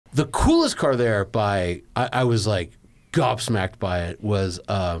The coolest car there I was like gobsmacked by it was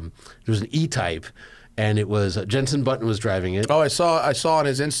there was an E-Type. And it was Jensen Button was driving it. Oh, I saw on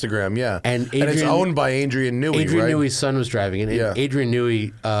his Instagram, yeah. And it's owned by Adrian Newey, Adrian right? Newey's son was driving it. And Adrian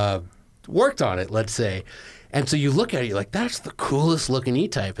Newey worked on it, let's say. And so you look at it, you're like, that's the coolest looking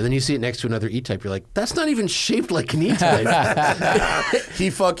E-Type. And then you see it next to another E-Type, you're like, that's not even shaped like an E-Type. He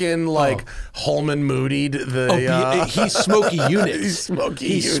fucking Holman Moodied the... he's Smokey Unit. He's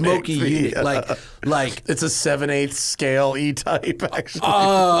Smokey Unit. Like it's a 7/8 scale E-Type,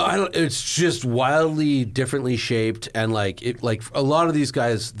 actually. It's just wildly differently shaped. And like a lot of these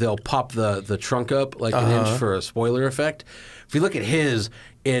guys, they'll pop the trunk up like an inch for a spoiler effect. If you look at his,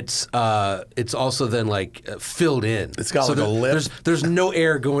 it's also then like filled in. It's got like a lip. There's no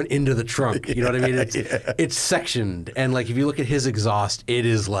air going into the trunk. You know what I mean? It's sectioned, and like if you look at his exhaust, it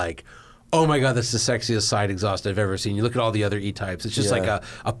is like, oh my god, that's the sexiest side exhaust I've ever seen. You look at all the other E-Types; it's just like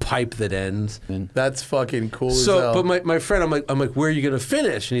a pipe that ends. That's fucking cool. So, as hell. but my friend, I'm like, where are you gonna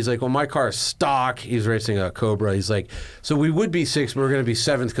finish? And he's like, well, my car is stock. He's racing a Cobra. He's like, so we would be 6th, but we're gonna be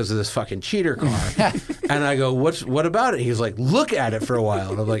 7th because of this fucking cheater car. And I go, what about it? He's like, look at it for a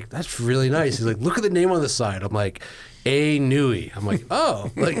while. And I'm like, that's really nice. He's like, look at the name on the side. I'm like, A. Newey. I'm like, oh,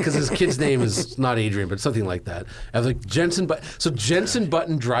 like because his kid's name is not Adrian, but something like that. I was like, Jensen Button. So Jensen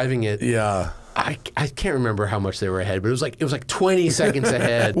Button driving it. Yeah. I can't remember how much they were ahead, but it was like 20 seconds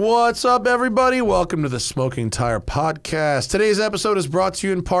ahead. What's up, everybody? Welcome to the Smoking Tire Podcast. Today's episode is brought to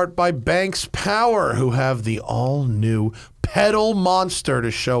you in part by Banks Power, who have the all-new pedal monster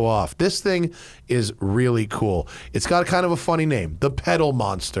to show off. This thing is really cool. It's got kind of a funny name, the pedal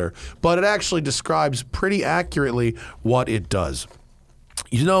monster, but it actually describes pretty accurately what it does.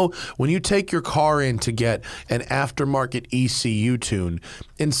 You know, when you take your car in to get an aftermarket ECU tune,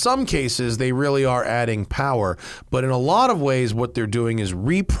 in some cases they really are adding power, but in a lot of ways what they're doing is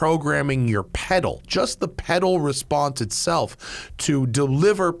reprogramming your pedal, just the pedal response itself, to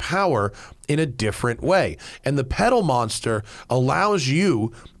deliver power in a different way. And the pedal monster allows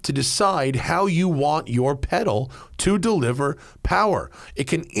you to decide how you want your pedal to deliver power. It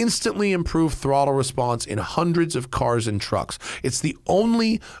can instantly improve throttle response in hundreds of cars and trucks. It's the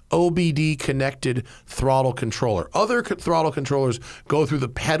only OBD connected throttle controller. Other throttle controllers go through the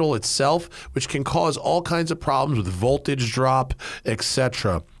pedal itself, which can cause all kinds of problems with voltage drop,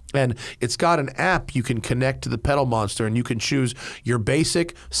 etc. And it's got an app you can connect to the pedal monster, and you can choose your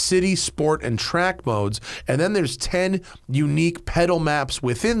basic, city, sport, and track modes. And then there's 10 unique pedal maps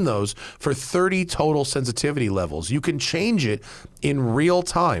within those for 30 total sensitivity levels. You can change it in real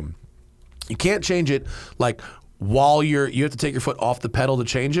time. You can't change it like while you have to take your foot off the pedal to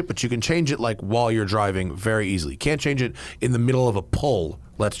change it, but you can change it like while you're driving very easily. You can't change it in the middle of a pull,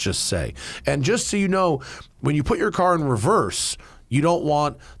 let's just say. And just so you know, when you put your car in reverse, you don't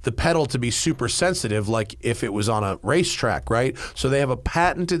want the pedal to be super sensitive like if it was on a racetrack, right? So they have a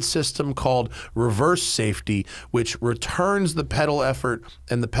patented system called reverse safety, which returns the pedal effort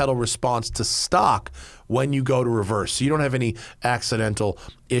and the pedal response to stock when you go to reverse. So you don't have any accidental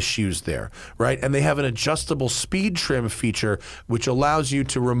issues there, right? And they have an adjustable speed trim feature, which allows you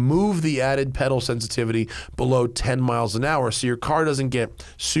to remove the added pedal sensitivity below 10 miles an hour, so your car doesn't get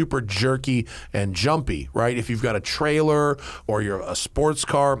super jerky and jumpy, right? If you've got a trailer or you're a sports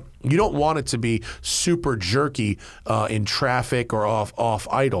car, you don't want it to be super jerky in traffic or off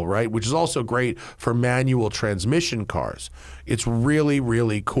idle, right? Which is also great for manual transmission cars. It's really,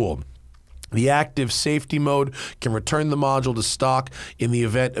 really cool. The active safety mode can return the module to stock in the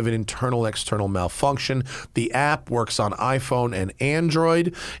event of an internal-external malfunction. The app works on iPhone and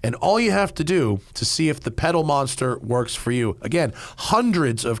Android, and all you have to do to see if the pedal monster works for you, again,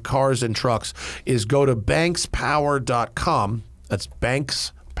 hundreds of cars and trucks, is go to bankspower.com. That's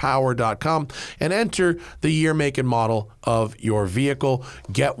bankspower.com, and enter the year, make, and model of your vehicle.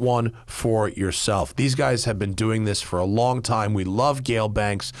 Get one for yourself. These guys have been doing this for a long time. We love Gale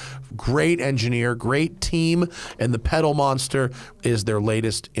Banks. Great engineer, great team, and the pedal monster is their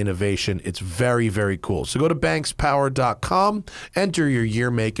latest innovation. It's very, very cool. So go to bankspower.com, enter your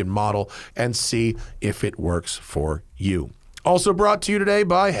year, make, and model, and see if it works for you. Also brought to you today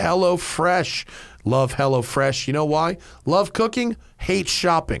by HelloFresh. Love HelloFresh. You know why? Love cooking, hate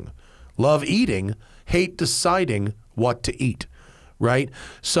shopping. Love eating, hate deciding what to eat, right?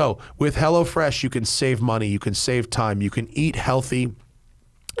 So with HelloFresh, you can save money, you can save time, you can eat healthy,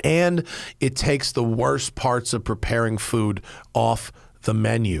 and it takes the worst parts of preparing food off the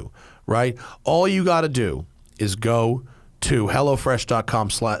menu, right? All you got to do is go to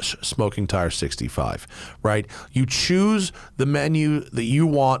HelloFresh.com/SmokingTire65, right? You choose the menu that you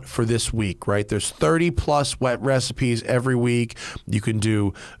want for this week, right? There's 30 plus wet recipes every week. You can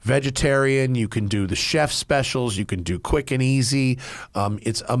do vegetarian, you can do the chef specials, you can do quick and easy.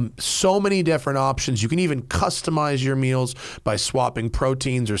 It's so many different options. You can even customize your meals by swapping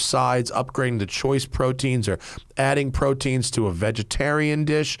proteins or sides, upgrading to choice proteins, or adding proteins to a vegetarian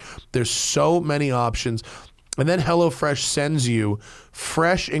dish. There's so many options. And then HelloFresh sends you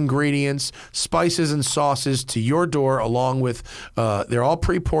fresh ingredients, spices, and sauces to your door, along with, they're all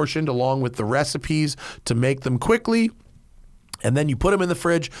pre-portioned, along with the recipes to make them quickly. And then you put them in the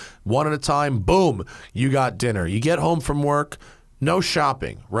fridge one at a time. Boom, you got dinner. You get home from work. No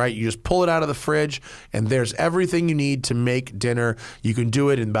shopping, right? You just pull it out of the fridge, and there's everything you need to make dinner. You can do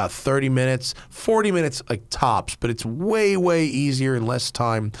it in about 30 minutes, 40 minutes like tops, but it's way, way easier and less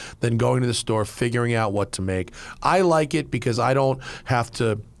time than going to the store, figuring out what to make. I like it because I don't have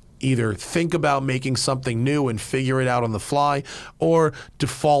to either think about making something new and figure it out on the fly, or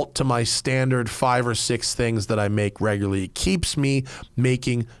default to my standard 5 or 6 things that I make regularly. It keeps me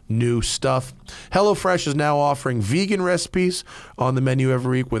making new stuff. HelloFresh is now offering vegan recipes on the menu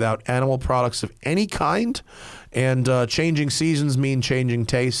every week without animal products of any kind. And changing seasons mean changing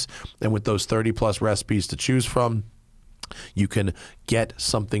tastes. And with those 30 plus recipes to choose from, you can get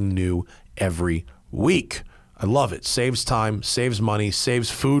something new every week. I love it. Saves time, saves money,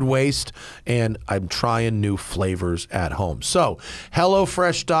 saves food waste, and I'm trying new flavors at home. So,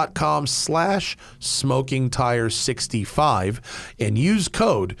 HelloFresh.com/SmokingTire65 and use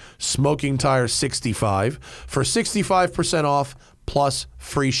code SmokingTire65 for 65% off plus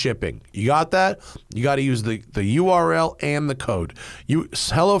free shipping. You got that? You got to use the URL and the code.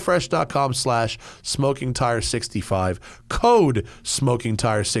 HelloFresh.com/SmokingTire65, code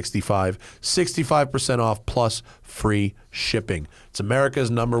SmokingTire65, 65% off plus free shipping. It's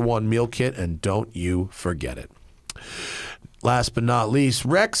America's #1 meal kit, and don't you forget it. Last but not least,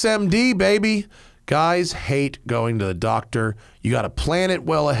 Rex MD, baby. Guys hate going to the doctor. You got to plan it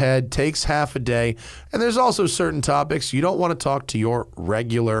well ahead, takes half a day. And there's also certain topics you don't want to talk to your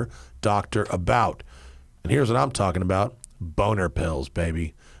regular doctor about. And here's what I'm talking about: boner pills,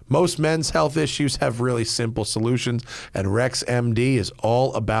 baby. Most men's health issues have really simple solutions, and Rex MD is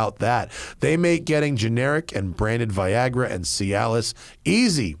all about that. They make getting generic and branded Viagra and Cialis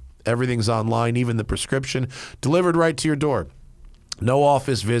easy. Everything's online, even the prescription, delivered right to your door. No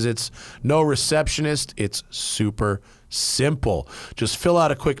office visits, no receptionist. It's super simple. Just fill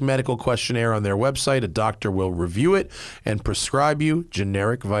out a quick medical questionnaire on their website. A doctor will review it and prescribe you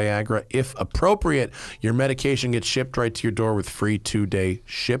generic Viagra if appropriate. Your medication gets shipped right to your door with free 2-day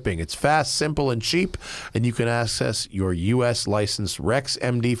shipping. It's fast, simple, and cheap, and you can access your U.S. licensed Rex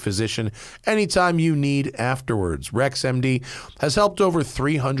MD physician anytime you need afterwards. Rex MD has helped over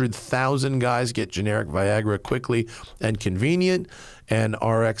 300,000 guys get generic Viagra quickly and convenient, and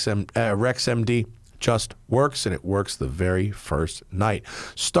Rex MD just works, and it works the very first night.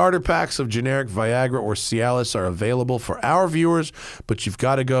 Starter packs of generic Viagra or Cialis are available for our viewers, but you've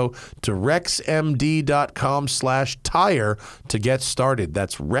got to go to rexmd.com/tire to get started.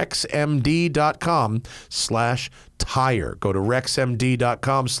 That's rexmd.com/tire. Go to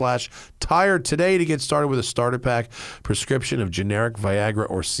rexmd.com/tire today to get started with a starter pack prescription of generic Viagra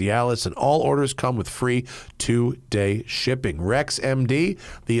or Cialis, and all orders come with free 2-day shipping. Rex MD,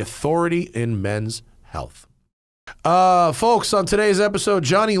 the authority in men's health. Folks, on today's episode,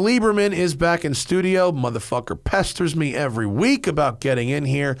 Jonny Lieberman is back in studio. Motherfucker pesters me every week about getting in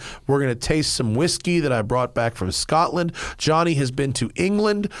here. We're going to taste some whiskey that I brought back from Scotland. Jonny has been to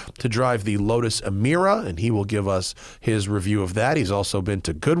England to drive the Lotus Emira, and he will give us his review of that. He's also been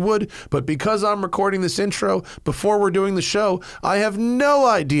to Goodwood. But because I'm recording this intro before we're doing the show, I have no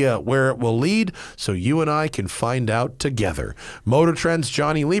idea where it will lead, so you and I can find out together. MotorTrend's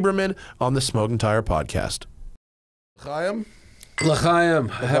Jonny Lieberman on the Smoking Tire Podcast. L'chaim. L'chaim.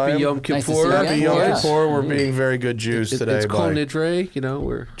 Happy Yom Kippur. Nice to see you again. Happy Yom Kippur. We're being very good Jews today. It's Kol Nidre, you know,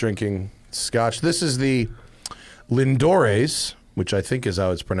 we're drinking scotch. This is the Lindores, which I think is how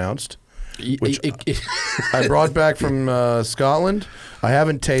it's pronounced, which I brought back from Scotland. I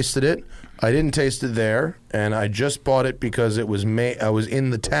haven't tasted it. I didn't taste it there, and I just bought it because it was I was in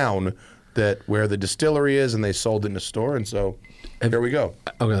the town where the distillery is, and they sold it in the store, and so here we go.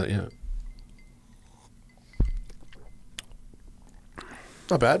 Okay, yeah.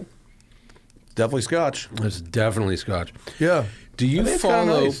 Not bad. Definitely Scotch. It's definitely Scotch. Yeah. Do you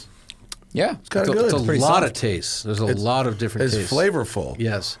follow? Nice. Yeah. It's kind of good. It's a pretty lot soft. of tastes. There's a lot of different It's tastes. flavorful.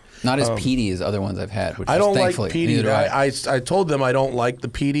 Yes. Not as peaty as other ones I've had. Which I don't is like thankfully peaty. neither do I. I told them I don't like the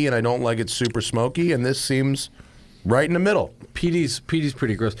peaty, and I don't like it super smoky, and this seems Right in the middle. Petey's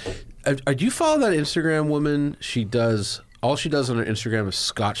pretty gross. Do you follow that Instagram woman? All she does on her Instagram is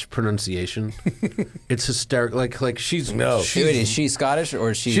Scotch pronunciation. It's hysterical. Like she's Wait, is she Scottish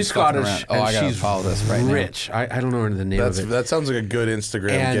or is she? She's Scottish. Around? Oh, I gotta follow this right rich. now. I don't know the name of it. That sounds like a good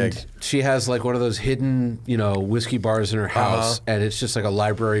Instagram gig. She has like one of those hidden, whiskey bars in her house, and it's just like a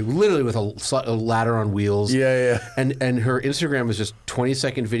library, literally with a ladder on wheels. Yeah. And her Instagram is just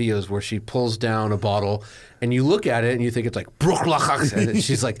 20-second videos where she pulls down a bottle, and you look at it and you think it's like Brook Lachach, and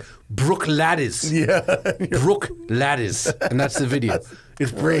she's like Brook Ladis. Yeah. Brook Ladis, and that's the video.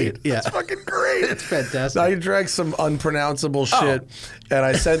 It's great. Yeah, it's fucking great. It's fantastic. Now, he drank some unpronounceable shit, and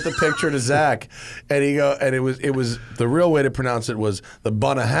I sent the picture to Zach, and it was the real way to pronounce it was the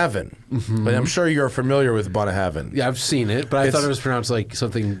Bunnahavn. But I'm sure you're familiar with Bunnahavn. Yeah, I've seen it, but I thought it was pronounced like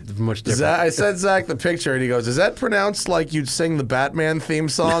something much different. I sent Zach the picture, and he goes, "Is that pronounced like you'd sing the Batman theme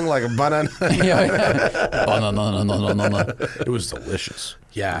song, like a banana?" It was delicious.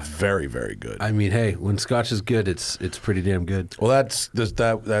 Yeah, very, very good. I mean, hey, when Scotch is good, it's pretty damn good. Well,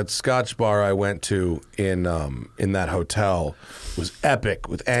 that Scotch bar I went to in that hotel was epic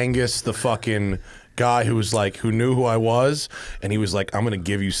with Angus, the fucking guy who knew who I was, and he was like, "I'm gonna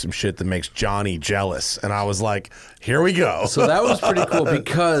give you some shit that makes Johnny jealous," and I was like, "Here we go." So that was pretty cool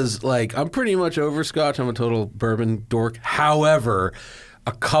because like I'm pretty much over Scotch. I'm a total bourbon dork. However,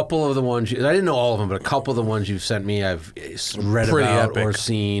 a couple of the ones I didn't know all of them, but a couple of the ones you've sent me, I've read pretty about epic. Or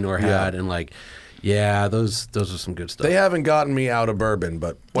seen or had, and like, yeah, those are some good stuff. They haven't gotten me out of bourbon,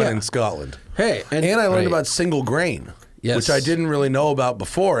 but when in Scotland. Hey, and I learned about single grain. Yes. Which I didn't really know about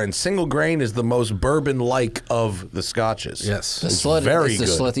before, and single grain is the most bourbon-like of the Scotches. Yes, it's very the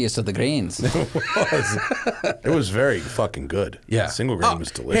good. sluttiest of the grains. It was very fucking good. Yeah, single grain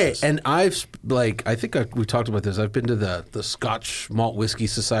was delicious. Hey, and I think we talked about this. I've been to the Scotch Malt Whiskey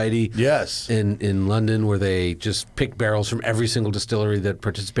Society. Yes, in London, where they just pick barrels from every single distillery that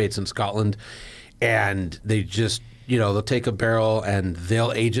participates in Scotland, and they just. They'll take a barrel and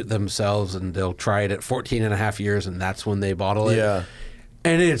they'll age it themselves and they'll try it at 14 and a half years and that's when they bottle it. Yeah.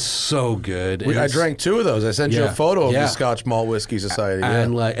 And it's so good. I drank 2 of those. I sent you a photo of the Scotch Malt Whiskey Society.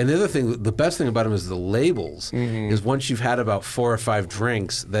 And and the other thing, the best thing about them is the labels. Is once you've had about 4 or 5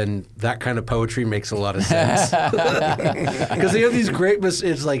 drinks, then that kind of poetry makes a lot of sense. Because they have these great,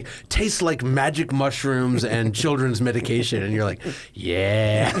 it's like tastes like magic mushrooms and children's medication, and you're like,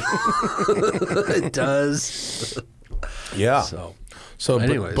 yeah, it does. Yeah. So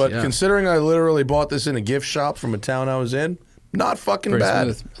anyways, but considering I literally bought this in a gift shop from a town I was in. Not fucking Pretty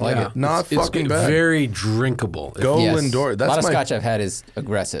bad. smooth. I like it. Not fucking bad. Very drinkable. Lindor. That's a lot of Scotch I've had is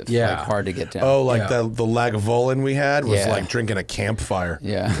aggressive. Yeah. Like hard to get down. Oh, like the Lagavulin we had was like drinking a campfire.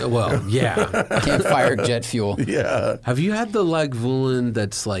 Yeah. Well, yeah. Campfire jet fuel. Yeah. Have you had the Lagavulin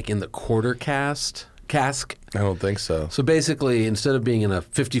that's like in the quarter cask? I don't think so. So basically, instead of being in a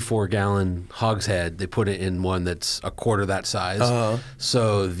 54-gallon hogshead, they put it in one that's a quarter that size.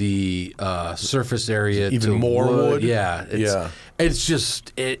 So the surface area even more wood. Yeah, it's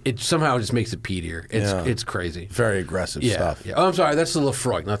just it somehow just makes it peatier. It's crazy. Very aggressive stuff. Yeah. Oh, I'm sorry. That's the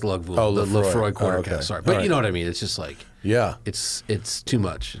Lafroy, not the Lagavulin. Oh, the Lafroy quarter cask. Sorry, but you know what I mean. It's just like it's too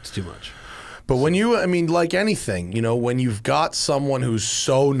much. It's too much. But when like anything, when you've got someone who's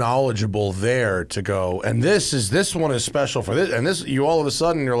so knowledgeable there to go, and this one is special for this, and this, you all of a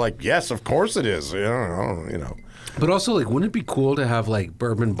sudden you're like, yes, of course it is. But also, like, wouldn't it be cool to have like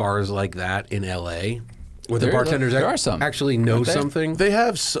bourbon bars like that in L.A. where the bartenders there are some. actually know something? They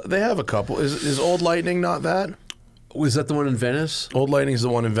have a couple. Is Old Lightning not that? Was that the one in Venice? Old Lightning's the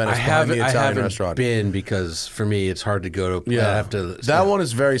one in Venice. I haven't haven't been because for me it's hard to go to. Yeah, I have to. That one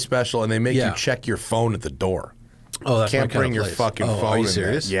is very special, and they make you check your phone at the door. Oh, that's can't my kind bring of your place. fucking phone. Are you in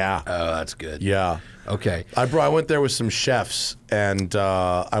serious? There. Yeah. Oh, that's good. Yeah. Okay. I went there with some chefs, and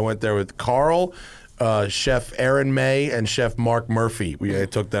I went there with Carl, Chef Aaron May, and Chef Mark Murphy. I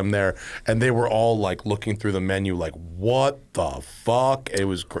took them there, and they were all like looking through the menu, like, "What the fuck?" It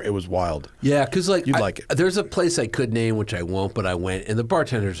was wild. Yeah, because like you'd like it. There's a place I could name which I won't, but I went, and the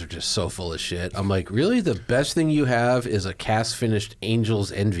bartenders are just so full of shit. I'm like, really? The best thing you have is a cast finished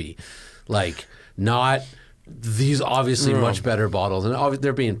Angel's Envy, like not these obviously much better bottles, and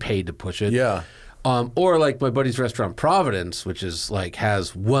they're being paid to push it. Yeah. Or like my buddy's restaurant Providence, which is like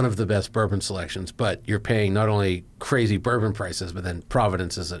has one of the best bourbon selections, but you're paying not only crazy bourbon prices, but then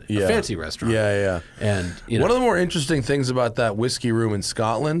Providence is a fancy restaurant. Yeah. And you know, one of the more interesting things about that whiskey room in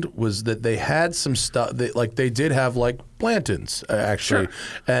Scotland was that they had some stuff. They did have like Blanton's actually,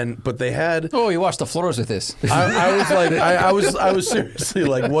 but they had. Oh, you washed the floors with this. I was like, I was seriously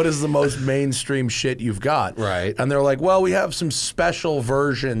like, what is the most mainstream shit you've got? Right. And they're like, well, we have some special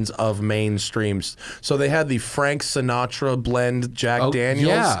versions of mainstreams. So they had the Frank Sinatra blend Jack Daniels.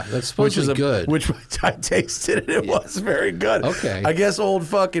 Yeah, that's supposedly good. Which I tasted and it was very good. Okay. I guess old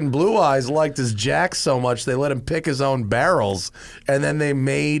fucking Blue Eyes liked his Jack so much they let him pick his own barrels, and then they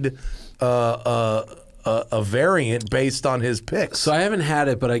made a variant based on his picks. So I haven't had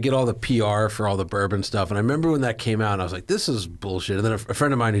it, but I get all the PR for all the bourbon stuff. And I remember when that came out, and I was like, this is bullshit. And then a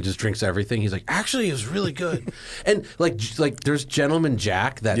friend of mine who just drinks everything, he's like, actually, it was really good. And like there's Gentleman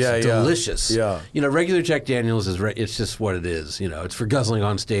Jack that's delicious. Yeah. You know, regular Jack Daniels it's just what it is. You know, it's for guzzling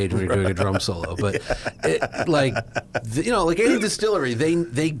on stage when you're doing a drum solo. But like any distillery,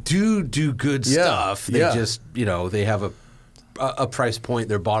 they do good stuff. They just, you know, they have a price point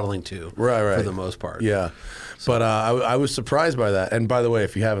they're bottling to, right, for the most part. Yeah. But I was surprised by that. And by the way,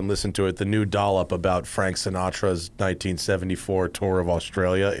 if you haven't listened to it, the new dollop about Frank Sinatra's 1974 tour of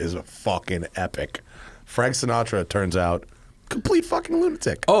Australia is a fucking epic. Frank Sinatra, turns out, complete fucking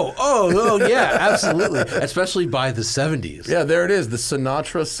lunatic. Oh, yeah, absolutely. Especially by the 70s. Yeah, there it is, the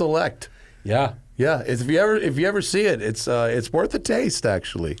Sinatra Select. Yeah. Yeah, if you ever see it, it's worth a taste.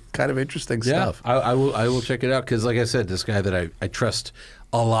 Actually, kind of interesting stuff. I will check it out because, like I said, this guy that I trust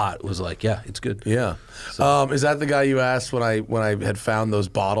a lot was like, yeah, it's good. Yeah. So. Is that the guy you asked when I had found those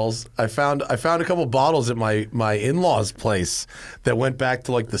bottles? I found a couple bottles at my in-laws' place that went back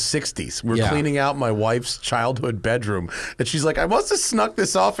to like the 60s. We're cleaning out my wife's childhood bedroom, and she's like, I must have snuck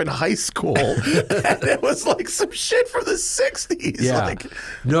this off in high school, and it was like some shit from the 60s. Yeah. Like,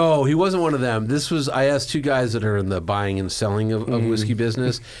 no, he wasn't one of them. I asked two guys that are in the buying and selling of whiskey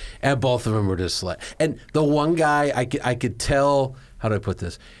business, and both of them were just like, and the one guy I could tell. How do I put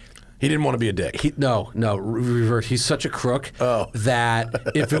this? He didn't want to be a dick. No, reverse. He's such a crook that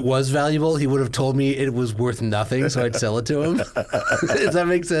if it was valuable, he would have told me it was worth nothing, so I'd sell it to him. Does that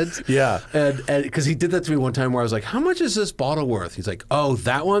make sense? Yeah. And because he did that to me one time where I was like, how much is this bottle worth? He's like, oh,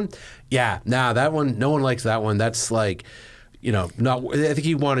 that one? Yeah, that one, no one likes that one. That's like... You know, I think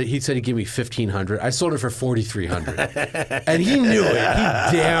he said he'd give me $1,500. I sold it for $4,300, and he knew it.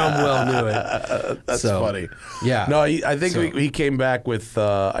 He damn well knew it. That's funny. Yeah. No, I think he came back with.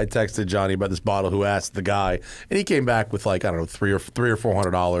 I texted Johnny about this bottle. Who asked the guy, and he came back with like, I don't know, $300 or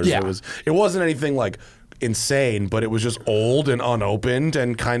 $400. Yeah. It wasn't anything like insane, but it was just old and unopened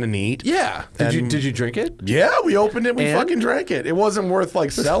and kind of neat. Yeah. Did you drink it? Yeah, we opened it. We fucking drank it. It wasn't worth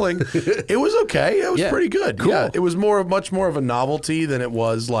like selling. It was okay. It was pretty good. Cool. Yeah, it was much more of a novelty than it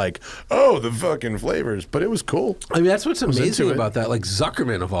was like, oh, the fucking flavors. But it was cool. I mean, that's what's amazing about that. Like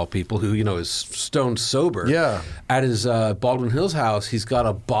Zuckerman of all people, who is stone sober. Yeah. At his Baldwin Hills house, he's got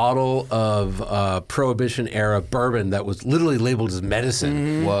a bottle of Prohibition era bourbon that was literally labeled as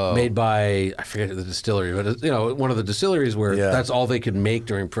medicine. Whoa. Made by, I forget the distillery, but one of the distilleries where that's all they could make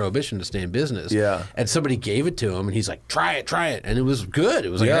during Prohibition to stay in business. Yeah. And somebody gave it to him, and he's like, try it, and it was good. It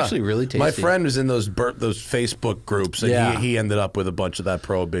was like actually really tasty. My friend was in those Facebook groups, and he ended up with a bunch of that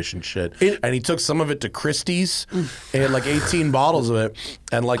Prohibition shit. And he took some of it to Christie's, and he had like 18 bottles of it,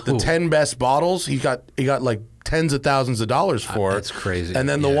 and like the 10 best bottles, he got like tens of thousands of dollars for. That's crazy. And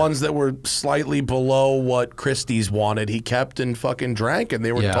then the ones that were slightly below what Christie's wanted, he kept and fucking drank, and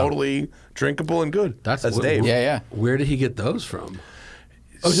they were totally drinkable and good. That's Dave. Yeah. Where did he get those from?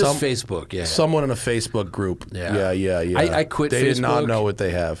 Oh, just Facebook. Yeah. Someone in a Facebook group. Yeah. I quit Facebook. They did not know what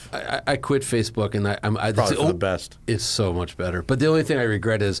they have. I quit Facebook, and I'm probably for the best. It's so much better. But the only thing I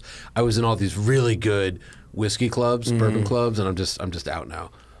regret is I was in all these really good whiskey clubs, bourbon clubs, and I'm just out now.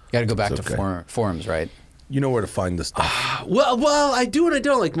 You got to go back to forums, right? You know where to find this stuff. Well, I do and I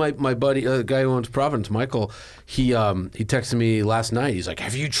don't. Like my buddy, the guy who owns Providence, Michael, he texted me last night. He's like,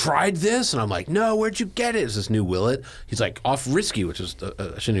 "Have you tried this?" And I'm like, "No, where'd you get it?" It's this new Willet. He's like, "Off Risky," which is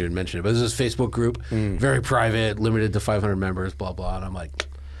I shouldn't even mention it, but it's this Facebook group, very private, limited to 500 members, blah blah. And I'm like,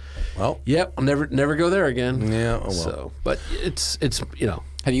 well, yep, I'll never go there again. Yeah, oh well. So, but it's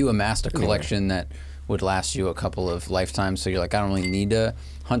Have you amassed a collection that would last you a couple of lifetimes? So you're like, I don't really need to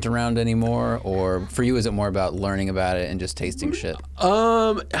hunt around anymore, or for you, is it more about learning about it and just tasting shit?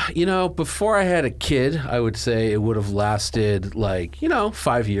 Before I had a kid, I would say it would have lasted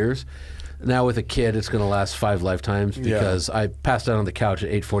 5 years. Now with a kid, it's going to last 5 lifetimes because I passed out on the couch at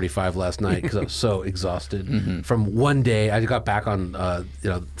 8:45 last night because I was so exhausted from one day. I got back on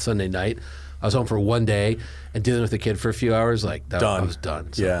Sunday night. I was home for one day and dealing with the kid for a few hours. Like I was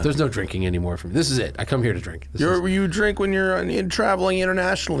done. So there's no drinking anymore for me. This is it. I come here to drink. You drink when you're traveling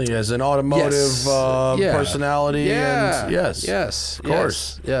internationally as an automotive personality. Yeah. And Yes. Of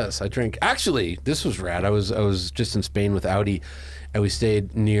course. Yes. I drink. Actually, this was rad. I was just in Spain with Audi, and we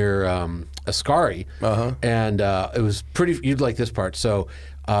stayed near Ascari, and it was pretty. You'd like this part. So.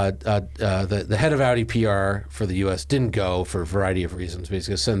 The head of Audi PR for the U.S. didn't go for a variety of reasons. But he's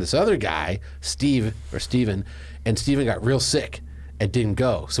going to send this other guy, Steven, and Steven got real sick and didn't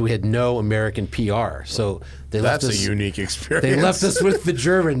go. So we had no American PR. So they left us. That's a unique experience. They left us with the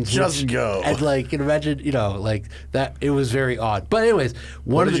Germans. Just go. And like, imagine, like that. It was very odd. But anyways,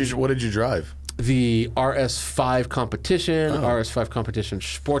 what did you drive? The RS5 Competition, RS5 Competition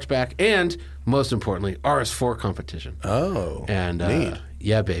Sportsback, and most importantly, RS4 Competition. Oh, and neat.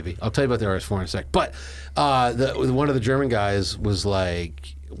 Yeah, baby. I'll tell you about the RS4 in a sec. But one of the German guys was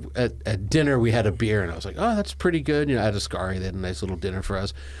like, at dinner we had a beer, and I was like, oh, that's pretty good. At Ascari, they had a nice little dinner for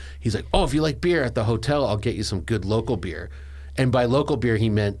us. He's like, oh, if you like beer at the hotel, I'll get you some good local beer. And by local beer, he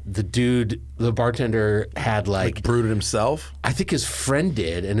meant the bartender had like brewed it himself. I think his friend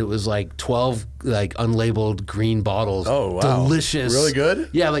did, and it was like 12 like unlabeled green bottles. Oh, wow. Delicious. Really good?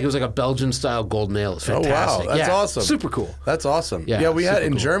 Yeah, like it was like a Belgian style golden ale. It's fantastic. Oh, wow. That's awesome. Super cool. That's awesome. Yeah, we had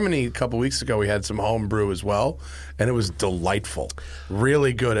in Germany a couple weeks ago, we had some home brew as well, and it was delightful.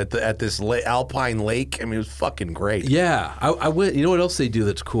 Really good at this alpine lake. I mean, it was fucking great. Yeah. I went, you know what else they do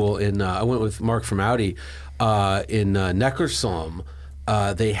that's cool? I went with Mark from Audi. In Neckarsulm,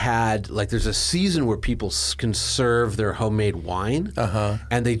 they had like there's a season where people can serve their homemade wine,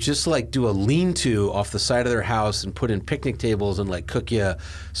 and they just like do a lean-to off the side of their house and put in picnic tables and like cook you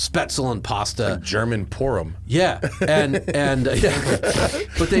spätzle and pasta. Like German Purim. Yeah,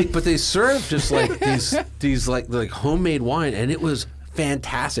 but they serve just like these like homemade wine, and it was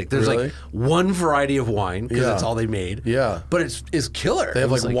fantastic. There's like one variety of wine because that's all they made. Yeah, but it's killer. They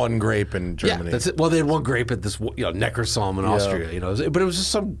have like one grape in Germany. Yeah, that's it. Well, they had one grape at this Neckarsulm in Austria. But it was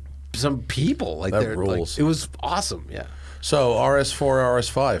just some people like that rules. Like, it was awesome. Yeah. So RS4,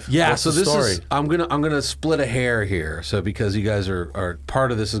 RS5. Yeah. What's so the this story? is I'm gonna split a hair here. So because you guys are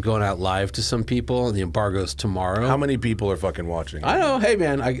part of this is going out live to some people, and the embargo's tomorrow. How many people are fucking watching? I know. Hey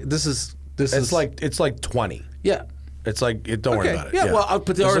man, this is it's like 20. Yeah. It's like don't worry about it. Yeah, well, I'll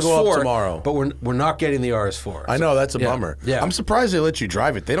put the RS4 go up tomorrow. But we're not getting the RS4. I know that's a bummer. Yeah, I'm surprised they let you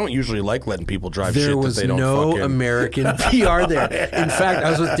drive it. They don't usually like letting people drive shit that they don't no fucking. American PR there. In fact, I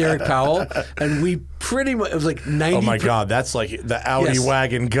was with Derek Powell, and we pretty much it was like 90. Oh my God, that's like the Audi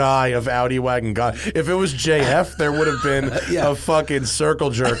wagon guy of Audi wagon guy. If it was JF, there would have been a fucking circle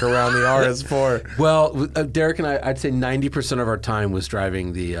jerk around the RS4. Well, Derek and I'd say 90% of our time was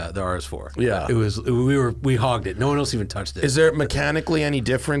driving the RS4. Yeah, it was we hogged it. No one else even touched it. Is there mechanically any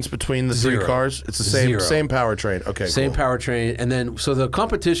difference between the three cars? It's the same powertrain. Okay, same powertrain, and then so the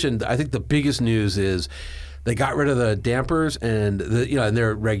competition. I think the biggest news is they got rid of the dampers and and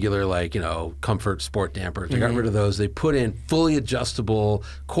they're regular comfort sport dampers. They got rid of those. They put in fully adjustable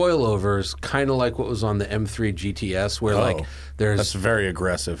coilovers, kind of like what was on the M3 GTS, where that's very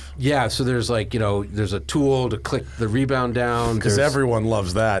aggressive. Yeah, so there's there's a tool to click the rebound down because everyone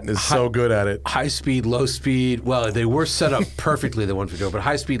loves that and is so good at it. High speed, low speed. Well, they were set up perfectly the ones we do, but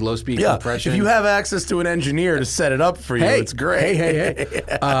high speed, low speed compression. If you have access to an engineer to set it up for you, it's great. Hey.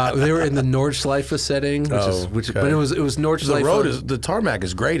 They were in the Nordschleife setting, but it was Nordschleife. The tarmac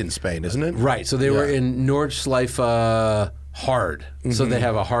is great in Spain, isn't it? Right. So they were in Nordschleife hard. So they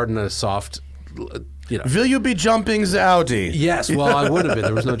have a hard and a soft. Will you be jumping the Audi? Yes, well, I would have been.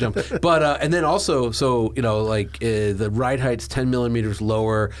 There was no jump. But and then also, the ride height's 10 millimeters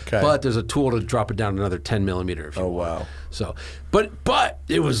lower, but there's a tool to drop it down another 10 millimeter. If you want. Wow! So, but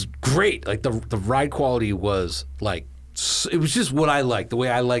it was great. Like the ride quality was like. It was just what I like, the way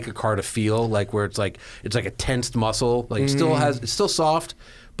I like a car to feel, like where it's like a tensed muscle. Like it's still soft,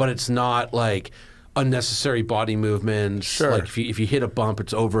 but it's not like unnecessary body movements. Sure. Like if you hit a bump,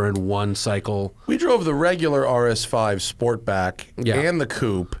 it's over in one cycle. We drove the regular RS5 Sportback and the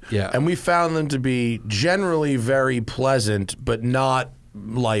Coupe, and we found them to be generally very pleasant, but not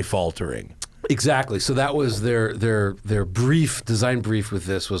life-altering. Exactly. So that was their design brief with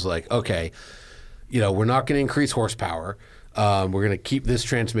this was like, okay, we're not going to increase horsepower. We're going to keep this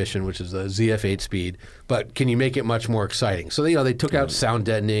transmission, which is a ZF8 speed, but can you make it much more exciting? So they took out sound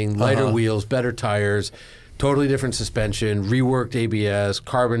deadening, lighter wheels, better tires, totally different suspension, reworked ABS,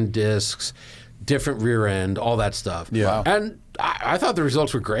 carbon discs, different rear end, all that stuff. Yeah. And I thought the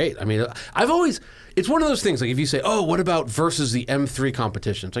results were great. I mean, it's one of those things, like if you say, oh, what about versus the M3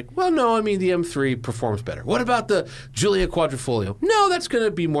 competition? It's like, well, no, I mean, the M3 performs better. What about the Giulia Quadrifoglio? No, that's going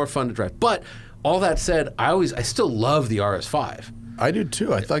to be more fun to drive. But all that said, I still love the RS5. I do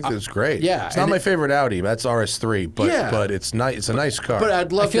too. I think it's great. Yeah, it's not my favorite Audi. That's RS3, but it's nice. It's a nice car. But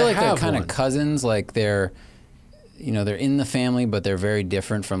I'd love I feel to like have they're kind one. of cousins. Like they're in the family, but they're very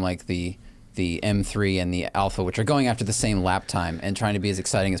different from like the M3 and the Alpha, which are going after the same lap time and trying to be as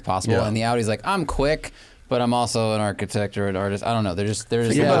exciting as possible. Yeah. And the Audi's like, I'm quick, but I'm also an architect or an artist. I don't know. They're just a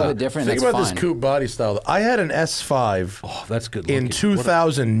little bit different. Think that's about fine. this coupe body style. I had an S5 Oh, that's good in looking.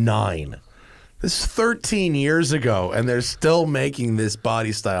 2009. This is 13 years ago, and they're still making this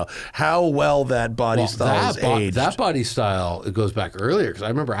body style. How well that body style is aged. That body style, it goes back earlier, because I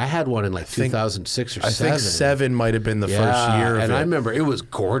remember I had one in like 2006 or 7. I think 7 might have been the first year of and it. I remember it was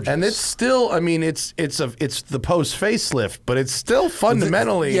gorgeous. And it's still, I mean, it's the post facelift, but it's still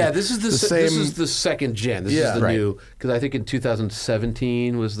fundamentally this is the same. This is the second gen. This is the new, because I think in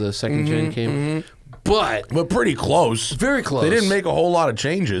 2017 was the second gen came. But pretty close. Very close. They didn't make a whole lot of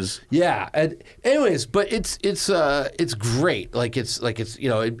changes. yeah, and anyways, but it's great. Like it's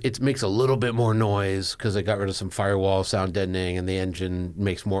it makes a little bit more noise because they got rid of some firewall sound deadening, and the engine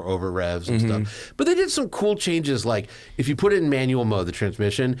makes more over revs and stuff. But they did some cool changes. Like if you put it in manual mode, the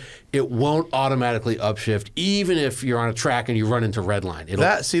transmission, it won't automatically upshift, even if you're on a track and you run into redline.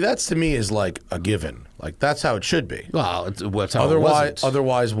 That's to me is like a given. Like that's how it should be. Well, that's how it wasn't.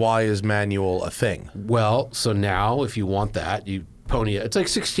 Otherwise, why is manual a thing? Well, so now if you want that, you pony it. It's like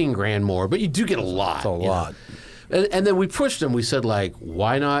 16 grand more, but you do get a lot. It's a lot. And then we pushed them. We said, like,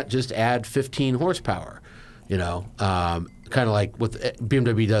 why not just add 15 horsepower? Kind of like what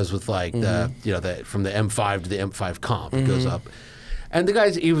BMW does with like the from the M5 to the M5 Comp. It goes up. And the guy,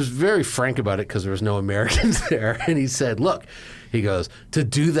 he was very frank about it because there was no Americans there. And he said, look, he goes, to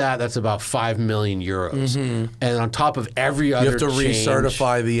do that, that's about 5 million euros. And on top of every other You have to change,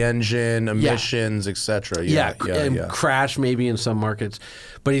 recertify the engine, emissions, etc. and crash maybe in some markets.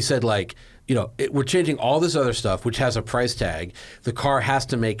 But he said, like, we're changing all this other stuff, which has a price tag. The car has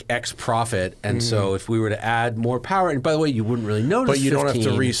to make X profit. And so if we were to add more power, and by the way, you wouldn't really notice But you 15. don't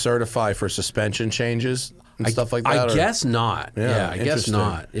have to recertify for suspension changes and stuff like that? I guess not. Yeah, I guess interesting.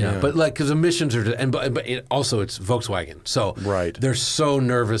 not. Yeah. But like, because emissions are, but also it's Volkswagen. So they're so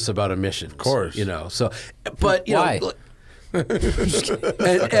nervous about emissions. Of course. So, but, Why?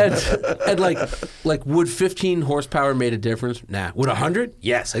 and like would 15 horsepower made a difference? Nah. Would 100?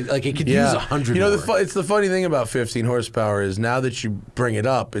 Yes. Like it could use 100 more. It's the funny thing about 15 horsepower is now that you bring it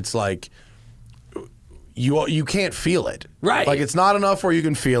up, it's like you can't feel it. Right. Like it's not enough where you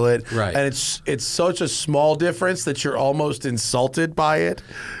can feel it. Right. And it's such a small difference that you're almost insulted by it.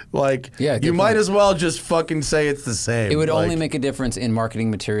 Like you might as well just fucking say it's the same. It would only make a difference in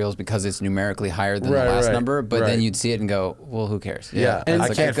marketing materials because it's numerically higher than the last number, but then you'd see it and go, well, who cares? Yeah. And I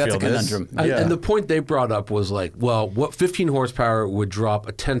can't that's feel a conundrum. And the point they brought up was like, well, what 15 horsepower would drop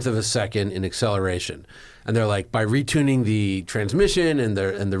 1/10 of a second in acceleration? And they're like, by retuning the transmission and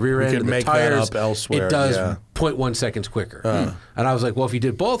the rear end and the make tires, that up elsewhere. it does 0.1 seconds quicker. And I was like, well, if you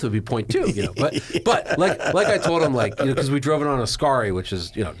did both, it would be 0.2. But like I told him, like, because we drove it on Ascari, which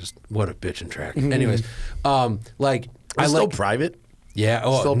is just what a bitchin' track. Anyways, like I still private. Yeah,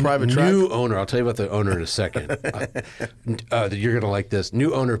 still private track. New owner. I'll tell you about the owner in a second. You're gonna like this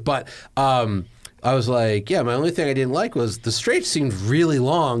new owner, but. I was like, yeah, my only thing I didn't like was the straight seemed really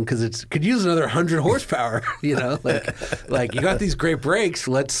long because it could use another 100 horsepower, like you got these great brakes,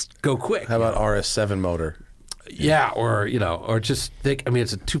 let's go quick. How about RS7 motor? Yeah, or just think, I mean,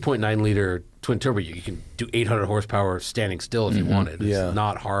 it's a 2.9 liter twin turbo. You can do 800 horsepower standing still if you wanted. It's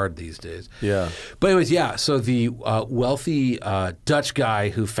not hard these days. Yeah. But anyways, yeah, so the wealthy Dutch guy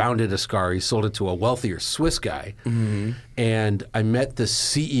who founded Ascari sold it to a wealthier Swiss guy. And I met the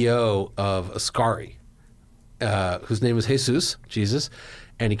CEO of Ascari, whose name was Jesus,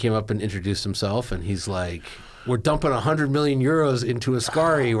 and he came up and introduced himself, and he's like, we're dumping 100 million euros into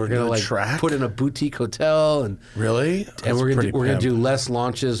Ascari. We're gonna like put in a boutique hotel, and really, and we're gonna do less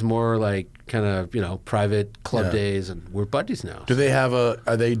launches, more like kind of private club days, and we're buddies now. Do they have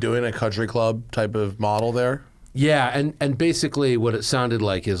are they doing a country club type of model there? Yeah, and basically what it sounded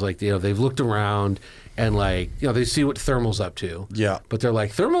like is like they've looked around and like they see what thermal's up to. Yeah, but they're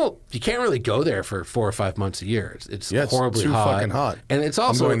like, thermal, you can't really go there for 4 or 5 months a year. It's horribly too hot. fucking hot. And it's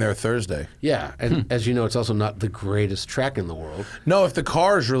also I'm going there Thursday. Yeah, and as you know, it's also not the greatest track in the world. No, if the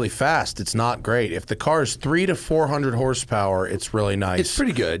car is really fast, it's not great. If the car is 300 to 400 horsepower, it's really nice. It's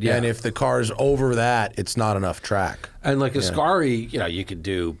pretty good. Yeah, and if the car is over that, it's not enough track. And like Ascari, you could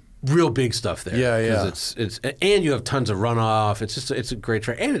do real big stuff there. Yeah. 'Cause and you have tons of runoff. It's a great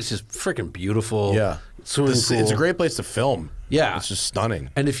track, and it's just freaking beautiful. Yeah. Swimming pool. It's a great place to film. Yeah. It's just stunning.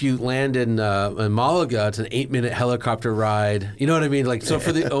 And if you land in Malaga, it's an 8-minute helicopter ride. You know what I mean? Like, so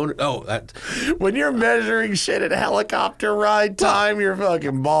for the owner, When you're measuring shit at helicopter ride time, you're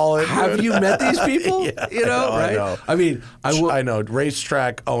fucking balling. have you met these people? Yeah, you know, right? I know. I mean, I know.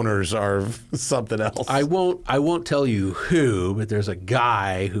 Racetrack owners are something else. I won't tell you who, but there's a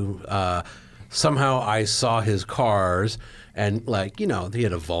guy who somehow I saw his cars. And, like, you know, he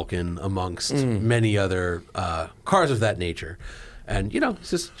had a Vulcan amongst many other cars of that nature. And, you know,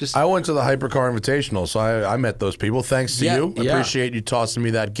 it's just... I went to the Hypercar Invitational, so I met those people. Thanks to you. Yeah. Appreciate you tossing me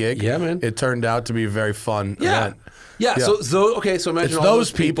that gig. Yeah, man. It turned out to be a very fun event. Yeah. So imagine It's all those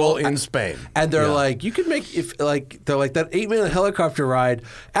people in Spain. And they're like, you could make, they're like, that 8-minute helicopter ride,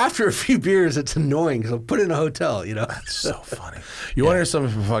 after a few beers, it's annoying, so put it in a hotel, you know? That's so funny. You want to hear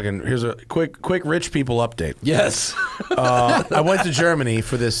something fucking, here's a quick rich people update. Yes. I went to Germany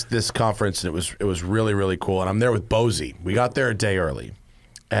for this conference, and it was really, really cool. And I'm there with Bozy. We got there a day early.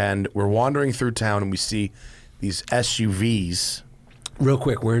 And we're wandering through town, and we see these SUVs. Real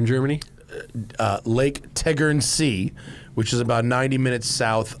quick, we're in Germany? Lake Tegernsee, which is about 90 minutes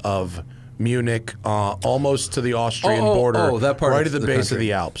south of Munich, almost to the Austrian border, that part right of at the base of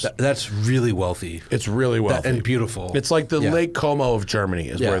the Alps. That's really wealthy. It's really wealthy. And beautiful. It's like the Lake Como of Germany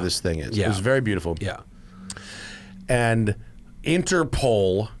is where this thing is. Yeah. It was very beautiful. Yeah. And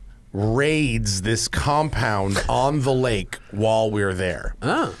Interpol raids this compound on the lake while we're there.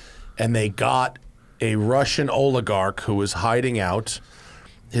 Ah. And they got a Russian oligarch who was hiding out.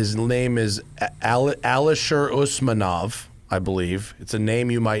 His name is Alisher Usmanov, I believe. It's a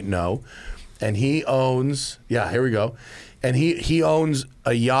name you might know. And he owns, here we go. And he owns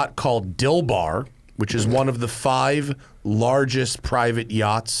a yacht called Dilbar, which is one of the 5 largest private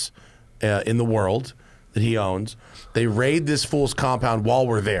yachts in the world that he owns. They raid this fool's compound while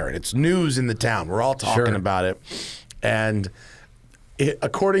we're there. And it's news in the town. We're all talking about it. And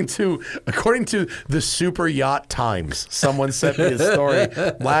according to the Super Yacht Times, someone sent me a story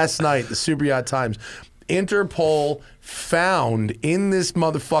last night, the Super Yacht Times, Interpol found in this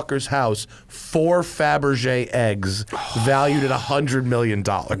motherfucker's house 4 Fabergé eggs valued at $100 million.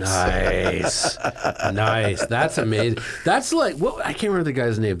 Nice. Nice. That's amazing. That's like, I can't remember the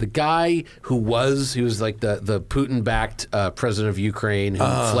guy's name. The guy he was like the Putin-backed president of Ukraine who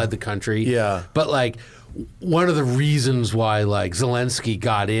fled the country. Yeah. But like, one of the reasons why like Zelensky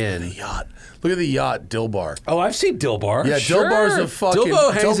got in. The yacht. Look at the yacht, Dilbar. Oh, I've seen Dilbar. Yeah, sure. Dilbar's a fucking...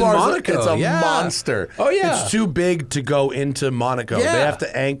 Dilbar's in Monaco. It's a monster. Oh, yeah. It's too big to go into Monaco. Yeah. They have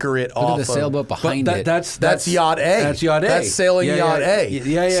to anchor it off Look at the sailboat behind it. That's Yacht A. That's Yacht A. That's Sailing Yacht A.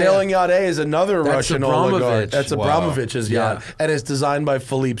 Yeah. Sailing Yacht A is another Russian oligarch. That's Wow. Abramovich's yacht. And it's designed by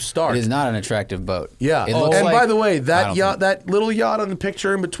Philippe Stark. It is not an attractive boat. Yeah. It looks and like, by the way, that yacht, that little yacht on the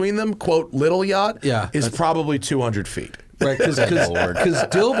picture in between them, quote, little yacht, is probably 200 feet. Right, because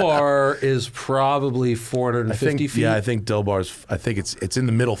Dilbar is probably 450 feet. Yeah, I think Dilbar's. I think it's in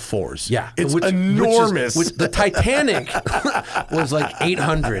the middle 4s. Yeah, it's enormous. Which the Titanic was like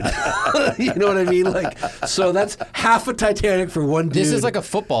 800. You know what I mean? Like, so that's half a Titanic for one dude. This is like a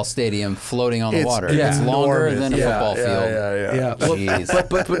football stadium floating on the water. It's It's longer enormous. than a football field. Yeah.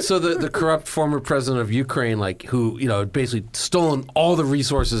 Jeez. But so the corrupt former president of Ukraine, like who basically stolen all the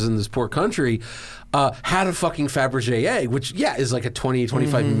resources in this poor country. Had a fucking Fabergé egg, which, is like a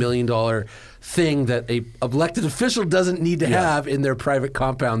 $25 million thing that a elected official doesn't need to have in their private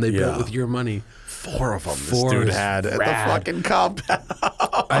compound they built with your money. 4 of them this dude had at the fucking compound.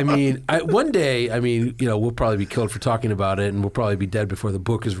 I mean, one day, we'll probably be killed for talking about it, and we'll probably be dead before the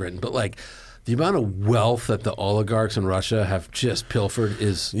book is written. But like, the amount of wealth that the oligarchs in Russia have just pilfered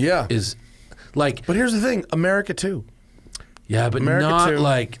is like. But here's the thing, America too. Yeah, but America not too.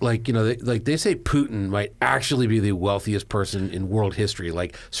 like they say Putin might actually be the wealthiest person in world history,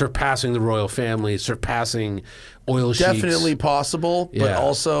 like surpassing the royal family, surpassing oil sheiks. Definitely possible, but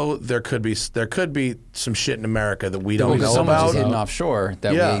also there could be some shit in America that we don't know So much about. is hidden offshore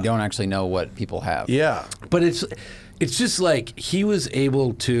that we don't actually know what people have. Yeah, but it's just like he was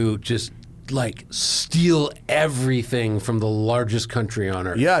able to just like steal everything from the largest country on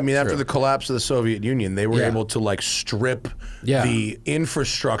earth. Yeah, I mean, after the collapse of the Soviet Union, they were able to like strip the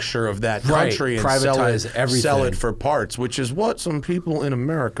infrastructure of that country and privatize sell it for parts, which is what some people in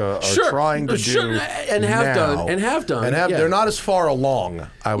America are trying to do and have done. They're not as far along,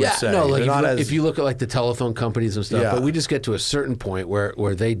 I would say. No, like if you look at like the telephone companies and stuff, but we just get to a certain point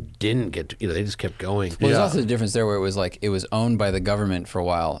where they didn't get to, they just kept going. Well, there's also the difference there where it was like it was owned by the government for a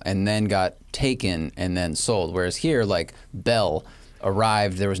while and then got taken and then sold, whereas here like Bell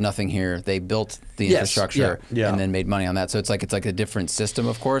arrived, there was nothing here. They built the infrastructure yeah. and then made money on that. So it's like a different system,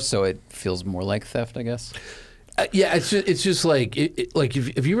 of course. So it feels more like theft, I guess. Yeah, it's just like like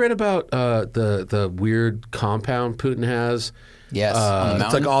if you read about the weird compound Putin has. Yes, on the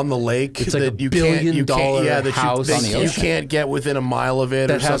it's like on the lake. It's like that $1 billion house on the you ocean. can't get within a mile of it.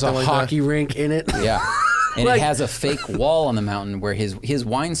 That or has something a like hockey rink in it. Yeah. And Like- it has a fake wall on the mountain where his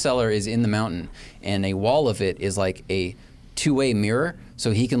wine cellar is in the mountain, and a wall of it is like a two-way mirror,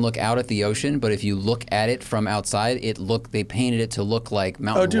 so he can look out at the ocean. But if you look at it from outside, they painted it to look like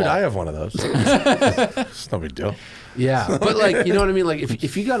mountain. Oh, dude, wall. I have one of those. It's no big deal. Yeah, but like you know what I mean. Like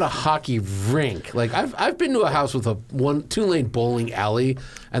if you got a hockey rink, like I've been to a house with a 2-lane bowling alley,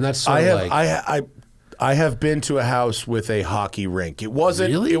 and that's sort of like I have been to a house with a hockey rink. It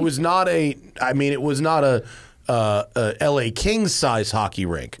wasn't. Really? It was not a. I mean, it was not a LA Kings size hockey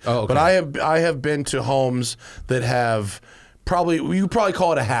rink. Oh, okay. But I have been to homes that have you probably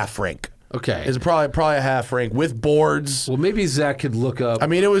call it a half rink. Okay. It's probably a half rink with boards. well, maybe Zach could look up. I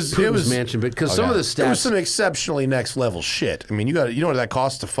mean, it was Putin's mansion, but because some of the It was stats. some exceptionally next level shit. I mean, you know what that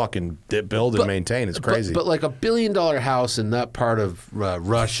costs to fucking build and maintain? It's crazy. But like $1 billion house in that part of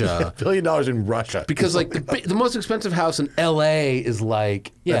Russia. $1 billion in Russia. Because like the most expensive house in LA is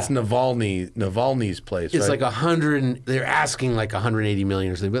like that's Navalny's place. it's right? like 100. They're asking like 180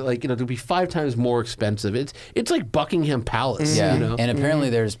 million or something, but like it'll be 5 times more expensive. It's like Buckingham Palace. Yeah, you know? and apparently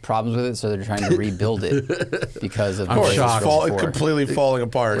there's problems with it, so they're trying to rebuild it because of. I'm the shocked. It's completely falling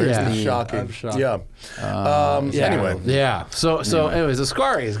apart. Yeah. It's shocking. I'm shocked. Yeah. Yeah. Anyway. Yeah. So anyways,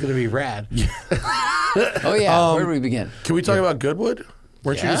 Ascari is going to be rad. Oh yeah, where do we begin? Can we talk about Goodwood?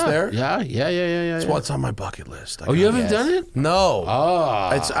 Weren't you just there? Yeah. It's what's on my bucket list. Oh, you haven't Yes. done it? No.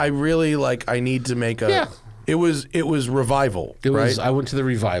 Oh. I really like. I need to make a. Yeah. It was Revival. It was. right? I went to the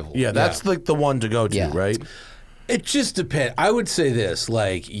Revival. Yeah, that's like the one to go to, Yeah. right? It just depends. I would say this: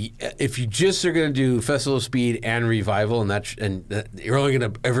 like, if you just are going to do Festival of Speed and Revival, and you're only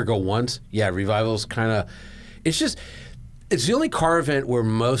going to ever go once, yeah, Revival's kind of. It's the only car event where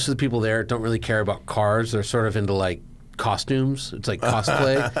most of the people there don't really care about cars. They're sort of into like costumes. It's like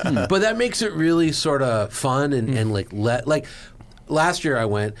cosplay, but that makes it really sort of fun and like. Last year I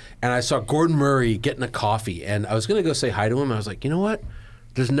went and I saw Gordon Murray getting a coffee, and I was going to go say hi to him. I was like, you know what?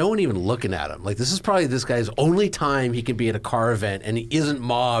 There's no one even looking at him. Like, this is probably this guy's only time he can be at a car event, and he isn't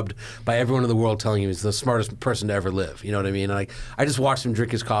mobbed by everyone in the world telling him he's the smartest person to ever live. You know what I mean? And like, I just watched him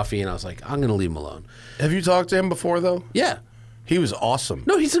drink his coffee, and I was like, I'm going to leave him alone. Have you talked to him before though? Yeah. He was awesome.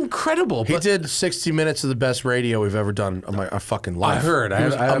 No, he's incredible. He but did 60 minutes of the best radio we've ever done in my fucking life. I heard. He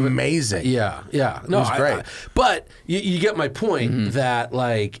was I haven't- amazing. Yeah, yeah. No, was great. But you get my point that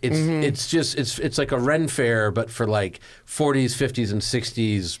like it's like a Ren Fair, but for like 40s, 50s, and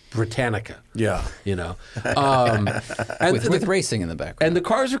 60s Britannica. Yeah. You know, and With racing in the background. and the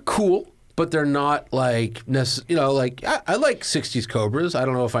cars are cool, but they're not like like I like 60s Cobras. I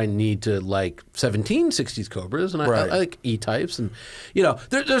don't know if I need to like 17 60s Cobras, and I like E-types, and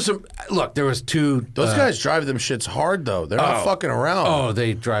there's some. Look, there was two. Those guys drive them shits hard though. They're not fucking around. Oh,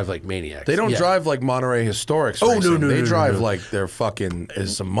 they drive like maniacs. They don't drive like Monterey Historics. Oh, racing. no, They no, drive no. like they're fucking.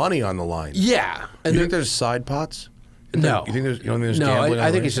 There's some money on the line. Yeah, and You think there's side pots? no. You think there's? You don't think there's No, gambling? I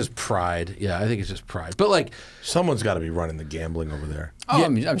on think the it's racing? just pride. Yeah, I think it's just pride. But like, Someone's got to be running the gambling over there. Oh,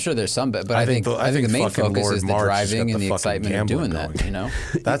 I'm sure there's some, but I think the main fucking focus Lord is the March has got driving and the fucking excitement of gambling doing that. going. You know,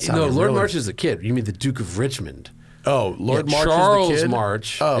 That's how no, they Lord really- March is the kid. You mean the Duke of Richmond? Oh, Lord Yeah, March Charles is the kid?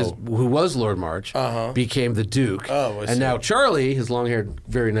 March, Oh. who was Lord March, became the Duke. Oh, I and see. now Charlie, his long-haired,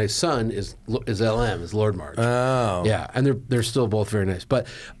 very nice son, is LM, is Lord March. Oh. Yeah, and they're still both very nice. But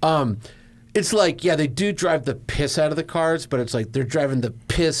it's like, yeah, they do drive the piss out of the cars, but it's like they're driving the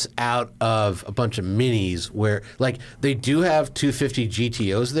piss out of a bunch of minis where, like, they do have 250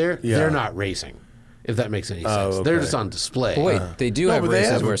 GTOs there. Yeah. They're not racing, if that makes any sense. okay. They're just on display. but wait, they do No, have but they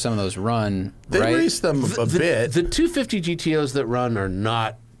races have- where some of those run. They right? race them a bit. The 250 GTOs that run are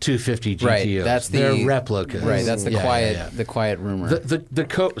not 250 GTOs. Right, that's They're replicas. Right, that's the Yeah, quiet, yeah, yeah. the quiet rumor.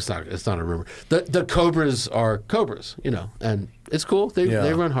 It's not a rumor. The Cobras are Cobras, and it's cool. They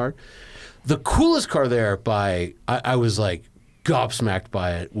run hard. The coolest car there I was like gobsmacked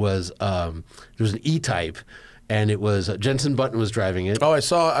by it was there was an E-Type, and it was Jensen Button was driving it. Oh, I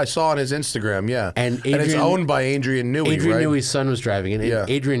saw on his Instagram, yeah. And it's Adrian- owned by Adrian Newey, Adrian right? Newey's son was driving it. And Yeah.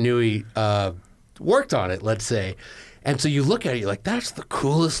 Adrian Newey worked on it, let's say. And so you look at it, you're like, that's the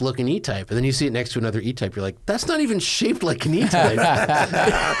coolest looking E-Type. And then you see it next to another E-Type, you're like, that's not even shaped like an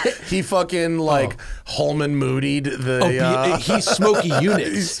E-Type. He fucking Holman Moodied the. He's Smokey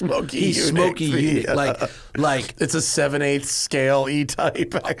Unix. He's Smokey He's Unix. Smokey Unix. Yeah. Like it's a 7/8 scale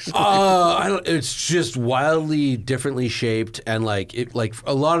E-Type, actually. I don't. It's just wildly differently shaped, and like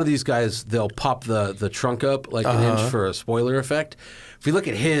a lot of these guys, they'll pop the trunk up like an inch for a spoiler effect. If you look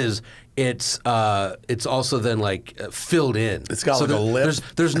at his, it's also then like filled in. It's got like a lip.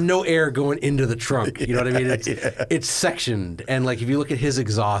 There's no air going into the trunk. You know what I mean? It's sectioned, and like if you look at his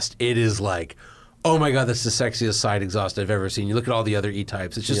exhaust, it is like, oh my god, that's the sexiest side exhaust I've ever seen. You look at all the other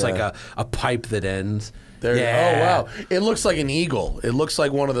E-Types, it's just like a pipe that ends. There, oh wow! It looks like an eagle. It looks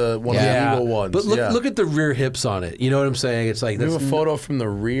like one of the eagle ones. But look at the rear hips on it. You know what I'm saying? It's like we have a photo from the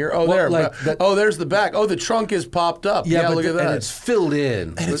rear. Oh, there. Like there's the back. Oh, the trunk is popped up. Yeah, look at that. And it's filled in.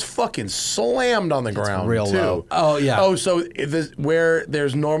 And it's fucking slammed on the ground. Real too. low. Oh yeah. Oh, so where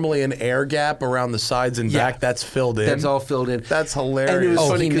there's normally an air gap around the sides and back, that's filled in. That's all filled in. That's hilarious.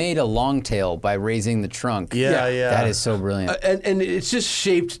 He made a long tail by raising the trunk. Yeah. That is so brilliant. And it's just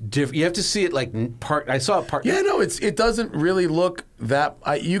shaped different. You have to see it like part. I saw it part. Yeah, no, it doesn't really look that.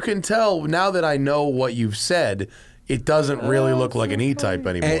 You can tell now that I know what you've said. It doesn't really look like an E-Type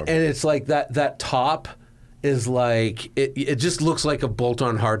anymore. And it's like that top is like it just looks like a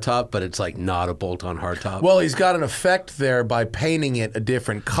bolt-on hardtop, but it's like not a bolt-on hardtop. Well, he's got an effect there by painting it a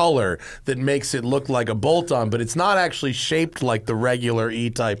different color that makes it look like a bolt-on, but it's not actually shaped like the regular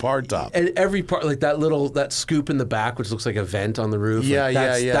E-Type hardtop. And every part, like that scoop in the back, which looks like a vent on the roof. Yeah,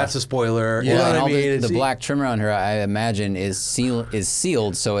 like that's a spoiler. Yeah, You know and what I all mean? the black trim around here, I imagine, is sealed,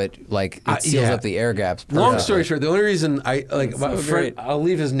 so it seals up the air gaps. Long story short, the only reason I like my so friend, great. I'll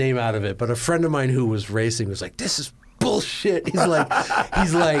leave his name out of it, but a friend of mine who was racing was like, "This is bullshit." He's like,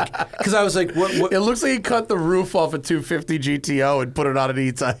 because I was like, what? It looks like he cut the roof off a 250 GTO and put it on an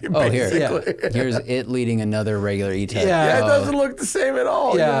E-Type. Oh, basically. here's it leading another regular E-Type. Yeah, it doesn't look the same at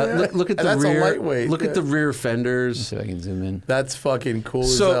all. Yeah, look at the that's rear. a lightweight. Look at the rear fenders. See if I can zoom in. That's fucking cool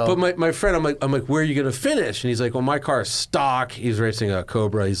as So, hell. but my friend, I'm like, where are you going to finish? And he's like, well, my car's stock. He's racing a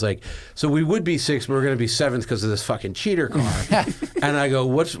Cobra. He's like, so we would be sixth, but we're going to be seventh because of this fucking cheater car. And I go,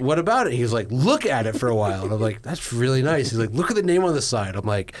 what about it? He's like, look at it for a while. And I'm like, that's really nice. He's like, look at the name on the side. I'm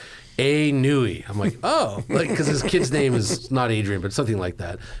like, A. Newey. I'm like, oh, like because his kid's name is not Adrian, but something like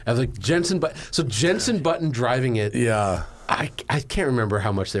that. I was like, Jensen Button driving it. Yeah. I can't remember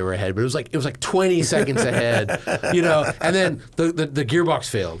how much they were ahead, but it was like 20 seconds ahead, you know. And then the gearbox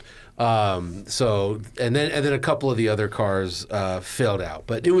failed. So and then a couple of the other cars failed out,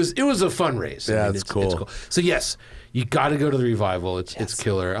 but it was a fun race. Yeah, I mean, it's cool. So yes, you got to go to the Revival. It's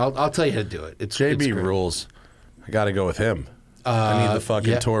killer. I'll tell you how to do it. JB rules. I got to go with him. I need the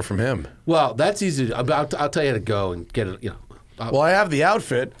fucking tour from him. Well, that's easy. I'll tell you how to go and get it. You know. Well, I have the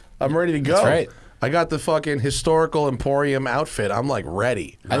outfit. I'm ready to go. That's right. I got the fucking historical Emporium outfit. I'm like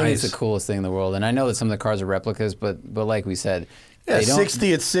ready. I think it's the coolest thing in the world, and I know that some of the cars are replicas, but like we said, Yeah, they don't,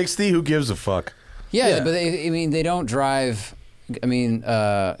 60 at 60. Who gives a fuck? Yeah, but they don't drive. I mean,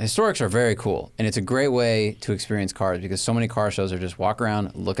 historics are very cool, and it's a great way to experience cars because so many car shows are just walk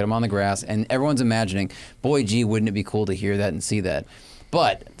around, look at them on the grass, and everyone's imagining, boy, gee, wouldn't it be cool to hear that and see that?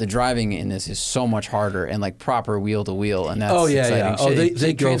 But the driving in this is so much harder and like proper wheel to wheel, and that's exciting shit.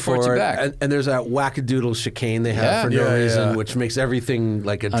 They go transport for you it, back. and there's that wackadoodle chicane they have for no reason, which makes everything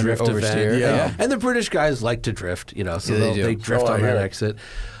like a drift oversteer, event. And the British guys like to drift, you know, so they drift on that exit.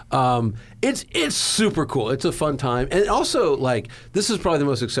 It's super cool. It's a fun time, and also like this is probably the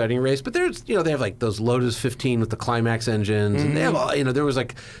most exciting race. But there's they have like those Lotus 15 with the Climax engines, and they have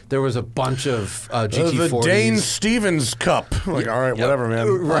there was a bunch of GT40s. The Dane Stevens Cup. Like all right, whatever, man.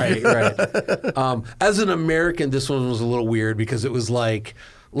 Right. As an American, this one was a little weird because it was like.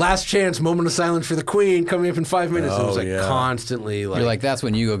 Last chance, moment of silence for the Queen coming up in 5 minutes. It was like constantly like. You're like, that's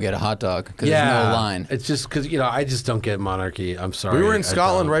when you go get a hot dog because there's no line. It's just because, I just don't get monarchy. I'm sorry. We were in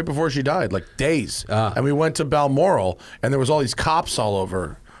Scotland right before she died, like days. And we went to Balmoral, and there was all these cops all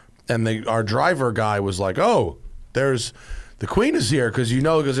over. And our driver guy was like, oh, the Queen is here because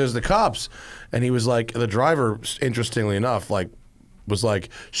there's the cops. And he was like, the driver, interestingly enough, was like,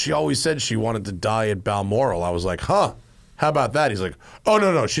 she always said she wanted to die at Balmoral. I was like, huh. How about that? He's like, oh,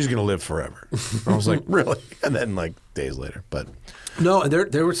 no, she's going to live forever. I was like, really? And then like days later, but. No,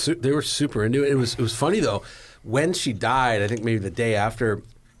 they were super into it. It was funny though. When she died, I think maybe the day after,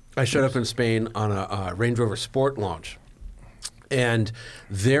 I showed up in Spain on a Range Rover Sport launch. And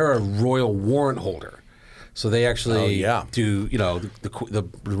they're a royal warrant holder. So they actually do, the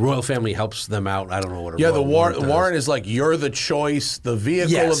royal family helps them out. I don't know what the warrant is like you're the choice, the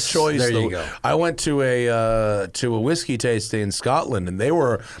vehicle of choice. There you go. I went to a whiskey tasting in Scotland, and it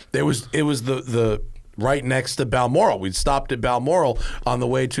was the right next to Balmoral. We'd stopped at Balmoral on the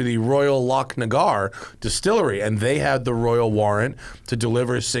way to the Royal Lochnagar distillery, and they had the royal warrant to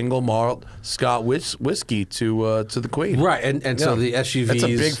deliver single malt Scotch whiskey to the Queen. Right, and so the SUVs. That's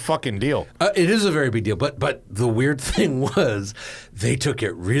a big fucking deal. It is a very big deal, but the weird thing was they took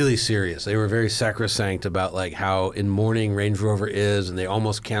it really serious. They were very sacrosanct about like how in mourning Range Rover is, and they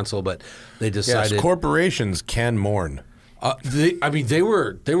almost cancel, but they decided corporations can mourn. They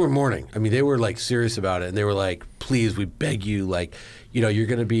were mourning. I mean, they were like serious about it, and they were like, "Please, we beg you, like, you know, you're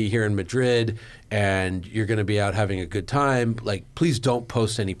going to be here in Madrid, and you're going to be out having a good time. Like, please don't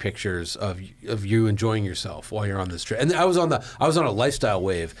post any pictures of you enjoying yourself while you're on this trip." And I was on a lifestyle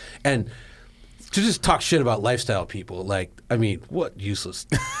wave, and to just talk shit about lifestyle people, like, I mean, what useless.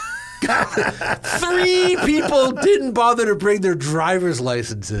 3 people didn't bother to bring their driver's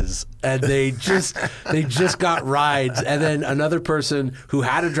licenses, and they just got rides. And then another person who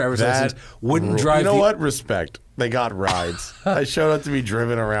had a driver's license wouldn't drive. You know what? Respect. They got rides. I showed up to be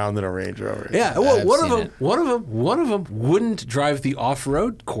driven around in a Range Rover. Yeah. Well, one of them wouldn't drive the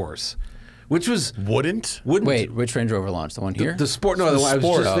off-road course. Which was wouldn't. Wait, which Range Rover Launch? The one here? The Sport. No, the one I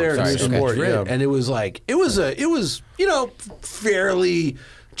was just there. Sorry, Sport, yeah. And it was like it was you know, fairly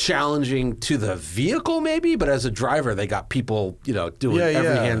challenging to the vehicle maybe, but as a driver they got people, you know, doing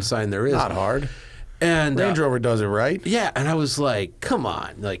every hand sign there is. Not hard. And Range Rover does it right. Yeah, and I was like, come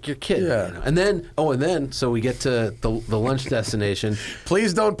on, like you're kidding. Yeah. You know? And then so we get to the lunch destination.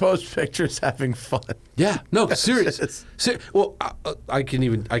 Please don't post pictures having fun. Yeah, no, serious. Well, I can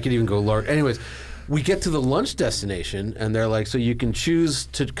even go large. Anyways, we get to the lunch destination, and they're like, so you can choose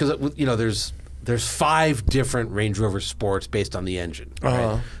to, because you know there's 5 different Range Rover Sports based on the engine.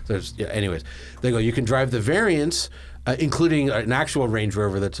 Right? Anyways, they go, you can drive the variants, including an actual Range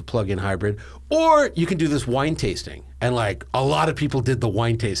Rover that's a plug-in hybrid, or you can do this wine tasting. And like a lot of people did the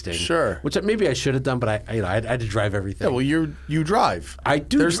wine tasting. Sure. Which maybe I should have done, but I had to drive everything. Yeah, well, you drive. I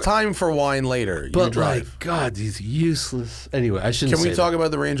do. There's time for wine later. But you drive. Like, God, these useless. Anyway, I shouldn't. Can we talk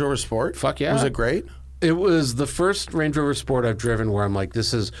about the Range Rover Sport? Fuck yeah. Was it great? It was the first Range Rover Sport I've driven where I'm like,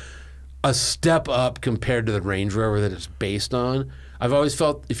 this is a step up compared to the Range Rover that it's based on. I've always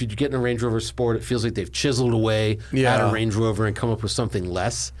felt if you get in a Range Rover Sport, it feels like they've chiseled away at a Range Rover and come up with something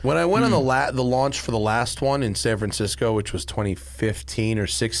less. When I went on the launch for the last one in San Francisco, which was 2015 or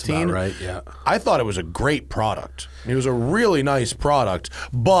 16, right? Yeah, I thought it was a great product. It was a really nice product,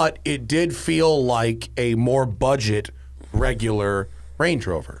 but it did feel like a more budget, regular Range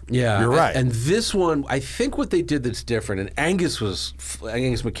Rover. Yeah, you're right. And this one, I think what they did that's different, and Angus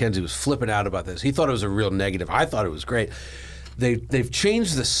McKenzie was flipping out about this. He thought it was a real negative. I thought it was great. They've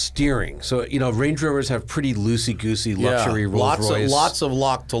changed the steering. So, you know, Range Rovers have pretty loosey-goosey luxury Rolls-Royce. Lots of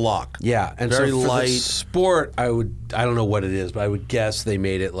lock to lock. Yeah. And very so for light. the Sport, I don't know what it is, but I would guess they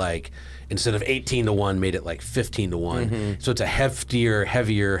made it like, instead of 18-1, made it like 15-1. So it's a heftier,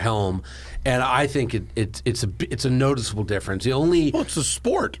 heavier helm. And I think it's a noticeable difference. Well, it's a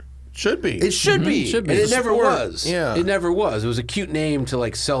Sport. Should be. It should be. Should be. And it never was. Yeah. It never was. It was a cute name to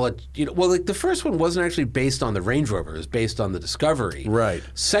like sell it. You know, well, like the first one wasn't actually based on the Range Rover. It was based on the Discovery. Right.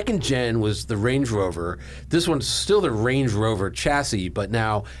 Second gen was the Range Rover. This one's still the Range Rover chassis, but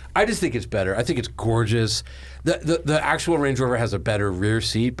now I just think it's better. I think it's gorgeous. The actual Range Rover has a better rear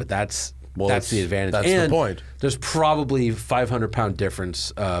seat, but that's the advantage. That's and the point. There's probably 500-pound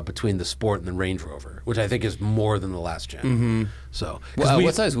difference between the Sport and the Range Rover, which I think is more than the last gen. So,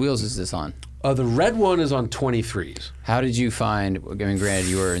 what size wheels is this on? the red one is on 23s. How did you find? I mean, granted,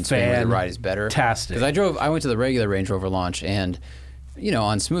 you were in Spain where the ride is better. Fantastic. Because I went to the regular Range Rover launch, and you know,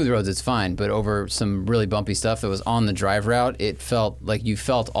 on smooth roads it's fine, but over some really bumpy stuff that was on the drive route, it felt like you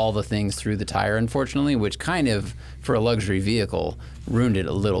felt all the things through the tire, unfortunately, which kind of, for a luxury vehicle, ruined it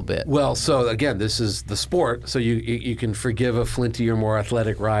a little bit. Well, so again, this is the Sport, so you can forgive a flinty or more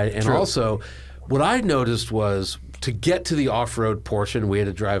athletic ride, and also, what I noticed was, to get to the off-road portion, we had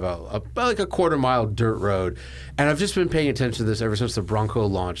to drive about like a quarter-mile dirt road. And I've just been paying attention to this ever since the Bronco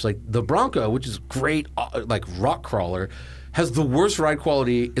launched. Like, the Bronco, which is great, like, rock crawler, has the worst ride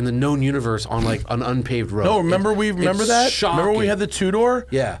quality in the known universe on, like, an unpaved road. No, remember that? Shocking. Remember we had the two-door?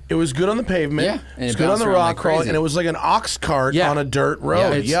 Yeah. It was good on the pavement. Yeah. And it's it good on the bounced around rock like crawl, crazy. and it was like an ox cart on a dirt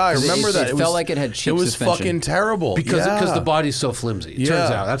road. Yeah, I remember that. It felt like it had cheap It was suspension. fucking terrible. Because the body's so flimsy, it turns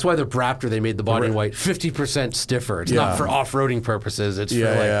out. That's why the Raptor, they made the body in white 50% stiffer. It's not for off-roading purposes. It's for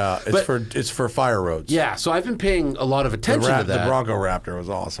like... It's for fire roads. Yeah, so I've been paying a lot of attention to that. The Bronco Raptor was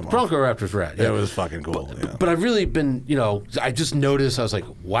awesome. Bronco Raptor's rad. Yeah. It was fucking cool. But I've really been, I just noticed, I was like,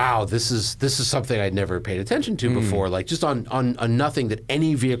 wow, this is something I'd never paid attention to before. Like, just on nothing that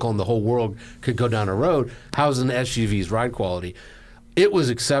any vehicle in the whole world could go down a road. How's an SUV's ride quality? It was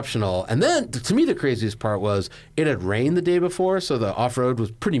exceptional. And then, to me, the craziest part was it had rained the day before, so the off-road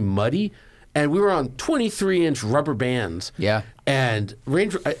was pretty muddy. And we were on 23-inch rubber bands. Yeah. And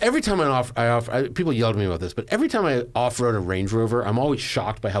every time people yelled at me about this, but every time I off-road a Range Rover, I'm always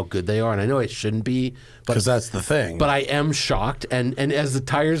shocked by how good they are. And I know it shouldn't be. Because that's the thing. But I am shocked. And as the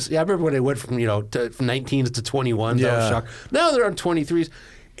tires, I remember when they went from 19s to 21s, I was shocked. Now they're on 23s.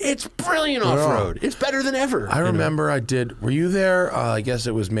 It's brilliant off-road. It's better than ever. I remember I did. Were you there? I guess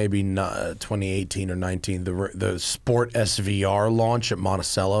it was maybe 2018 or 19. The Sport SVR launch at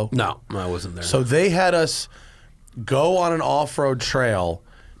Monticello. No, I wasn't there. So they had us go on an off-road trail,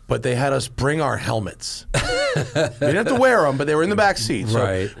 but they had us bring our helmets. We didn't have to wear them, but they were in the back seat. So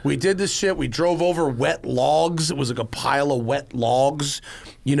right. We did this shit. We drove over wet logs. It was like a pile of wet logs,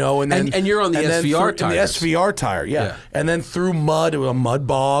 and then and you're on the SVR tire. The SVR tire, yeah. And then through mud, it was a mud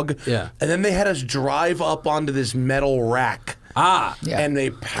bog. Yeah. And then they had us drive up onto this metal rack. Yeah. And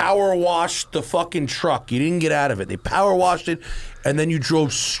they power washed the fucking truck. You didn't get out of it. They power washed it, and then you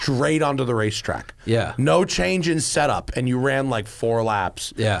drove straight onto the racetrack. Yeah. No change in setup, and you ran like 4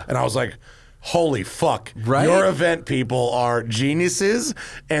 laps. Yeah. And I was like, holy fuck. Right? Your event people are geniuses,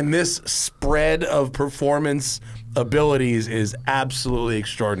 and this spread of performance abilities is absolutely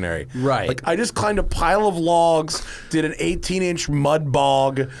extraordinary. Right. Like, I just climbed a pile of logs, did an 18-inch mud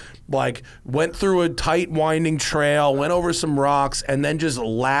bog, like went through a tight winding trail, went over some rocks, and then just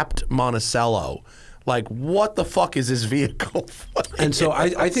lapped Monticello. Like, what the fuck is this vehicle? And so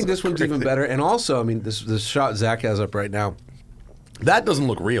I think this one's even better. And also, I mean, this shot Zach has up right now. That doesn't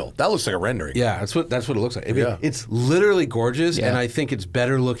look real. That looks like a rendering. Yeah, that's what it looks like. I mean, it's literally gorgeous, and I think it's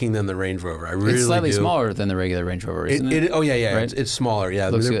better looking than the Range Rover. I really do. It's slightly smaller than the regular Range Rover, isn't it? Oh yeah, Right? it's smaller. Yeah,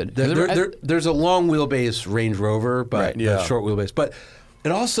 Looks good. There's a long wheelbase Range Rover, but Right. a short wheelbase. But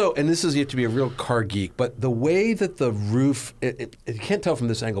it also, and this is yet to be a real car geek, but the way that the roof, you can't tell from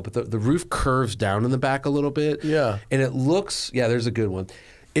this angle, but the roof curves down in the back a little bit. Yeah. And it looks, there's a good one.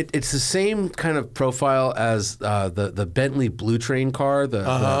 It's the same kind of profile as the Bentley Blue Train car, the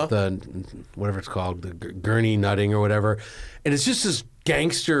whatever it's called, the gurney nutting or whatever. And it's just this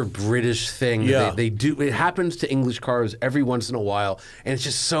gangster British thing that they do. It happens to English cars every once in a while, and it's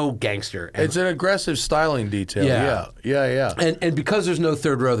just so gangster. And It's an aggressive styling detail. Yeah. And because there's no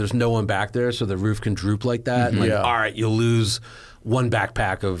third row, there's no one back there, so the roof can droop like that. And all right, you'll lose one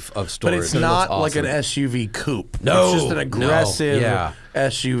backpack of storage. But it's not like an awesome. SUV coupe. No, it's just an aggressive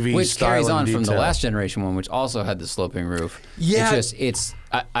SUV which carries on styling from the detail. last generation one, which also had the sloping roof. Yeah.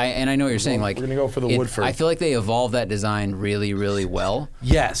 And I know what you're saying. Like, we're gonna go for the Woodford. I feel like they evolved that design really, really well.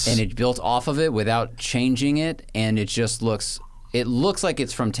 Yes. And it built off of it without changing it, and it just looks. It looks like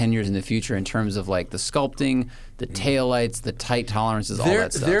it's from 10 years in the future in terms of like the sculpting, the taillights, the tight tolerances, all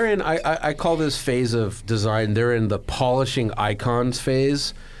that stuff. They're in, I call this phase of design, they're in the polishing icons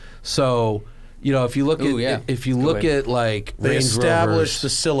phase. So, if you look at like They Range establish Rovers, the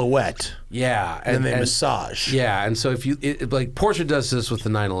silhouette. Yeah, And they massage. Yeah, and so if you like Porsche does this with the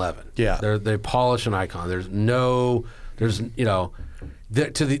 911. Yeah, they polish an icon. To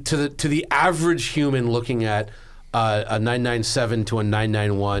the average human looking at a 997 to a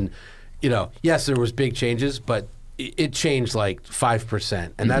 991, yes, there was big changes, but it changed like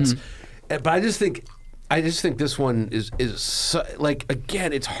 5%, and that's. But I just think this one is like,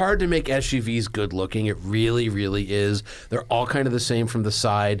 again, it's hard to make SUVs good looking. It really, really is. They're all kind of the same from the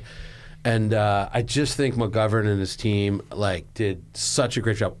side. And I just think McGovern and his team did such a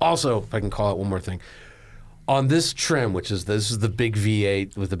great job. Also, if I can call out one more thing, on this trim, this is the big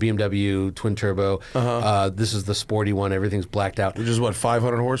V8 with the BMW twin turbo. This is the sporty one. Everything's blacked out. Which is what,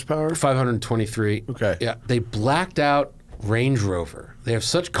 500 horsepower? 523. Okay. Yeah, they blacked out Range Rover. They have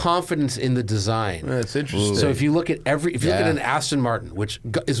such confidence in the design. That's interesting. So if you look at look at an Aston Martin, which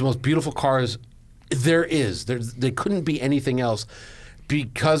is the most beautiful cars there couldn't be anything else.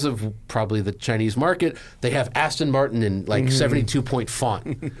 Because of probably the Chinese market, they have Aston Martin in 72-point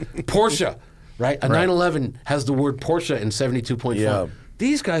font. Porsche, right? A 911 has the word Porsche in 72-point font.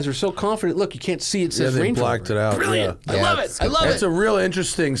 These guys are so confident. Look, you can't see it says Range Rover. They blacked it out. Brilliant. I love it. I love it. It's a real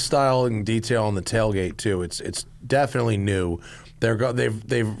interesting styling detail on the tailgate too. It's definitely new.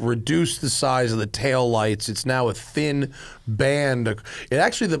 They've reduced the size of the tail lights. It's now a thin band. It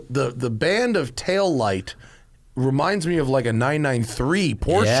actually the band of tail light reminds me of like a 993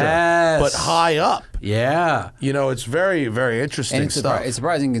 Porsche, but high up. Yeah. It's very, very interesting stuff. It's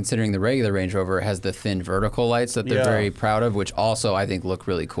surprising considering the regular Range Rover has the thin vertical lights that they're very proud of, which also I think look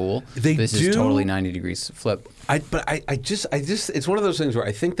really cool. This is totally 90 degrees flip. I just, it's one of those things where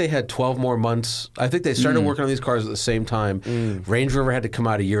I think they had 12 more months. I think they started working on these cars at the same time. Range Rover had to come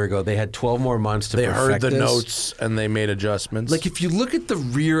out a year ago. They had 12 more months to perfect heard the this. notes and they made adjustments. Like if you look at the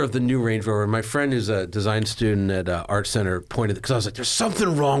rear of the new Range Rover, my friend who's a design student at Art Center pointed, because I was like, there's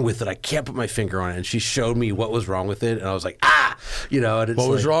something wrong with it. I can't put my finger on it. And she showed me what was wrong with it. And I was like, you know. And it's what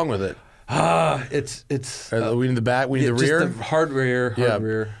was wrong with it? It's. We need the back, we need the rear? Just the hard rear. There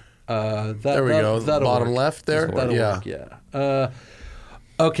we go. Bottom work. left there? That'll work, yeah.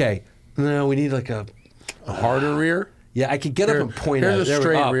 Okay. No, we need like a harder rear? Yeah, I could get up and point at it. Here's a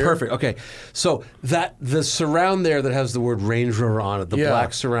straight rear. Perfect. Okay. So the surround there that has the word Range Rover on it, the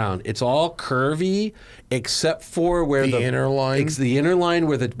black surround, it's all curvy except for where the inner line. It's the inner line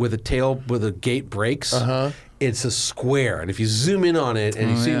where the gate breaks. It's a square, and if you zoom in on it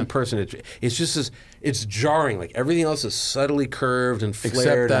and you see it in person, it's just it's jarring. Like everything else is subtly curved and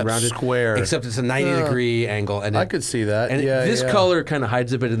flared and rounded. Square. Except it's a 90-degree angle. And I could see that. And this color kind of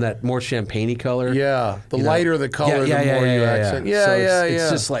hides a bit in that more champagne-y color. Yeah, the lighter the color, the more you accent. It's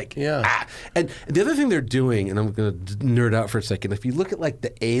just like And the other thing they're doing, and I'm going to nerd out for a second. If you look at like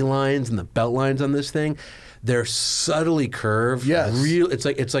the A lines and the belt lines on this thing, they're subtly curved. Yes.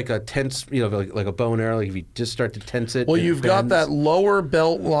 It's like a tense, like a bow and arrow. Like if you just start to tense it. Well, you've got that lower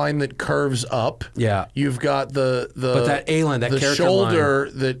belt line that curves up. Yeah. You've got but that A line, that the shoulder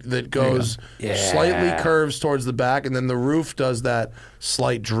that goes slightly curves towards the back, and then the roof does that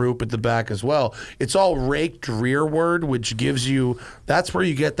slight droop at the back as well. It's all raked rearward, which gives you. That's where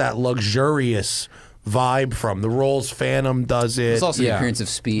you get that luxurious vibe from. The Rolls Phantom does it. It's also the appearance of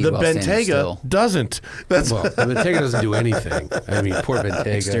speed. The while standing Bentayga still. doesn't. The Bentayga doesn't do anything. I mean, poor Bentayga.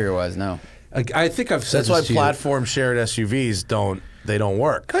 Exterior-wise, no. I think I've said that's why this to platform shared SUVs don't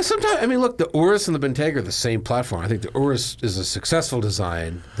work. Sometimes, I mean, look, the Orvis and the Bentayga are the same platform. I think the Orvis is a successful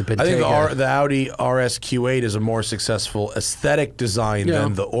design. The Bentayga, I think the Audi RS8 is a more successful aesthetic design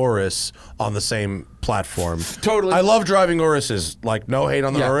than the Orvis on the same platform. Totally. I love driving Orises. Like, no hate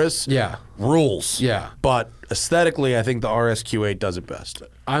on the Orvis. Yeah. Rules. Yeah. But aesthetically, I think the RS8 does it best.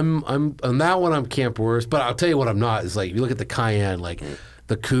 I'm on that one. I'm Camp Orvis, but I'll tell you what I'm not is like if you look at the Cayenne, like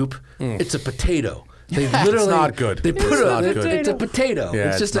the coupe, it's a potato. They literally, it's not good. They put it's a potato.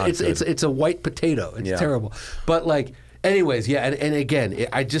 Yeah, it's just it's a white potato. It's terrible. But like, anyways, and again,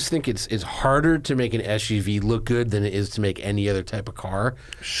 I just think it's harder to make an SUV look good than it is to make any other type of car.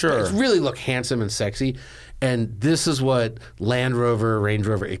 Sure, it's really look handsome and sexy. And this is what Land Rover, Range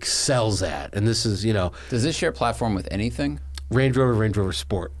Rover excels at. And this is, Does this share platform with anything? Range Rover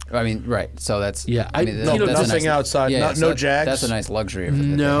Sport. I mean, right. So that's nothing nice, outside. No Jags. That's a nice luxury.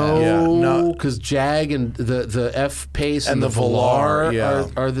 No, because Jag and the F-Pace and the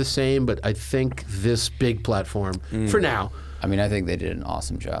Velar are the same. But I think this big platform for now. I mean, I think they did an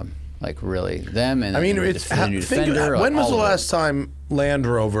awesome job. Like really, them and I mean, the new Defender. When was the last time Land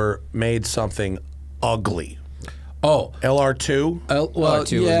Rover made something ugly? Oh, LR2. LR2 was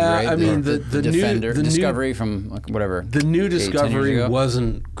great. I mean the Defender, the Discovery from whatever. The new Discovery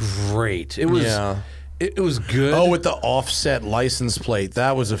wasn't great. It was. It was good. Oh, with the offset license plate,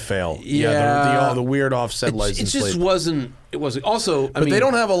 that was a fail. The weird offset license plate. It just wasn't. It wasn't. Also, but they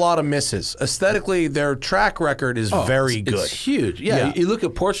don't have a lot of misses. Aesthetically, their track record is very good. It's huge. Yeah, you look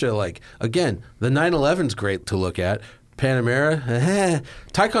at Porsche. Like again, the 911's great to look at. Panamera,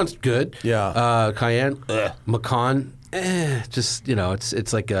 Taycan's good. Yeah. Cayenne, Macan, just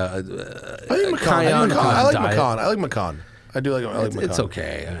it's like a. I think Macan. I like Macan. I like Macan. I do like. I like Macan. It's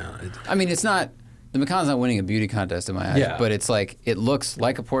okay. I mean, it's not. The Macan's not winning a beauty contest in my eyes, but it's like it looks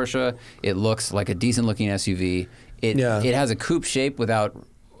like a Porsche. It looks like a decent looking SUV. It has a coupe shape without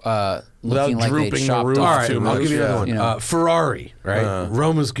looking like they chopped roof. off. All right, I'll give you another one. Ferrari, right?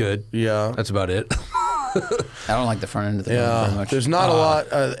 Roma's good. Yeah, that's about it. I don't like the front end of the car very much. There's not a lot.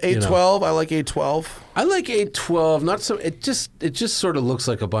 812. I like 812. I like 812. Not so. It just sort of looks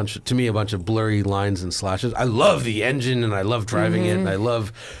like a bunch of blurry lines and slashes. I love the engine and I love driving it and I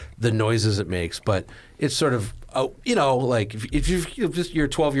love the noises it makes. But it's sort of like if you're just your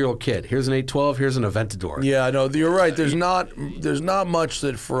 12-year-old kid. Here's an 812. Here's an Aventador. Yeah, I know. You're right. There's not much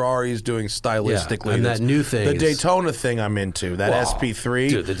that Ferrari is doing stylistically. And that new thing, the Daytona thing, I'm into that SP3.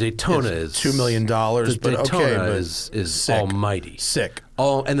 Dude, the Daytona is $2 million. The Daytona is sick. almighty, sick.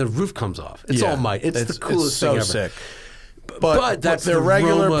 And the roof comes off. It's almighty. It's the coolest thing ever. It's so sick. But that's their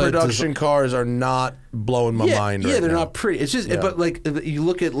regular production cars are not blowing my mind. Yeah, they're not pretty. It's just, but like you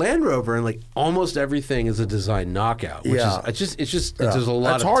look at Land Rover and like almost everything is a design knockout. Which is, it's just there's a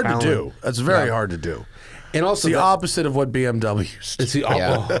lot. That's of hard talent. to do. That's very hard to do. And also the opposite of what BMWs do. It's the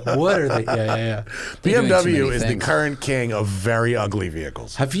what are they? Yeah. BMW is the current king of very ugly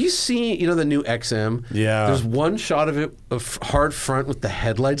vehicles. Have you seen, the new XM? Yeah. There's one shot of it, hard front with the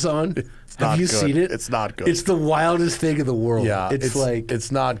headlights on. Have you seen it? It's not good. It's the wildest thing in the world. Yeah,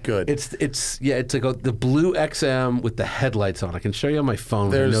 it's not good. It's like the blue XM with the headlights on. I can show you on my phone.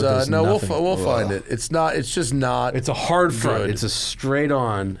 There's we'll find it. It's just not. It's a hard front. good. It's a straight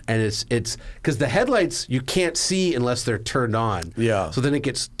on, and it's because the headlights you can't see unless they're turned on. Yeah. So then it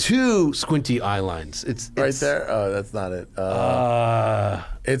gets two squinty eye lines. It's right there. Oh, that's not it.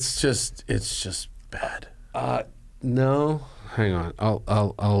 It's just bad. No, hang on.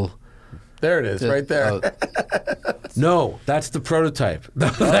 I'll. There it is, right there. No, that's the prototype.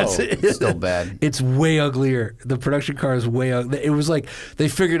 That's It's still bad. It's way uglier. The production car is way ugly. It was like they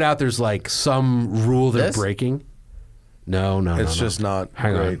figured out there's like some rule they're breaking. No. It's just not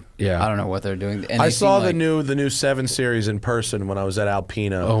Hang great. on. Yeah. I don't know what they're doing. And I they saw seem the new 7 Series in person when I was at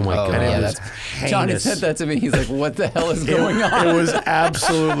Alpina. Oh my God. And yeah, it was that's heinous. Johnny said that to me. He's like, "What the hell is going on?" It was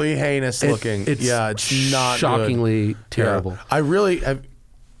absolutely heinous looking. It's it's not shockingly terrible. Yeah. I really have.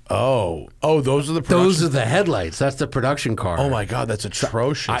 Oh, those are the Those are the headlights. That's the production car. Oh my God, that's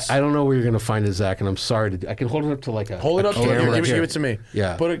atrocious. I don't know where you're going to find it, Zach, and I'm sorry. I can hold it up to like a... Hold it up. camera. Give it to me.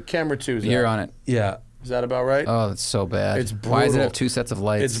 Yeah. Put a camera 2. Zach. You're on it. Yeah. Is that about right? Oh, that's so bad. It's Why does it brutal. have 2 sets of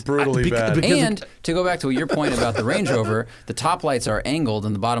lights? It's brutally bad. And to go back to your point about the Range Rover, the top lights are angled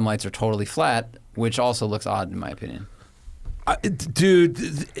and the bottom lights are totally flat, which also looks odd in my opinion. Dude,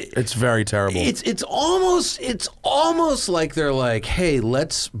 it's very terrible. It's almost like they're like, hey,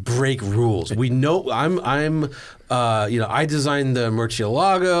 let's break rules. We know I designed the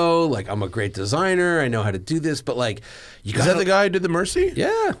Murcielago. Like, I'm a great designer. I know how to do this, but like, Is that the guy who did the Mercy?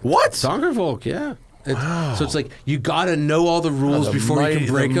 Yeah. What? Songervolk, yeah. Wow. So it's like you got to know all the rules before you can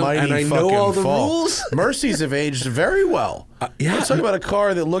break them, and I know all the rules. Mercies have aged very well. Yeah. Let's talk about a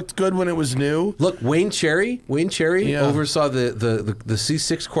car that looked good when it was new. Look, Wayne Cherry oversaw the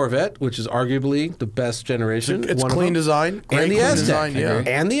C6 Corvette, which is arguably the best generation. It's clean design, great and the clean Aztec, design, yeah.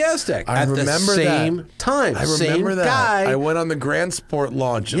 and the Aztec I at remember the same time. I remember same that. Guy. I went on the Grand Sport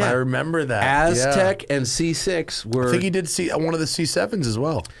launch, and I remember that. Aztec and C6 were. I think he did one of the C7s as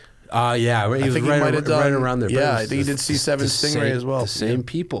well. Yeah, he was right around there. Yeah, I think he did C7 Stingray as well. The same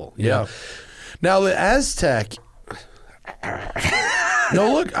people. Yeah. Now the Aztec.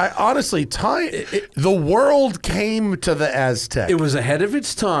 No, look. Honestly, the world came to the Aztec. It was ahead of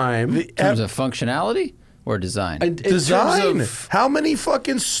its time. In terms of functionality or design? Design. How many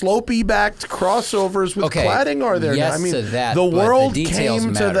fucking slopey backed crossovers with cladding are there? Yes, now? I mean, to that, the world the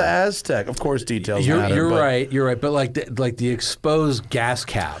came to the Aztec. Of course, details matter. You're right. But like the exposed gas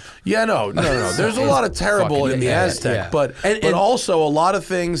cap. Yeah, no. There's a lot of terrible in the Aztec, but also a lot of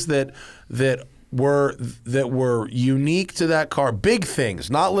things that were unique to that car. Big things,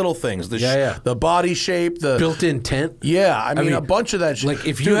 not little things. The body shape, the built-in tent. Yeah, I mean a bunch of that shit. Like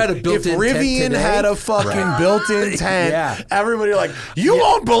if you had a built-in tent Rivian today, had a fucking built-in tent, everybody like, you Yeah.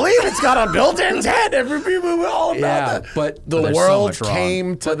 won't believe it's got a built-in tent. Everybody were all about that. But the there's world so much wrong.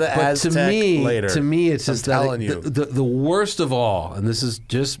 came to the But Aztec later. To me, it's just telling that you. the worst of all, and this is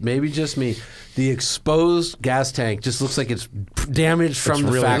maybe just me. The exposed gas tank just looks like it's damaged from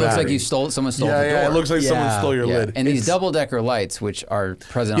the really factory. It looks like someone stole the door. Yeah, it looks like someone stole your lid. And these double-decker lights, which are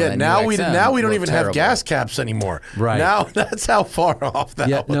present on the now new we XM, don't look even terrible. have gas caps anymore. Right. Now that's how far off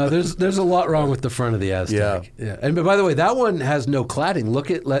that was. No, there's a lot wrong with the front of the Aztec. Yeah. And by the way, that one has no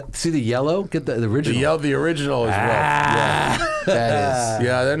cladding. See the yellow? Get the original. The original is rough. Yeah. That is.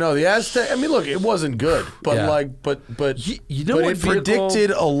 Yeah, no, the Aztec. I mean, look, it wasn't good, but you know what it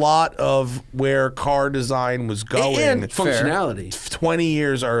predicted a lot of where car design was going and functionality 20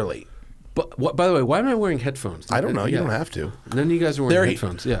 years early. But by the way, why am I wearing headphones? I don't know. You don't have to. None of you guys are wearing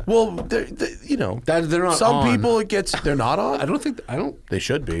headphones. Yeah. Well, they're not some on. people they're not on. I don't. They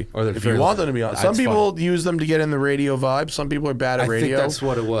should be. Or if you want them to be on. Some people use them to get in the radio vibe. Some people are bad at radio. I think that's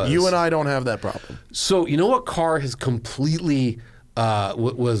what it was. You and I don't have that problem. So you know what car has completely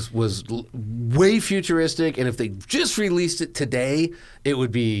was way futuristic, and if they just released it today, it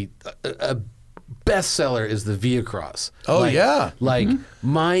would be a bestseller. Is the Vehicross? Oh yeah, you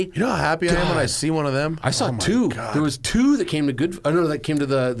know how happy I am when I see one of them. I saw two. God. There was two that came to that came to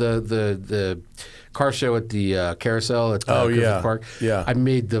the car show at the carousel at Griffith Park. Yeah. I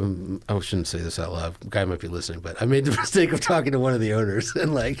made them. I shouldn't say this out loud. The guy might be listening, but I made the mistake of talking to one of the owners,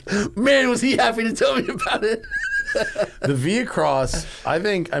 and man, was he happy to tell me about it. The Vehicross,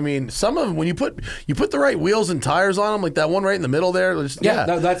 I mean, some of them, when you put the right wheels and tires on them, like that one right in the middle there.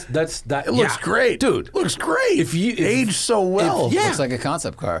 That's It looks great, dude. It looks great. If aged so well. Looks like a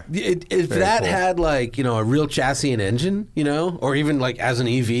concept car. If that had like a real chassis and engine, or even like as an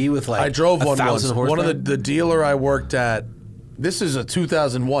EV with like I drove one 1,000 once. horsepower. One of the dealer I worked at. This is a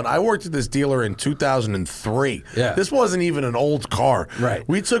 2001. I worked at this dealer in 2003. Yeah. This wasn't even an old car. Right.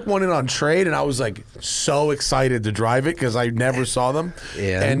 We took one in on trade, and I was like so excited to drive it because I never saw them.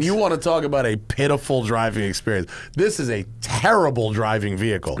 And you want to talk about a pitiful driving experience. This is a terrible driving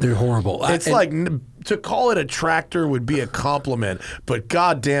vehicle. They're horrible. It's like to call it a tractor would be a compliment, but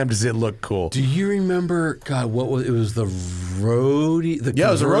goddamn does it look cool. Do you remember? God, what was it? Was the rodeo? Yeah,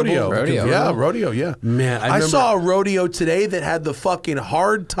 it was a rodeo. Rodeo. Yeah, rodeo. Yeah, Man, I saw a rodeo today that had the fucking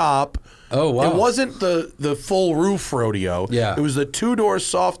hard top. Oh, wow. It wasn't the full roof rodeo. Yeah. It was the 2-door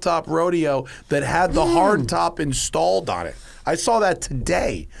soft top rodeo that had the hard top installed on it. I saw that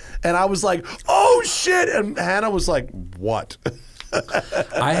today, and I was like, "Oh shit!" And Hannah was like, "What?"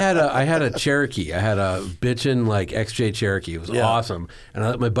 I had a Cherokee. I had a bitchin' like XJ Cherokee. It was awesome, and I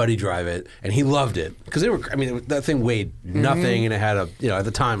let my buddy drive it, and he loved it because that thing weighed nothing, and it had at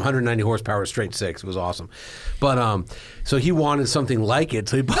the time 190 horsepower straight six. It was awesome, but so he wanted something like it,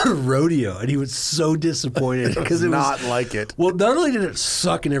 so he bought a rodeo, and he was so disappointed because it was not like it. Well, not only did it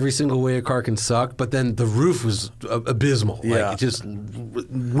suck in every single way a car can suck, but then the roof was abysmal. Yeah. Like it just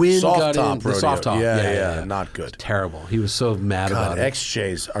wind Soft got top in. The rodeo. soft top, Yeah, not good. Terrible. He was so mad about it.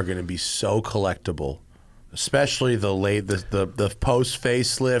 XJs are going to be so collectible, especially the post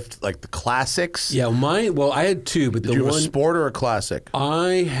facelift, like the classics. Yeah, I had two, but Did you have a sport or a classic?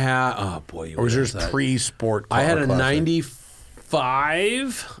 I had. Oh boy, Or was yours pre-sport? I had a classic?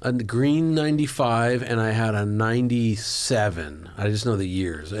 95, a green 95, and I had a 97. I just know the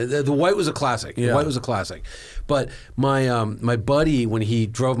years. The white was a classic. Yeah. The white was a classic. But my buddy, when he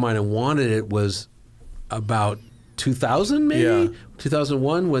drove mine and wanted it, was about 2000 maybe? Yeah.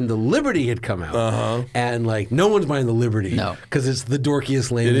 2001 when the Liberty had come out. And like no one's buying the Liberty. No. Because it's the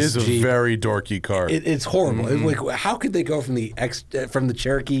dorkiest, lamest It is a Jeep. very dorky car. It's horrible. It's like, how could they go from the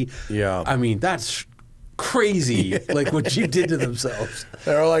Cherokee? Yeah. I mean, that's crazy. Like what Jeep did to themselves.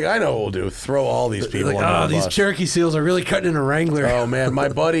 They're like, I know what we'll do. Throw all these people Like, on the these bus. Cherokee seals are really cutting in a Wrangler. Oh man, my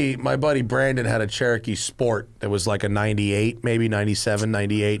buddy Brandon had a Cherokee Sport that was like a 98, maybe 97,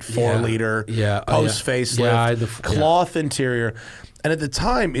 98, 4-liter, post facelift, cloth interior. And at the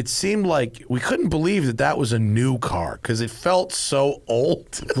time, it seemed like we couldn't believe that was a new car because it felt so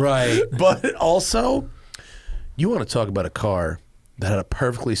old. Right. But also, you want to talk about a car that had a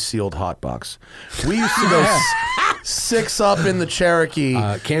perfectly sealed hot box. We used to go 6 up in the Cherokee.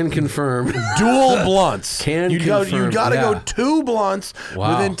 Can confirm. Dual blunts. Can you confirm. got to go 2 blunts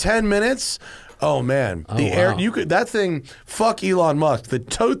within 10 minutes. Oh man, air that thing. Fuck Elon Musk.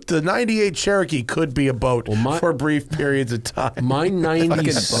 The 98 Cherokee could be a boat for brief periods of time. My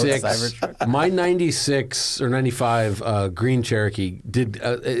 96, my 96 or 95 green Cherokee did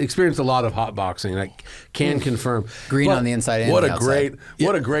experience a lot of hotboxing. I can confirm. Green on the inside and What the a outside.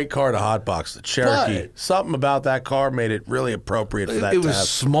 what a great car to hotbox. The Cherokee. Something about that car made it really appropriate for that. It was task.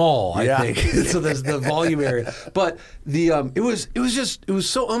 small, I think. So there's the volume area, but it was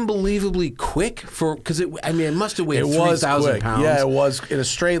so unbelievably quick because it must have weighed 3,000 pounds. Yeah, it was in a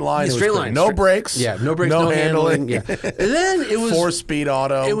straight line. Yeah, straight line. No brakes. Yeah, no brakes, no handling. Yeah. And then it was 4-speed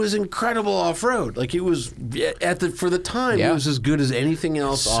auto. It was incredible off road. Like it was for the time, it was as good as anything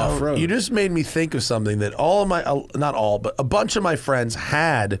else off road. You just made me think of something that all of my not all, but a bunch of my friends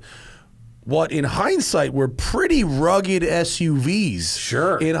had. What in hindsight were pretty rugged SUVs.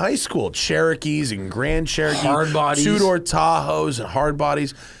 Sure. In high school, Cherokees and Grand Cherokee, hard bodies, 2-door Tahoes and hard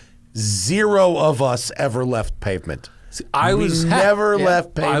bodies. 0 of us ever left pavement. We never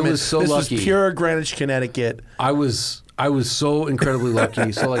left pavement. I was so lucky. This was pure Greenwich, Connecticut. I was so incredibly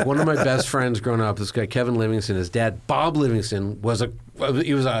lucky. So like one of my best friends growing up, this guy Kevin Livingston, his dad Bob Livingston was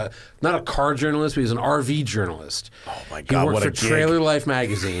not a car journalist, but he was an RV journalist. Oh my God! He worked what for a gig. Trailer Life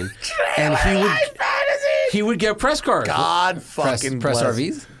magazine, and he would get press cars. God fucking press bless.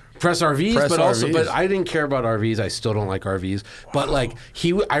 RVs. Press RVs, Press but RVs. I didn't care about RVs. I still don't like RVs. But like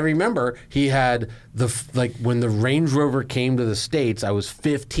I remember he had when the Range Rover came to the States, I was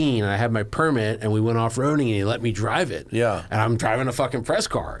 15 and I had my permit and we went off roading and he let me drive it. Yeah. And I'm driving a fucking press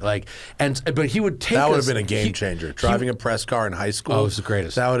car. But he would take That would us- have been a game changer. Driving a press car in high school. Oh, it was the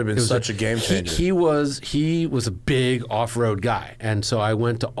greatest. That would have been such a game changer. He was a big off-road guy. And so I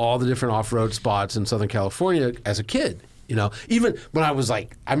went to all the different off-road spots in Southern California as a kid. Even when I was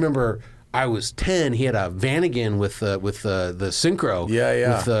like, I remember I was 10. He had a Vanagon with the synchro,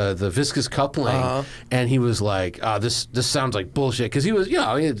 with the viscous coupling, and he was like, "Oh, this sounds like bullshit," because he was, he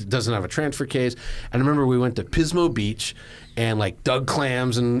doesn't have a transfer case. And I remember we went to Pismo Beach and like dug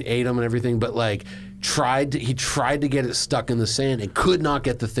clams and ate them and everything, but like he tried to get it stuck in the sand and could not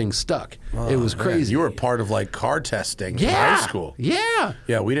get the thing stuck. It was crazy. Man, you were part of like car testing in high school. Yeah.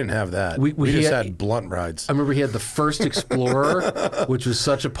 Yeah, we didn't have that. We just had blunt rides. I remember he had the first Explorer, which was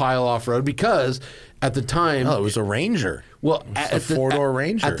such a pile off-road because at the time... Oh, it was a Ranger. Well, a four-door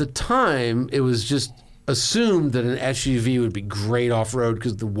Ranger. At the time, it was just assumed that an SUV would be great off-road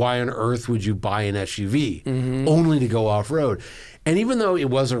because why on earth would you buy an SUV only to go off-road? And even though it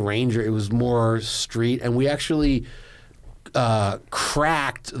was a Ranger, it was more street, and we actually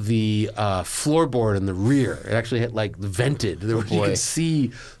cracked the floorboard in the rear. It actually had like vented. You could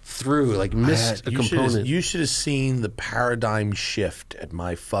see through, like missed a component. You should have seen the paradigm shift at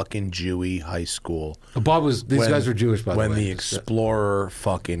my fucking Jewy high school. Bob was. These guys were Jewish, by the way. When the Explorer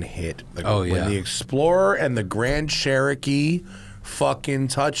fucking hit. Oh yeah. When the Explorer and the Grand Cherokee fucking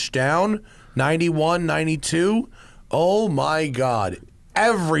touched down, 91, 92. Oh my God.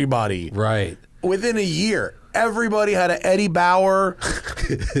 Everybody. Right. Within a year, everybody had an Eddie Bauer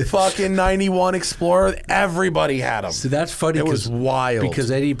fucking 91 Explorer. Everybody had them. So that's funny. It was wild.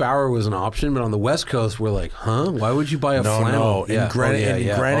 Because Eddie Bauer was an option, but on the West Coast, we're like, huh? Why would you buy a flannel? No, in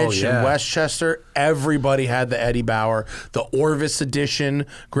Greenwich and Westchester, everybody had the Eddie Bauer, the Orvis edition,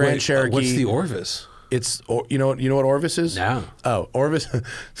 Grand Cherokee. What's the Orvis? It's you know what Orvis is? No. Oh, Orvis.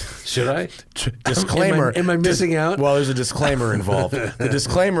 Should I? Disclaimer. Am I missing out? Well, there's a disclaimer involved. The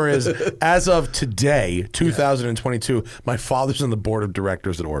disclaimer is, as of today, 2022, my father's on the board of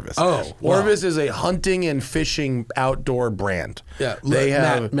directors at Orvis. Oh, wow. Orvis is a hunting and fishing outdoor brand. Yeah, they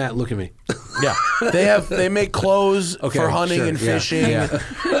have Matt. Look at me. Yeah, they make clothes for hunting and fishing. Yeah.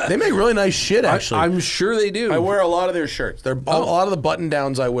 They make really nice shit. Actually, I'm sure they do. I wear a lot of their shirts. A lot of the button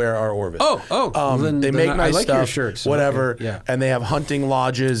downs I wear are Orvis. Then they make nice I like stuff, your shirts. whatever. Okay. Yeah. And they have hunting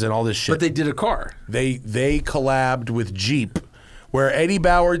lodges and all this shit. But they did a car. They collabed with Jeep, where Eddie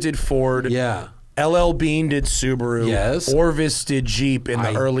Bauer did Ford. Yeah. LL Bean did Subaru. Yes. Orvis did Jeep in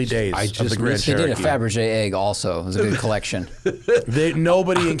the early days of the Grand Cherokee. They did a Fabergé egg also. It was a good collection.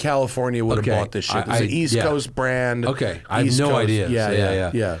 Nobody in California would have bought this shit. It was an East Coast brand. Okay. I have no idea.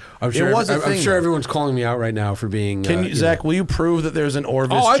 Yeah. I'm sure, I'm sure everyone's calling me out right now for being... Zach, will you prove that there's an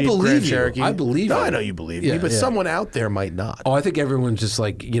Orvis Jeep Grand Cherokee? I believe you. I know you believe me, but someone out there might not. Oh, I think everyone's just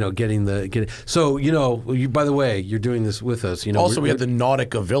like, getting... So, by the way, you're doing this with us. Also, we had the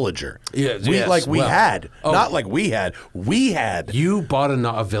Nautica Villager. We had. You bought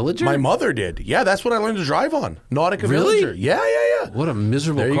a Villager? My mother did. Yeah, that's what I learned to drive on. Nautica Villager. Yeah. What a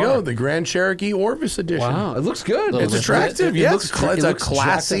miserable car. There you go. The Grand Cherokee Orvis edition. Wow, it looks good. It's attractive. It's a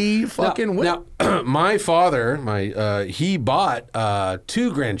classy fucking whip. Now, my father, he bought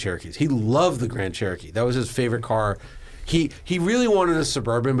 2 Grand Cherokees. He loved the Grand Cherokee. That was his favorite car. He really wanted a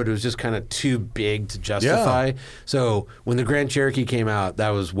Suburban, but it was just kind of too big to justify. Yeah. So when the Grand Cherokee came out, that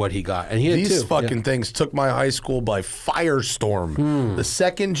was what he got. And he had These fucking things took my high school by firestorm. The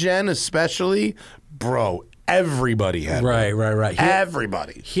second gen especially, bro, everybody had one. Right.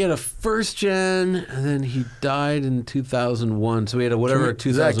 Everybody. He had a first gen, and then he died in 2001. So he had a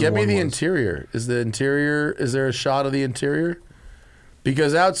 2001 Zach, get me the interior. Is there a shot of the interior?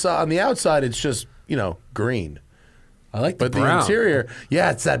 Because on the outside, it's just, green. I like the brown. But the interior,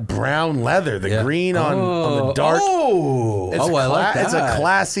 it's that brown leather, the green on the dark. I like that. It's a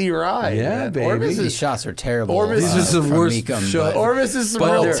classy ride. Yeah, man. baby. These shots are terrible. Orvis is the worst shot. Orvis is some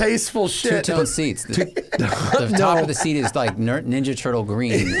real tasteful shit. Two-tone seats. The top of the seat is like Ninja Turtle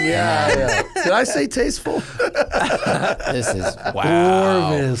green. Yeah. Did I say tasteful? This is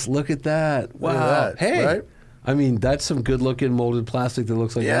wow. Orvis, look at that. Wow. Look at that, hey. right? I mean, that's some good-looking molded plastic that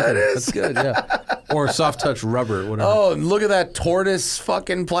looks like it is. That's good, yeah. Or soft touch rubber, whatever. Oh, and look at that tortoise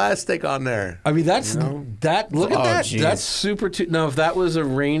fucking plastic on there. I mean, that's that. Look at that. Geez. That's super. Now, if that was a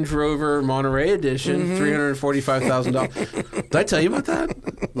Range Rover Monterey edition, $345,000. Did I tell you about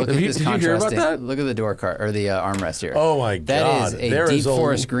that? Did you hear about that? Look at the door cart or the armrest here. Oh my God, that is a deep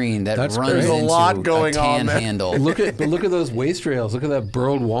forest green that runs into a lot going a tan on there. handle. Look at those waist rails. Look at that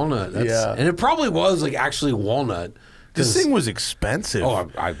burled walnut. And it probably was like actually walnut. This thing was expensive.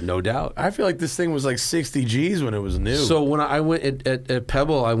 Oh, I've no doubt. I feel like this thing was like 60 G's when it was new. So when I went at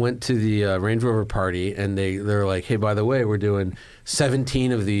Pebble, I went to the Range Rover party, and they're like, "Hey, by the way, we're doing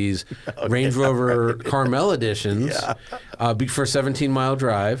 17 of these Range Rover Carmel editions for a 17-mile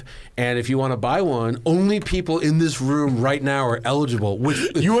drive. And if you want to buy one, only people in this room right now are eligible. Which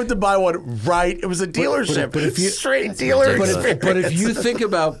You went to buy one right. It was a dealership. But if you, straight dealer but if you think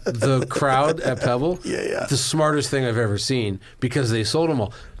about the crowd at Pebble, the smartest thing I've ever seen, because they sold them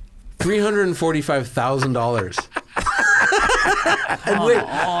all. $345,000. And wait,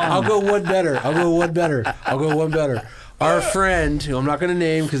 I'll go one better. Our friend, who I'm not going to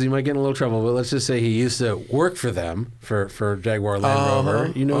name because he might get in a little trouble, but let's just say he used to work for them, for Jaguar Land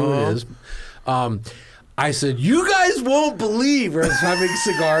Rover. You know who it is. I said, you guys won't believe, where I was having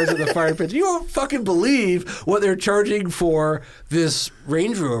cigars at the fire pit, you won't fucking believe what they're charging for this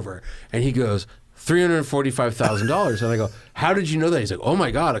Range Rover. And he goes, $345,000. And I go, how did you know that? He's like, oh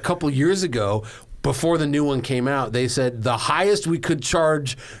my God, a couple years ago, before the new one came out, they said the highest we could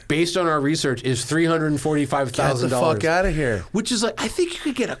charge based on our research is $345,000. Get the fuck out of here. Which is like, I think you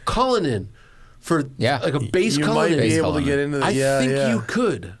could get a Cullinan for like a base you Cullinan. You might be able Cullinan. to get into the, I think you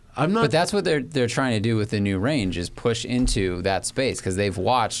could. I'm not. But that's what they're trying to do with the new Range, is push into that space, because they've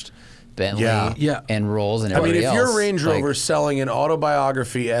watched Bentley and Rolls and everybody else. I mean, if your Range Rover selling an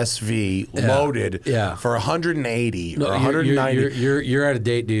autobiography SV loaded for 180 or 190, you're out of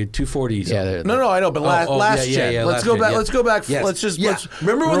date, dude. 240. Yeah, no, I know, but last gen. Let's go back. Let's go back. Yes. Let's just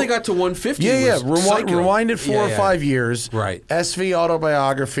remember when they got to 150. Rewind it 4 or 5 years. Right. SV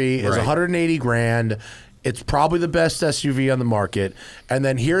autobiography is 180 grand. It's probably the best SUV on the market. And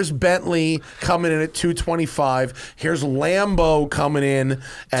then here's Bentley coming in at 225. Here's Lambo coming in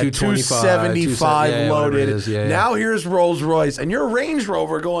at 275 loaded. Now here's Rolls Royce. And you're a Range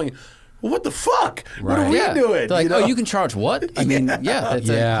Rover going, well, what the fuck? What are we doing? They're like, oh, you can charge what? I mean, they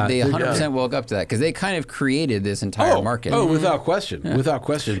 100% woke up to that, because they kind of created this entire market. Oh, without question. Without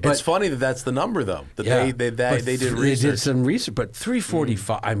question. But it's funny that that's the number, though. That they did research. They did some research. But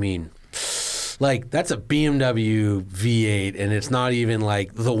 345, I mean... Like, that's a BMW V8, and it's not even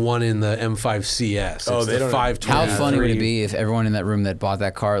like the one in the M5 CS. It's the 520. How funny would it be if everyone in that room that bought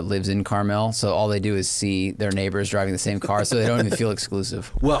that car lives in Carmel, so all they do is see their neighbors driving the same car, so they don't even feel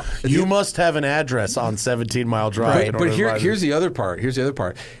exclusive? Well, you must have an address on 17-mile drive. But here's the other part.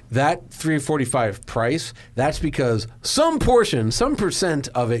 That 345 price, that's because some percent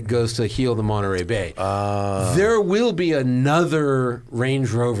of it goes to heal the Monterey Bay. There will be another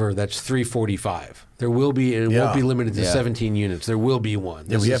Range Rover that's 345. There will be. It won't be limited to 17 units. There will be one.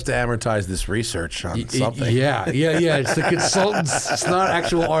 We have to amortize this research on something. Yeah. It's the consultants. It's not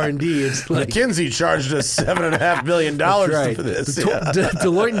actual R&D. It's like McKinsey charged us $7.5 million for this.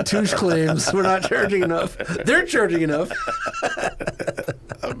 Deloitte and Touche claims we're not charging enough. They're charging enough.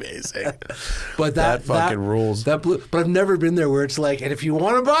 Amazing. But that fucking rules. But I've never been there where it's like, and if you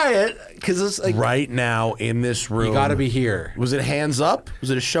want to buy it, because it's like right now in this room, you got to be here. Was it hands up? Was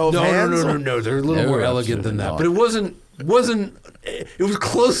it a show of hands? No. They're a little more elegant than that. But it wasn't. It was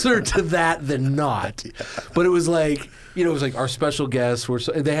closer to that than not. But it was like, it was like our special guests were.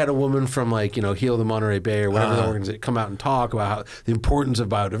 They had a woman from like Heal the Monterey Bay or whatever the organization come out and talk about the importance of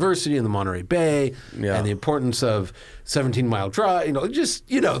biodiversity in the Monterey Bay and the importance of 17-mile drive.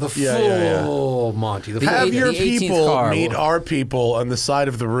 The full Monty. Have your people meet our people on the side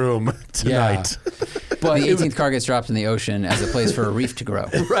of the room tonight. But the 18th car gets dropped in the ocean as a place for a reef to grow.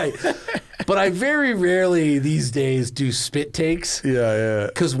 Right. But I very rarely these days do spit takes. Yeah.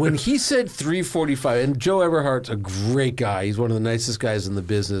 Because when he said 345, and Joe Eberhardt's a great guy. He's one of the nicest guys in the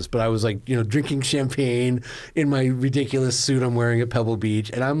business. But I was like, drinking champagne in my ridiculous suit I'm wearing at Pebble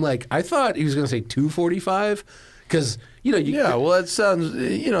Beach. And I'm like, I thought he was going to say 245. Because, well, it sounds,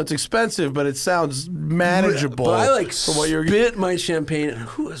 it's expensive, but it sounds manageable. But I spit my champagne.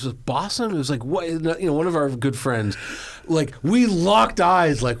 Who was it? Boston? It was like, what? One of our good friends. Like, we locked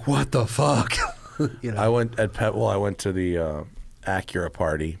eyes, like, what the fuck? I went at I went to the Acura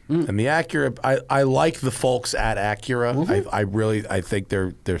party, and the Acura. I like the folks at Acura. I think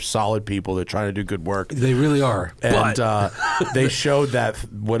they're solid people. They're trying to do good work. They really are. And they showed that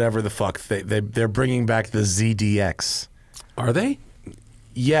whatever the fuck they're bringing back the ZDX. Are they?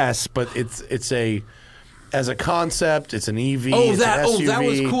 Yes, but it's as a concept, it's an EV. That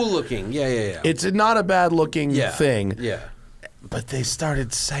was cool looking. Yeah. It's not a bad looking thing. Yeah. But they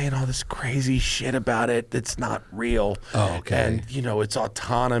started saying all this crazy shit about it that's not real. Oh, okay. And it's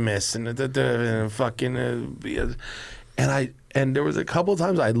autonomous and fucking and there was a couple of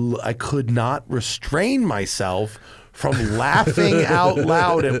times I could not restrain myself from laughing out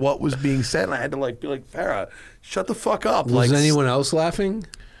loud at what was being said, and I had to be like, Farrah, shut the fuck up. Was anyone else laughing?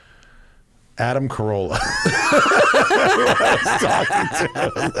 Adam Carolla.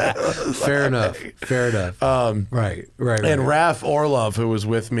 Fair enough. Fair enough. Right. And Raf Orlov, who was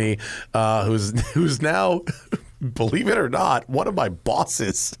with me, who's now, believe it or not, one of my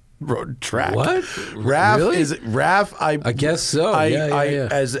bosses. Road track. What? Raf Really? is Raf. I guess so. Yeah.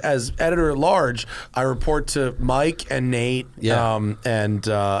 As editor at large, I report to Mike and Nate, and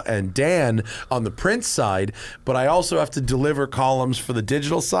Dan on the print side. But I also have to deliver columns for the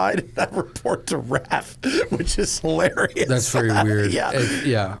digital side. I report to Raf, which is hilarious. That's very weird.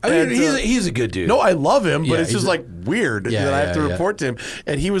 Yeah. I mean, he's a good dude. No, I love him, but Yeah, it's just like weird that I have to report to him.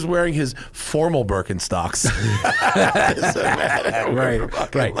 And he was wearing his formal Birkenstocks.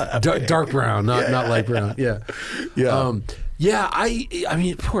 Right. Dark brown, not light brown. Yeah. I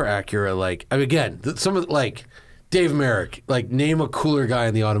mean, poor Acura. Like, I mean, again, some of like Dave Merrick. Like, name a cooler guy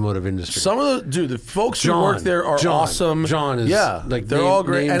in the automotive industry. Some of the folks who work there are awesome. John is like they're all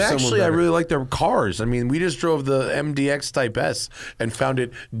great. And actually, I really like their cars. I mean, we just drove the MDX Type S and found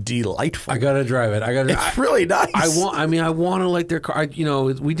it delightful. I gotta drive it. It's really nice. I want to like their car.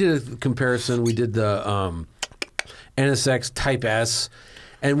 We did a comparison. We did the NSX Type S.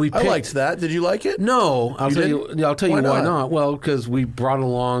 And I liked that. Did you like it? No, I'll tell you why not. Well, because we brought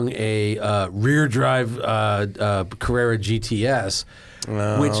along a rear drive Carrera GTS,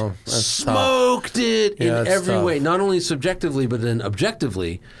 which smoked it in every way. Not only subjectively, but then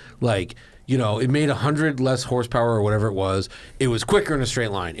objectively. Like, it made 100 less horsepower or whatever it was. It was quicker in a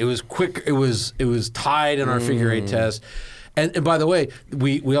straight line. It was quick. It was tied in our figure 8 test. And by the way,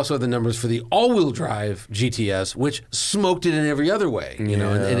 we also have the numbers for the all-wheel drive GTS, which smoked it in every other way,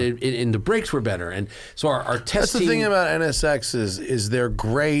 and the brakes were better. And so our test That's the thing about NSX is they're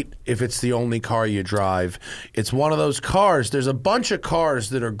great if it's the only car you drive. It's one of those cars. There's a bunch of cars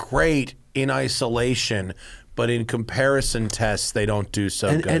that are great in isolation, but in comparison tests, they don't do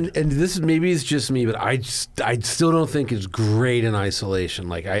so good. And this is maybe it's just me, but I still don't think it's great in isolation.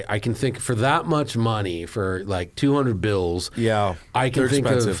 Like I can think for that much money for like 200 bills. Yeah, I can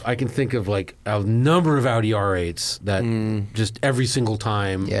think of like a number of Audi R8s that just every single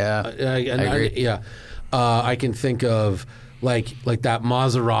time. Yeah, I agree. I can think of. Like that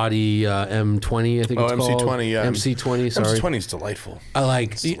Maserati M20, I think it's called. MC20, yeah. MC20, sorry. MC20 is delightful. I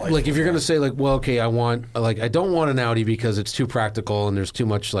like if you're going to say like, well, okay, I don't want an Audi because it's too practical and there's too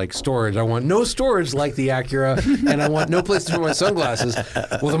much like storage. I want no storage like the Acura, and I want no place to put my sunglasses.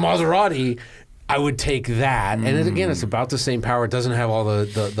 Well, the Maserati, I would take that. And again, it's about the same power. It doesn't have all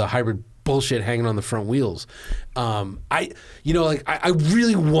the hybrid bullshit hanging on the front wheels. I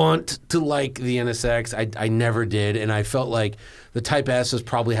really want to like the NSX. I never did, and I felt like the Type S is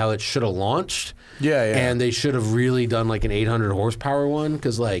probably how it should have launched. Yeah. And they should have really done like an 800 horsepower one,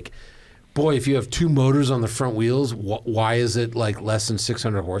 because like, boy, if you have two motors on the front wheels, why is it like less than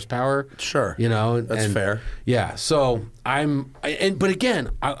 600 horsepower? Sure. That's fair. Yeah. So but again,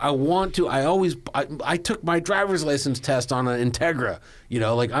 I took my driver's license test on an Integra.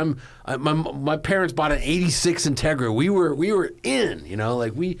 My parents bought an '86 Integra. We were in.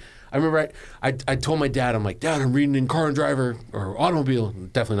 I remember I told my dad, I'm like, Dad, I'm reading in Car and Driver or Automobile,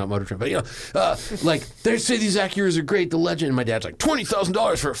 definitely not MotorTrend, but like they say these Acuras are great, the Legend. And my dad's like,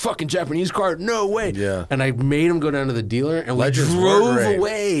 $20,000 for a fucking Japanese car? No way. Yeah. And I made him go down to the dealer, and Legends we drove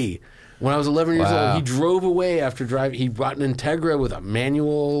away. When I was 11 years old, he drove away after driving. He bought an Integra with a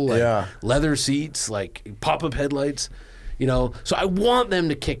manual, leather seats, like pop-up headlights. So I want them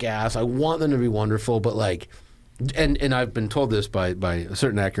to kick ass. I want them to be wonderful, but like. And I've been told this by a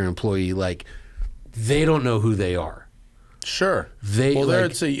certain Acura employee, like, they don't know who they are. Sure.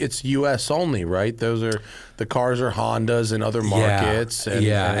 It's U.S. only, right? The cars are Hondas and other markets.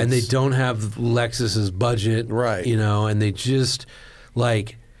 And they don't have Lexus's budget, right? And they just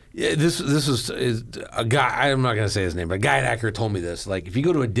like. This is a guy. I'm not going to say his name, but a guy at Acura told me this. Like, if you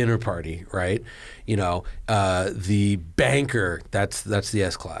go to a dinner party, right? The banker, that's the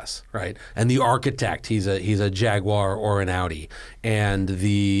S-Class, right? And the architect, he's a Jaguar or an Audi, and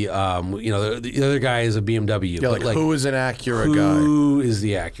the other guy is a BMW. Yeah, but like who is an Acura guy? Who is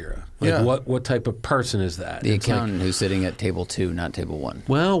the Acura? Like, what type of person is that? The accountant who's sitting at table 2, not table 1.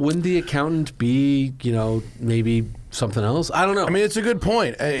 Well, wouldn't the accountant be, maybe something else? I don't know. I mean, it's a good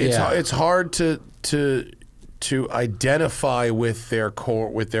point. It's hard to identify with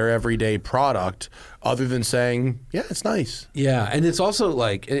their everyday product, other than saying, yeah, it's nice. Yeah, and it's also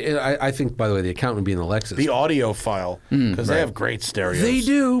like, I think, by the way, the accountant being the Lexus. The audiophile, because they have great stereos. They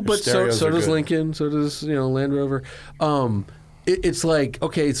do, but so does Lincoln, so does Land Rover. It's like,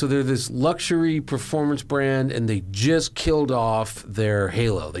 okay, so they're this luxury performance brand, and they just killed off their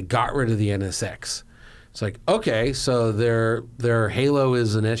halo. They got rid of the NSX. It's like, okay, so their Halo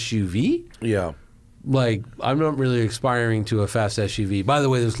is an SUV? Yeah. Like, I'm not really aspiring to a fast SUV. By the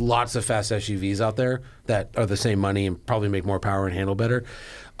way, there's lots of fast SUVs out there that are the same money and probably make more power and handle better.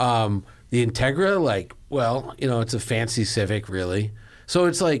 The Integra, like, well, you know, it's a fancy Civic, really. So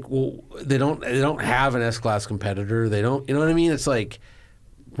it's like, well, they don't have an S-Class competitor. They don't, you know what I mean? It's like,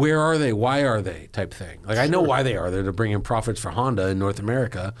 where are they? Why are they? Type thing. Like, I know why they are. They're to bring in profits for Honda in North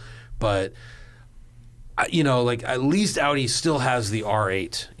America, but you know, like at least Audi still has the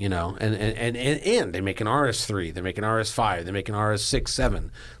R8, you know, and they make an RS3, they make an RS5, they make an RS6,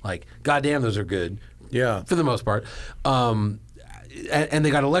 7. Like, goddamn, those are good. Yeah. For the most part. And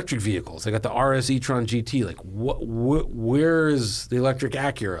they got electric vehicles. They got the RS e-tron GT. Like, where is the electric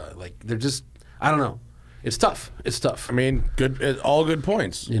Acura? Like, they're just, I don't know. It's tough. It's tough. I mean, all good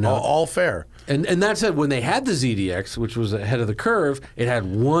points. You know, all fair. And that said, when they had the ZDX, which was ahead of the curve, it had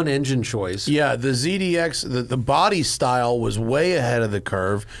one engine choice. Yeah, the ZDX, the body style was way ahead of the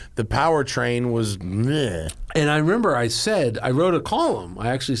curve. The powertrain was meh. And I remember I wrote a column. I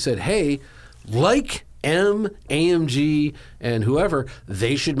actually said, hey, like AMG, and whoever,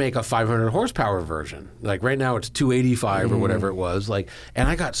 they should make a 500 horsepower version. Like right now it's 285 or whatever it was. Like, and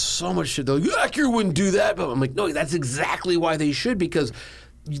I got so much shit. They're like, Acura wouldn't do that. But I'm like, no, that's exactly why they should, because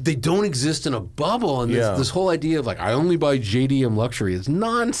they don't exist in a bubble. And this whole idea of like, I only buy JDM luxury is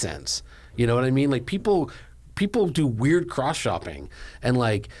nonsense. You know what I mean? Like people do weird cross shopping, and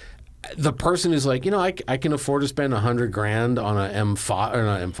like the person is like, you know, I can afford to spend $100,000 on a M5 or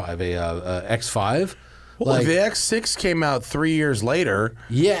not M5, a X5. Well, like, the X6 came out 3 years later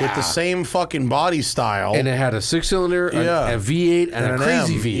with the same fucking body style. And it had a 6-cylinder, a V8, and a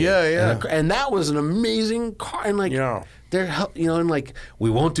crazy V8. Yeah, yeah. And that was an amazing car. And like, they're, you know, and like,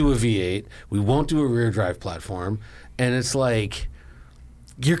 we won't do a V8, we won't do a rear drive platform. And it's like,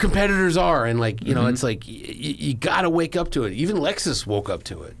 your competitors are, and like, you know, it's like, you got to wake up to it. Even Lexus woke up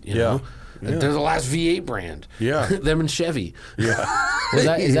to it, you know? They're the last V8 brand. Yeah. Them and Chevy. Yeah.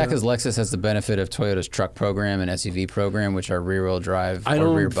 Well, is that because Lexus has the benefit of Toyota's truck program and SUV program, which are rear-wheel drive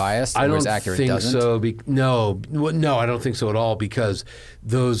or rear biased? I don't Acura think doesn't? so. No, I don't think so at all, because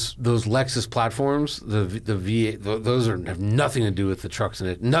those Lexus platforms, the V8, those have nothing to do with the trucks in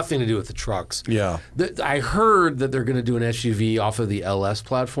it. Nothing to do with the trucks. Yeah. I heard that they're going to do an SUV off of the LS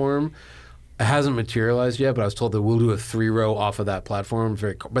platform. It hasn't materialized yet, but I was told that we'll do a 3-row off of that platform.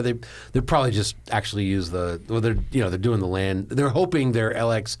 But they probably just actually use they're doing the land. They're hoping their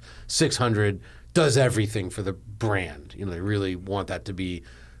LX 600 does everything for the brand. You know, they really want that to be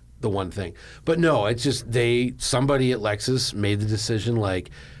the one thing. But no, it's just somebody at Lexus made the decision,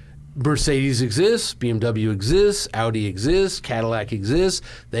 like, Mercedes exists, BMW exists, Audi exists, Cadillac exists.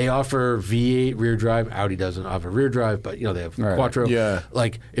 They offer V8 rear drive. Audi doesn't offer rear drive, but you know, they have Quattro. Yeah.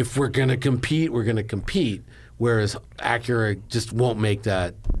 Like, if we're gonna compete, we're gonna compete. Whereas Acura just won't make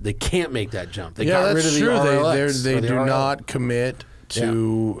that. They can't make that jump. They got rid of the RLX. They do not commit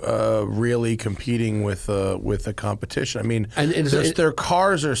to really competing with a competition. I mean, their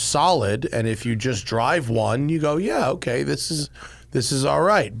cars are solid, and if you just drive one, you go, yeah, okay, this is all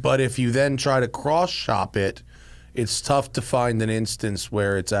right. But if you then try to cross-shop it, it's tough to find an instance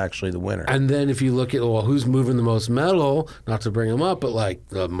where it's actually the winner. And then if you look at, well, who's moving the most metal, not to bring them up, but like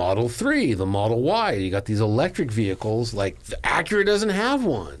the Model 3, the Model Y, you got these electric vehicles, like the Acura doesn't have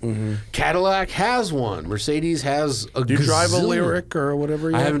one. Cadillac has one. Mercedes has a Do you drive a Lyric or whatever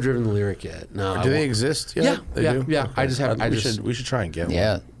yet? I haven't driven the Lyric yet. No. Do they exist yet? Yeah. They do? Yeah. Okay. I just haven't. We should try and get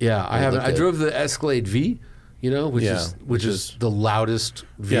one. Yeah, I haven't. I drove the Escalade V. You know, which is the loudest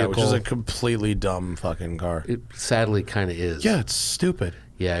vehicle. Yeah, which is a completely dumb fucking car. It sadly kind of is. Yeah, it's stupid.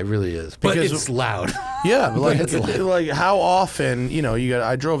 Yeah, it really is. But it's loud. Yeah, but like how often, you know,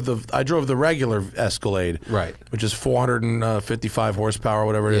 I drove the regular Escalade, right, which is 455 horsepower,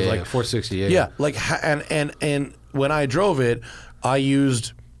 whatever it is, like 468. Yeah, like and when I drove it, I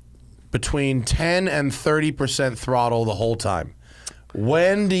used between 10 and 30% throttle the whole time.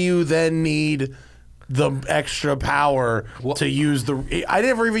 When do you then need the extra power to use I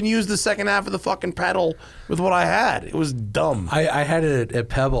never even used the second half of the fucking pedal with what I had. It was dumb. I had it at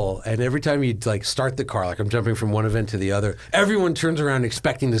Pebble, and every time you'd like start the car, like I'm jumping from one event to the other, everyone turns around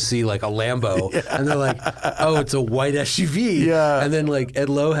expecting to see like a Lambo, and they're like, oh, it's a white SUV. Yeah. And then like Ed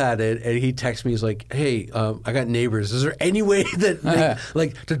Lowe had it, and he texted me, he's like, hey, I got neighbors. Is there any way that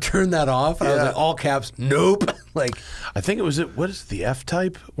like to turn that off? And I was like, all caps, nope. Like, I think it was what is the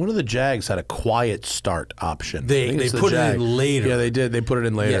F-Type? One of the Jags had a quiet restart option. They put it in later. Yeah, they did. They put it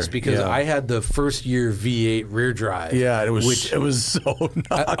in later. Yes, because I had the first year V8 rear drive. Yeah, it was so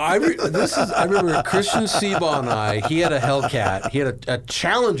not I remember Christian Seba and I. He had a Hellcat. He had a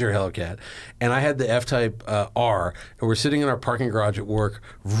Challenger Hellcat, and I had the F-Type R. And we're sitting in our parking garage at work,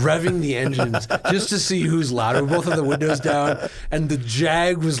 revving the engines just to see who's louder. We both had the windows down, and the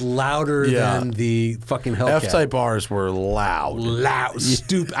Jag was louder than the fucking Hellcat. F-Type R's were loud,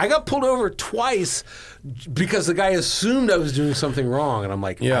 stupid. I got pulled over twice because the guy assumed I was doing something wrong, and I'm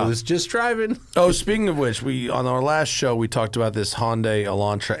like, I was just driving. Oh, speaking of which, on our last show we talked about this Hyundai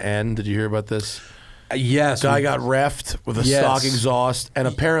Elantra N. Did you hear about this? Yes. Guy got reffed with a stock exhaust and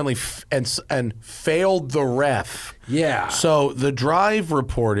apparently and failed the ref. Yeah. So the Drive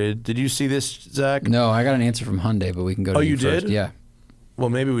reported. Did you see this, Zach? No, I got an answer from Hyundai, but we can go to you first. did? Yeah. Well,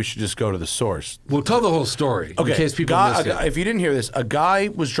 maybe we should just go to the source. We'll tell the whole story in case people missed it. If you didn't hear this, a guy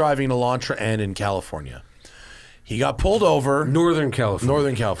was driving an Elantra N in California. He got pulled over. Northern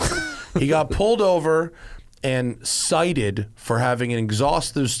California. He got pulled over and cited for having an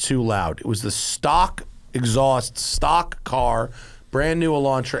exhaust that was too loud. It was the stock exhaust, stock car, brand new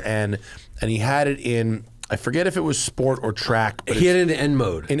Elantra N, and he had it in, I forget if it was sport or track. But he had it in N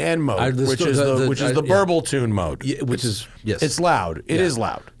mode. In N mode, which is the burble tune mode. Yeah, It's loud. It is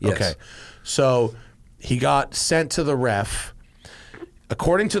loud. Yes. Okay. So he got sent to the ref.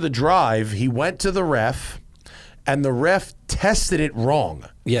 According to the Drive, he went to the ref, and the ref tested it wrong.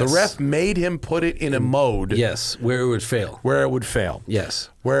 Yes. The ref made him put it in a mode. Yes, where it would fail. Yes.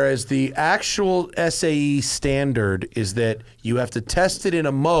 Whereas the actual SAE standard is that you have to test it in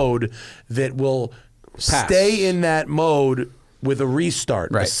a mode that will stay in that mode with a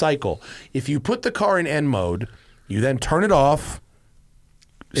restart, a cycle. If you put the car in N mode, you then turn it off,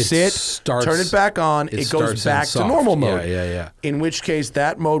 turn it back on, it goes back to normal mode. Yeah. In which case,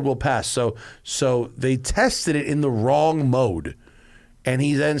 that mode will pass. So they tested it in the wrong mode. And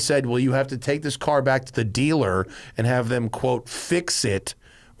he then said, well, you have to take this car back to the dealer and have them, quote, fix it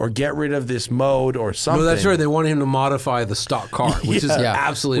or get rid of this mode or something. No, that's right. They wanted him to modify the stock car, which is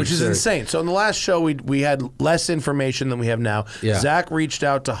absolutely absurd. Insane. So in the last show, we had less information than we have now. Yeah. Zach reached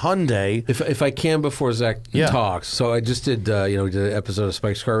out to Hyundai. If I can, before Zach talks. So I just did, we did an episode of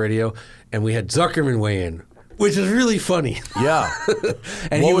Spike's Car Radio, and we had Zuckerman weigh in, which is really funny. Yeah.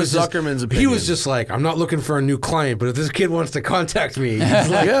 And what was Zuckerman's opinion? He was just like, I'm not looking for a new client, but if this kid wants to contact me,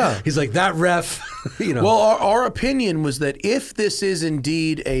 he's like, that ref, Well, our opinion was that if this is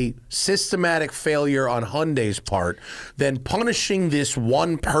indeed a systematic failure on Hyundai's part, then punishing this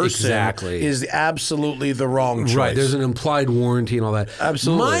one person is absolutely the wrong choice. Right. There's an implied warranty and all that.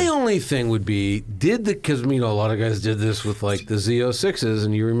 Absolutely. My only thing would be, because a lot of guys did this with like the Z06s,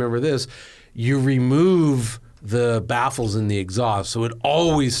 and you remember this, you remove the baffles in the exhaust, so it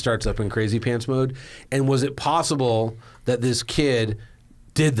always starts up in crazy pants mode. And was it possible that this kid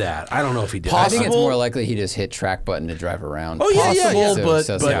did that? I don't know if he did. I think it's more likely he just hit track button to drive around. Oh yeah,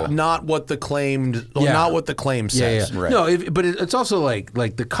 possible, but not what the claim says. Right. No, but it's also like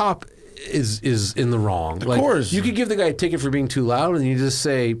the cop is in the wrong. Of course. You could give the guy a ticket for being too loud, and you just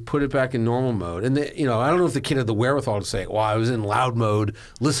say, put it back in normal mode. And, I don't know if the kid had the wherewithal to say, well, I was in loud mode,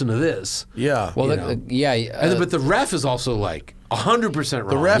 listen to this. Yeah. Well, but the ref is also like 100% wrong.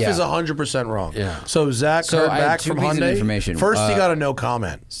 The ref is 100% wrong. Yeah. So Zach heard back from Hyundai. Information. First, he got a no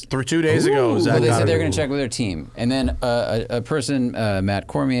comment. 2 days ago, Zach they said they're going to check with their team. And then a person, Matt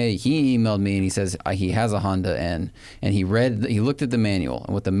Cormier, he emailed me and he says he has a Honda N, and he looked at the manual,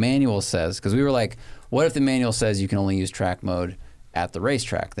 and what the manual says, because we were like, what if the manual says you can only use track mode at the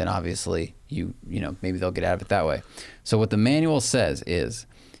racetrack? Then obviously maybe they'll get out of it that way. So what the manual says is,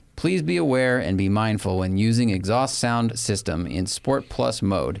 please be aware and be mindful when using exhaust sound system in Sport Plus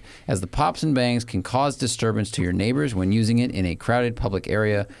mode, as the pops and bangs can cause disturbance to your neighbors when using it in a crowded public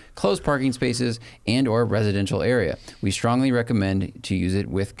area, closed parking spaces, and or residential area. We strongly recommend to use it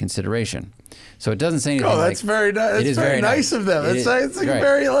with consideration. So it doesn't say anything. Oh, that's very nice. It's very nice of them. It's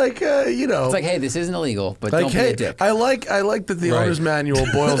very It's like, hey, this isn't illegal, but don't be a dick. I like that the owner's manual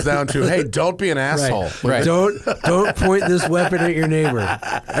boils down to, hey, don't be an asshole. Right. Don't point this weapon at your neighbor.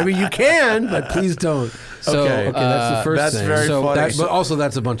 I mean, you can, but please don't. So, okay, that's the first thing. Very funny. But also,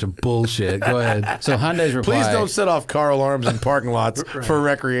 that's a bunch of bullshit. Go ahead. So Hyundai's reply. Please don't set off car alarms in parking lots for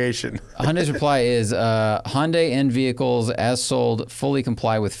recreation. Hyundai's reply is, Hyundai N vehicles as sold fully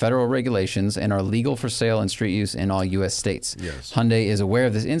comply with federal regulations and are legal for sale and street use in all U.S. states. Yes. Hyundai is aware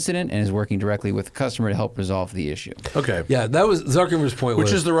of this incident and is working directly with the customer to help resolve the issue. Okay. Yeah, that was Zuckerman's point.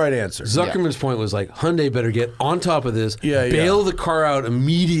 Which is the right answer. Zuckerman's point was like, Hyundai better get on top of this, bail the car out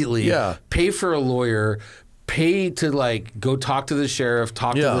immediately, pay for a lawyer, pay to like go talk to the sheriff,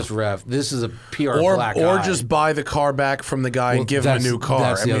 talk to this ref. This is a PR black eye. Or just buy the car back from the guy and give him a new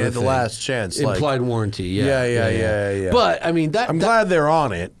car. I mean, at the last chance. Implied warranty, Yeah. But, I mean, I'm glad they're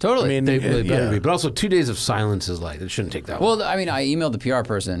on it. Totally. I mean, they really better be. But also, 2 days of silence is like, it shouldn't take that long. Well, I mean, I emailed the PR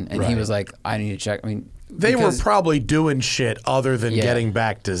person, and he was like, I need to check. I mean, they were probably doing shit other than getting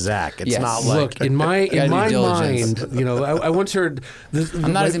back to Zach. It's not like... Look, in my mind, you know, I once heard...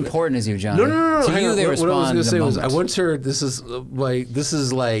 I'm not as important as you, John. No. To you, they respond. What I was going to say was, I moment. once heard this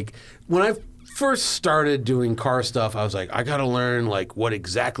is like when I first started doing car stuff, I was like, I got to learn like what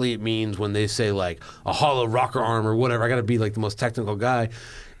exactly it means when they say like a hollow rocker arm or whatever. I got to be like the most technical guy.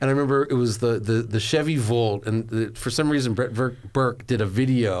 And I remember it was the Chevy Volt, and for some reason Brett Burke did a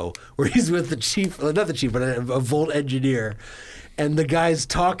video where he's with the chief, not the chief, but a Volt engineer. And the guy's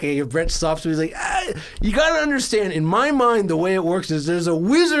talking, and Brett stops him. He's like, you got to understand, in my mind, the way it works is there's a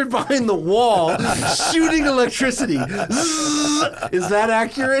wizard behind the wall shooting electricity. Is that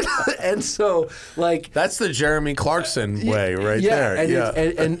accurate? And so, like... That's the Jeremy Clarkson way right there.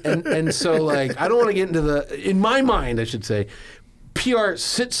 And so, like, I don't want to get into the... In my mind, I should say, PR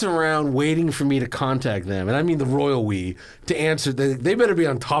sits around waiting for me to contact them, and I mean the royal we, to answer. They better be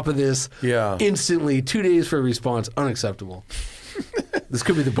on top of this instantly. 2 days for a response, unacceptable. This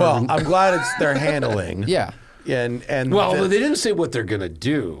could be the bourbon. Well, I'm glad it's their handling. And they didn't say what they're gonna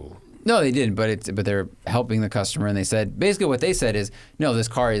do. No, they didn't, but they're helping the customer, and they said basically what they said is, no, this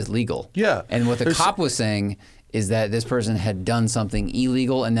car is legal. Yeah. And what the cop was saying is that this person had done something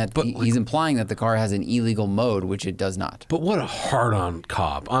illegal, and that he's implying that the car has an illegal mode, which it does not. But what a hard-on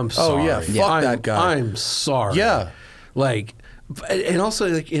cop. I'm sorry. Oh, yeah, fuck that guy. I'm sorry. Yeah. Like, and also,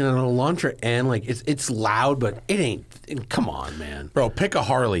 like, in an Elantra N, like, it's loud, but it ain't, come on, man. Bro, pick a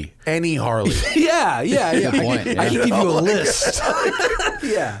Harley. Any Harley. Yeah. Good point. I can give you a list.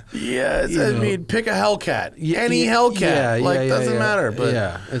 Yeah, I mean, pick a Hellcat. Any Hellcat. Doesn't matter.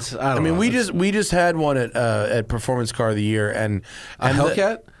 But it's. I don't know. We just had one at Performance Car of the Year, and a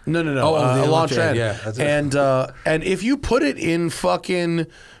Hellcat. No. The Elantra. yeah, that's it. And if you put it in fucking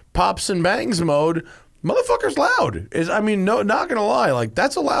pops and bangs mode, motherfucker's loud. Not gonna lie, like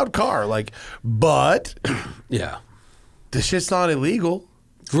that's a loud car. Like, but this shit's not illegal.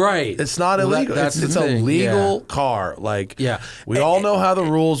 Right. It's not illegal. That's it's a legal car. Like, we all know how the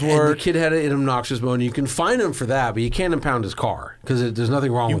rules work. And the kid had it in obnoxious mode, and you can fine him for that, but you can't impound his car because there's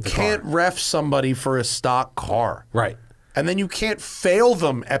nothing wrong with the car. You can't ref somebody for a stock car. Right. And then you can't fail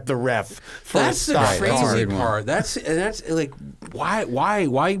them at the ref for a stock car. That's the crazy part. That's like, why?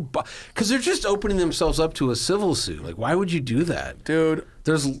 Because they're just opening themselves up to a civil suit. Like, why would you do that? Dude,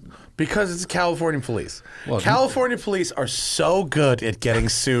 because it's California police. Well, California police are so good at getting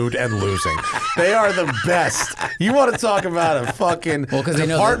sued and losing. They are the best. You want to talk about a fucking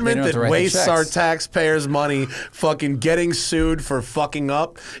department that wastes our taxpayers' money fucking getting sued for fucking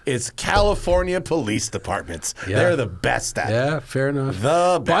up? It's California police departments. Yeah. They're the best at it. Yeah, fair enough.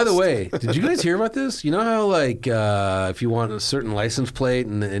 The best. By the way, did you guys hear about this? You know how, like, if you want a certain license plate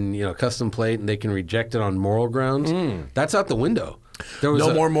and custom plate and they can reject it on moral grounds, that's out the window. There was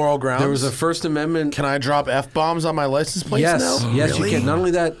no more moral grounds. There was a First Amendment. Can I drop F-bombs on my license plates now? Yes, really? you can. Not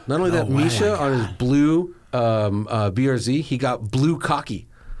only that, Misha on his blue BRZ, he got blue cocky.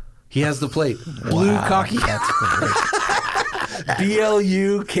 He has the plate. Blue cocky. That's great.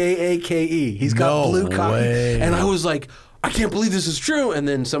 BLUKAKE. He's got blue cocky. Way. And I was like, I can't believe this is true. And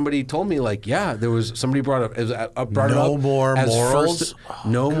then somebody told me, like, somebody brought it up. No more morals?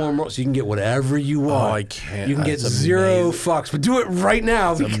 No more morals. So you can get whatever you want. Oh, I can't. You can get zero fucks. But do it right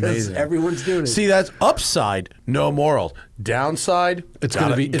now because everyone's doing it. See, that's upside, no moral. Downside, it's going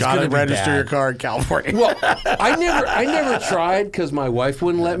to be register your car in California. Well, I never tried because my wife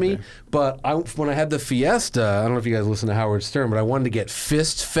wouldn't let me. But when I had the Fiesta, I don't know if you guys listen to Howard Stern, but I wanted to get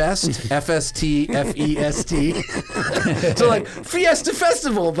Fist Fest, FST, so like Fiesta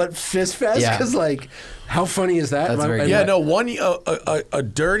Festival, but Fist Fest, because like, how funny is that? That's very good. A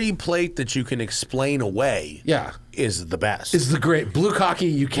dirty plate that you can explain away. Is the best. It's the great blue cocky.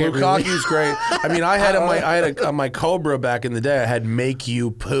 You can't. Blue cocky is great. I mean, I had on my Cobra back in the day. I had make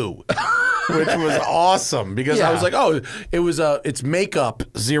you poo. Which was awesome because I was like, it's makeup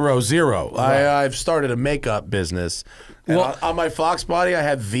 00. Right. I've started a makeup business. Well, on my Fox body, I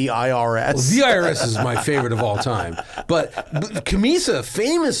had the IRS. Well, the IRS is my favorite of all time. But Camisa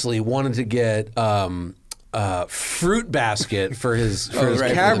famously wanted to get fruit basket for his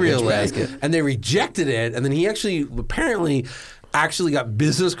cabriolet, and they rejected it. And then he actually apparently actually got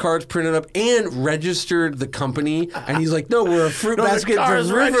business cards printed up and registered the company. And he's like, no, we're a fruit basket the car is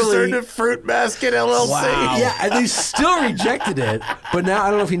from registered Riverly. to Fruit Basket LLC. Wow. Yeah, and they still rejected it. But now I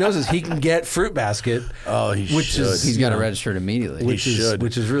don't know if he knows this. He can get Fruit Basket. Oh, he which should. is He's got to register it immediately. which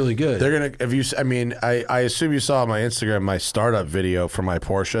is really good. They're gonna. Have you? I mean, I assume you saw on my Instagram my startup video for my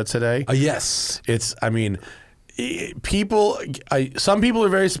Porsche today. Yes. It's. I mean, people. Some people are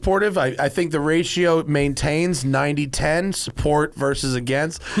very supportive. I think the ratio maintains 90-10 support versus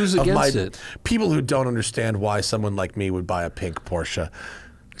against. Who's against it? People who don't understand why someone like me would buy a pink Porsche.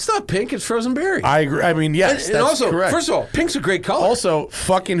 It's not pink, it's frozen berry. I agree. I mean, yes, and that's also, correct. first of all, pink's a great color. Also,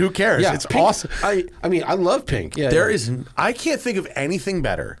 fucking who cares? yeah, It's pink, awesome. I mean, I love pink. Yeah, There is. I can't think of anything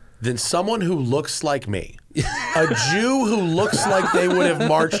better than someone who looks like me. A Jew who looks like they would have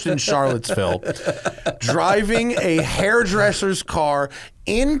marched in Charlottesville, driving a hairdresser's car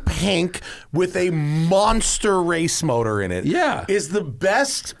in pink with a monster race motor in it. Yeah. Is the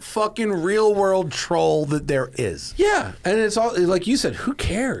best fucking real world troll that there is. Yeah, and it's all like you said. Who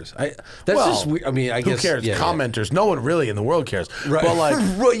cares? That's just weird. I mean, I Who guess cares? Yeah, Commenters. No one really in the world cares. Right. But like,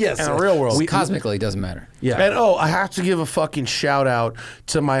 Well, yes, in the real world. Cosmically, it doesn't matter. Yeah. And I have to give a fucking shout out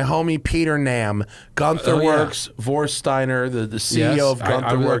to my homie Peter Nam, Guntherwerks Vorsteiner, the CEO of I've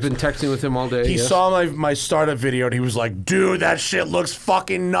Guntherwerks. been texting with him all day. He yes. saw my startup video and he was like, dude, that shit looks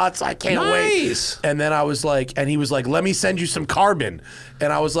fucking nuts. I can't Nice. wait. And then I was like, and he was like, let me send you some carbon.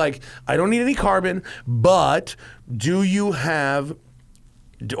 And I was like, I don't need any carbon, but do you have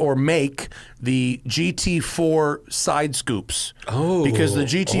or make the GT4 side scoops? Oh. Because the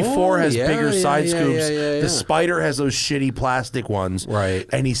GT4 has yeah, bigger yeah, side yeah, scoops. yeah. The Spider has those shitty plastic ones. Right.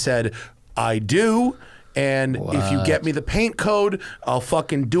 And he said, I do. And if you get me the paint code, I'll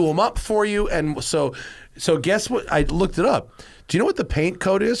fucking do them up for you. And so guess what? I looked it up. Do you know what the paint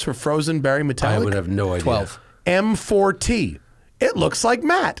code is for Frozen Berry Metallic? I would have no idea. 12. M4T. It looks like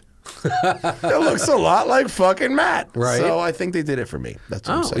matte. It looks a lot like fucking matte. Right. So I think they did it for me. That's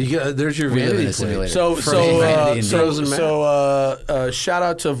what I'm Oh, saying. there's your live in vanity a plate. simulator. So shout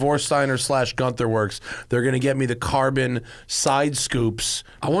out to Vorsteiner / Guntherwerks. They're going to get me the carbon side scoops.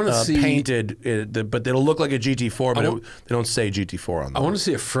 I wanna see- painted, but it'll look like a GT4, but they don't say GT4 on I them. want to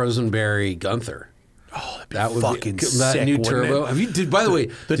see a frozen berry Gunther. Oh, That would fucking be sick, that new wouldn't turbo. it? Have you? By the way,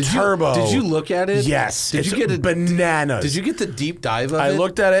 The did turbo. Did you look at it? Yes, Did it's you get it? bananas? Did you get the deep dive of it? I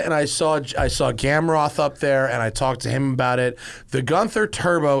looked at it and I saw Gamroth up there and I talked to him about it. The Gunther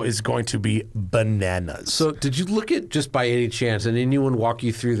Turbo is going to be bananas. So, did you look at just by any chance? And anyone walk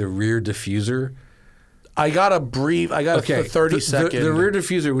you through the rear diffuser? I got a 30-second. The rear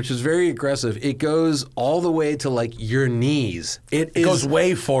diffuser, which is very aggressive, it goes all the way to like your knees. It goes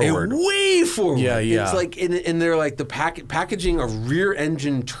way forward. Way forward. Yeah, yeah. It's like, and they're like packaging a rear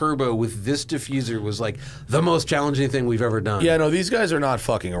engine turbo with this diffuser was like the most challenging thing we've ever done. Yeah, no, these guys are not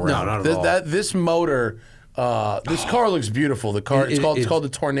fucking around. No, not at all. This motor, this car looks beautiful. The car, it's called the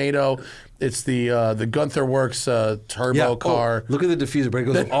Tornado. It's the Guntherwerks turbo car. Look at the diffuser, but it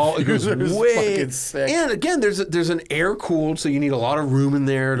goes diffuser is way. fucking sick. And again, there's an air cooled, so you need a lot of room in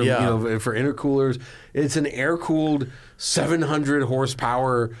there to, for intercoolers. It's an air cooled 700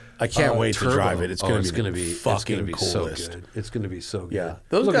 horsepower. I can't wait turbo. to drive it. It's going to be fucking coolest. so good. It's going to be so good. Yeah,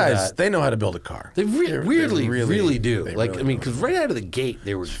 those Look at guys, that. they know how to build a car. They weirdly really do. they Like, really I mean, do. because right out of the gate,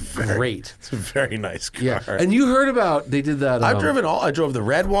 they were great. It's a very nice car. Yeah. And you heard about, they did that. I've driven all. I drove the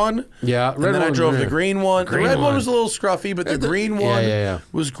red one. Yeah, and red then I one, drove yeah. the green one. Green the red one one. was a little scruffy, but the green one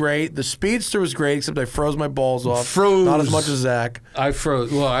was great. The Speedster was great, except I froze my balls off. Froze. Not as much as Zach. I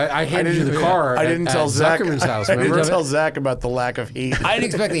froze. Well, I handed you the car. I didn't tell at Zach. Zuckerman's house. I didn't Remember? tell Zach about the lack of heat. I didn't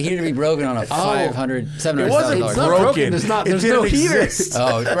expect the heater to be broken on a $700,000 It wasn't It's not broken. broken. There's not. It There's no didn't heater. exist.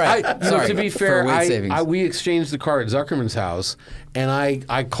 Oh, right. Sorry. To be For fair, weight savings. we exchanged the car at Zuckerman's house, and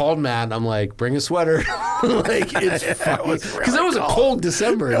I called Matt. And I'm like, bring a sweater, like it's because it was a cold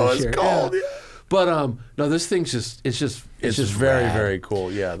December. It this was year. cold. Yeah. But no, this thing's it's just very, rad. very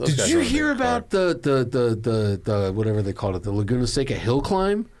cool. Yeah. Those Did guys you are a hear big car. about the whatever they called it, the Laguna Seca hill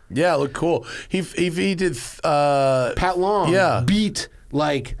climb? Yeah, it looked cool. He did. Pat Long Yeah. beat,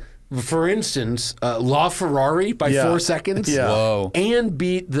 like, for instance, LaFerrari by 4 seconds. Yeah. Whoa. And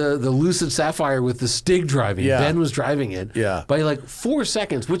beat the Lucid Sapphire with the Stig driving. Yeah. Ben was driving it. Yeah. By like 4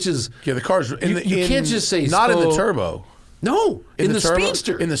 seconds, which is Yeah, the car's. You can't just say not in the slow. turbo. no in the the turbo?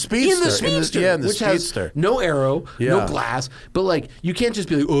 Speedster. In the Speedster. In the In the- Speedster. yeah, in the which Speedster. has no aero, Yeah. no glass. But like you can't just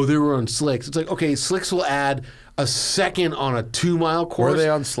be like, oh, they were on slicks. It's like, okay, slicks will add a second on a 2-mile course. Were they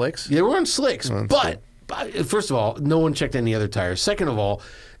on slicks? They were on slicks, but first of all, no one checked any other tires. Second of all,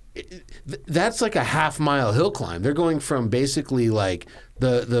 that's like a half-mile hill climb. They're going from basically like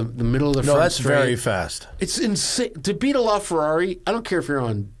the middle of the front that's straight. very fast. It's insane to beat a LaFerrari. I don't care if you're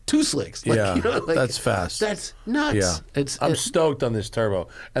on two slicks. Like, Yeah, you know, like, that's fast. That's nuts. Yeah, I'm stoked on this turbo,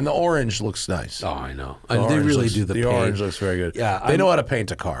 and the orange looks nice. Oh, I know. The They orange really looks- do the The paint. orange looks very good. Yeah, they know how to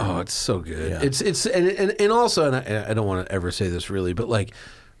paint a car. Oh, it's so good. Yeah. It's and also, and I don't want to ever say this really, but like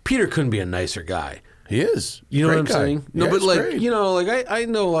Peter couldn't be a nicer guy. He is. You know Great what I'm guy. saying? No, Yeah, but he's like, great. you know, like I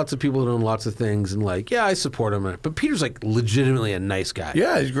know lots of people that own lots of things, and like, yeah, I support him. But Peter's like legitimately a nice guy.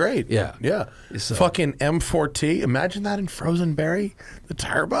 Yeah, he's great. Yeah. Yeah. So- Fucking M4T. Imagine that in Frozen Berry. The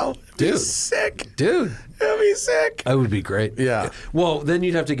turbo. It'd be Dude. sick. Dude, It'd be sick. that would be great. Yeah. Well, then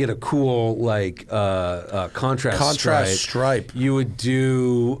you'd have to get a cool like contrast stripe. You would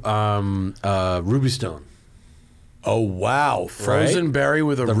do Ruby Stone. Oh, wow. Frozen Berry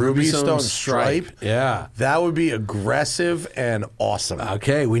with a ruby stone stripe. Yeah. That would be aggressive and awesome.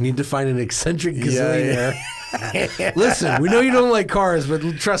 Okay, we need to find an eccentric gazillionaire. Listen, we know you don't like cars, but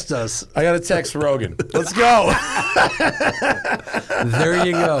trust us. I got to text Rogan. Let's go. There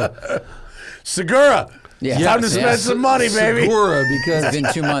you go. Segura. Yeah. Time to Yeah. spend some money, baby. Segura, It's been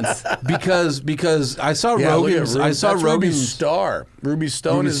 2 months. because I saw Yeah, look at Rogan's. Ruby- I saw that's Ruby Rogan's Star. Ruby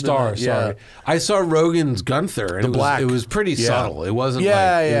Stone Ruby is Star. the, Sorry, I saw Rogan's Gunther, and black. it was pretty Yeah. subtle. It wasn't. Yeah,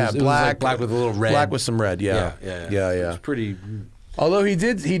 like, yeah. It was like black with a little red. Black with some red. Yeah, yeah. It was pretty. Although he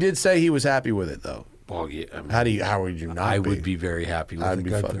did say he was happy with it though. Well, yeah. I mean, How would you not? I would be very happy with I'd the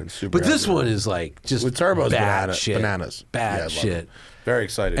be Gunther. fucking super But this happy with one is like just with turbos, bad shit. bananas, Yeah, I Bad love shit. it. Very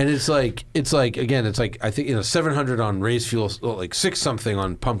excited. And it's like again, it's like I think 700 on race fuel, like 6 something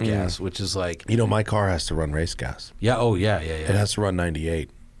on pump gas, which is like my car has to run race gas. yeah, It has to run 98.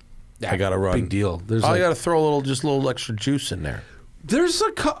 I got to run. big deal. There's I like, got to throw a little extra juice in there. there's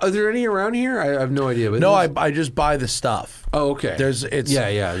are there any around here? I have no idea. But No, there's- I just buy the stuff. Oh, okay. It's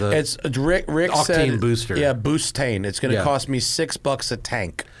Rick Octane said, booster. Yeah, Boostane. It's going to Yeah. cost me $6 a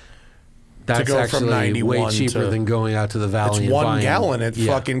tank. That's go from actually 91 way cheaper to- than going out to the valley. It's and 1 buying, gallon at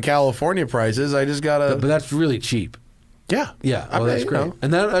fucking California prices. I just gotta But that's really cheap. yeah. Yeah, I well, mean, that's you great. know,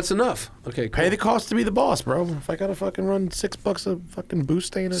 And that's enough. Okay, cool. pay the cost to be the boss, bro. If I gotta fucking run $6 a fucking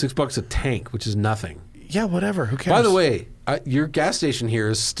Boostane, $6 a tank, which is nothing. yeah, whatever. Who cares? By the way, your gas station here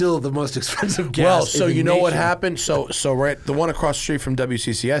is still the most expensive gas. well, so in the you know what nation. happened? So right, the one across the street from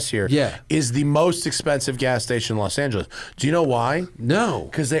WCCS here is Yeah. the most expensive gas station in Los Angeles. Do you know why? No.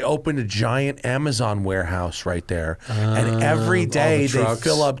 Because they opened a giant Amazon warehouse right there, and every day they trucks.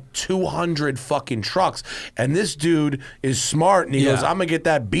 fill up 200 fucking trucks. And this dude is smart, and he Yeah. goes, "I'm gonna get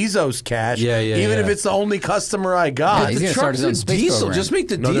that Bezos cash, Yeah, even if yeah. it's the only customer I got." he's The gonna start trucks his own and space diesel. program. Just make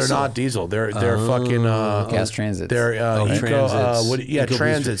the No, diesel. they're not diesel. They're fucking Gas transits. They're transits.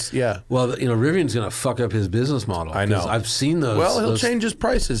 Transits. Boosters. Yeah. Well, Rivian's going to fuck up his business model. I know. 'cause I've seen those. Well, he'll those- change his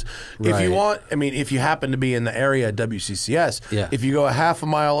prices. If Right. you want, I mean, if you happen to be in the area at WCCS, Yeah. if you go a half a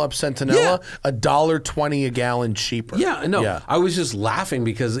mile up Centinela, $1.20 a gallon cheaper. Yeah, no. Yeah. I was just laughing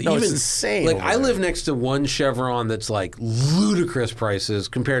because No, even it's insane Like over I there. live next to one Chevron that's like ludicrous prices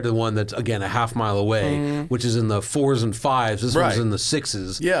compared to the one that's again a half mile away, which is in the 4s and 5s. This one's Mm-hmm. Right. in the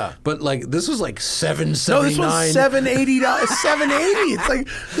 6s. Yeah. but like this was like $7.79. No, this one's $7.80. $7.80. It's like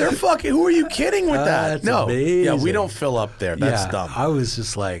they're fucking. Who are you kidding with that? That's No, yeah, we amazing. don't fill up there. That's yeah, dumb. I was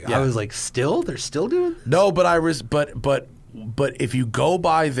just like, Yeah. I was like, they're still doing. No, but but if you go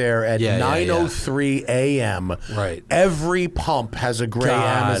by there at Yeah, yeah, 9:03 a.m., Right. every pump has a gray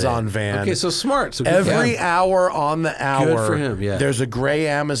Got Amazon it. van. Okay, so smart. So good Every for him. hour on the hour, for him, yeah. there's a gray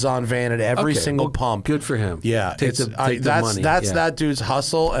Amazon van at every Okay, single well, pump. Good for him. Yeah, take the money. that's yeah. that dude's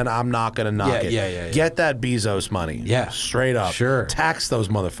hustle, and I'm not gonna knock Yeah, it. yeah. Get that Bezos money. Yeah. straight up. Sure. Tax those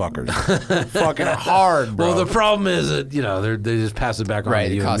motherfuckers. Fucking hard, bro. Well, the problem is that they just pass it back on Right,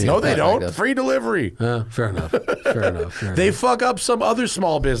 to it you. costs and me. no, they Yeah, don't. like Free delivery. Fair enough. Fair enough. Fair They enough. fuck up some other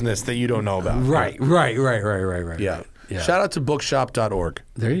small business that you don't know about. Right. Yeah. Yeah. Shout out to bookshop.org.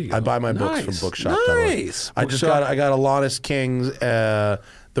 There you go. I buy my books Nice. from bookshop.org. Nice. I got Alanis King's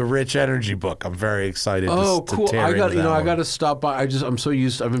The Rich Energy book. I'm very excited Oh, to cool! tear I got into that I one. got to stop by. I'm so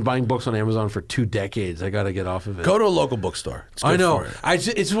used. I've been buying books on Amazon for 2 decades. I got to get off of it. Go to a local bookstore. It's good I know. for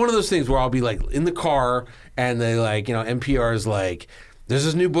you. It's one of those things where I'll be like in the car and they like NPR's like. There's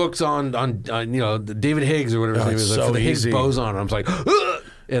this new books on David Higgs or whatever his name it's is so for the Higgs easy. boson. And I'm just like, ugh!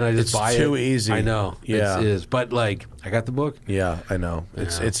 And I just It's buy it. too easy. I know. Yeah. it is. But like, I got the book. Yeah, I know.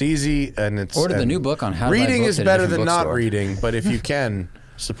 It's easy and it's Order the and new book on how to buy reading books is at a better different than not bookstore. reading, but if you can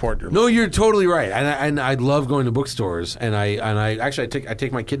support your No, you're totally right, and I love going to bookstores, and I actually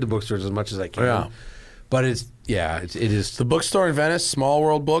take my kid to bookstores as much as I can. Yeah. But it is. the bookstore in Venice, Small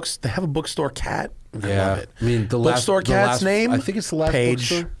World Books. They have a bookstore cat. I Yeah. love it. I mean, the bookstore last- cat's name. I think it's the last Paige.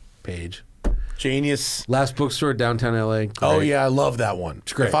 bookstore. page. Genius. Last bookstore, downtown LA. Great. Oh, yeah, I love that one.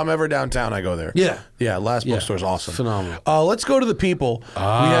 It's great. If I'm ever downtown, I go there. Yeah. Yeah, last bookstore's awesome. Phenomenal. Let's go to the people. We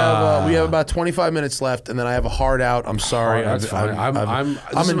have about 25 minutes left, and then I have a hard out. I'm sorry. That's fine.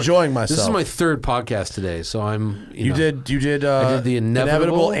 I'm enjoying myself. This is my third podcast today, so I'm. You did I did the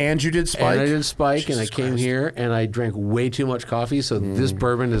inevitable, and you did Spike. And I did Spike, Jesus and I came Christ. here, and I drank way too much coffee. So this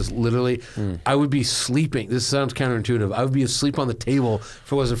bourbon is literally. I would be sleeping. This sounds counterintuitive. I would be asleep on the table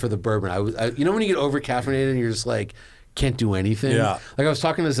if it wasn't for the bourbon. You know when you get over caffeinated and you're just like. Can't do anything. Yeah. Like I was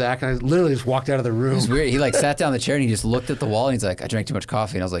talking to Zach, and I literally just walked out of the room. It was weird. He like sat down in the chair and he just looked at the wall and he's like, I drank too much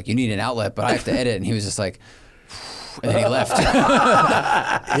coffee. And I was like, you need an outlet, but I have to edit. And he was just like, and then he left.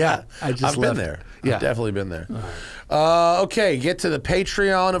 Yeah, I've been there. Yeah. I've definitely been there. Okay, get to the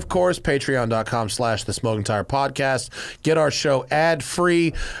Patreon, of course, patreon.com/The Smoking Tire Podcast. Get our show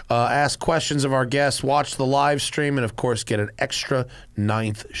ad-free, ask questions of our guests, watch the live stream, and, of course, get an extra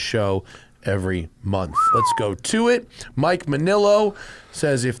 9th show every month. Let's go to it. Mike Manillo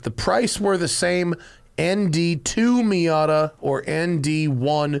says, if the price were the same, ND2 Miata or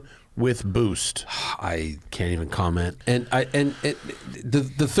ND1 with boost? I can't even comment. And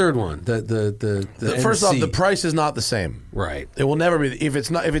the third one, the First off, NC. the price is not the same. Right. It will never be. If it's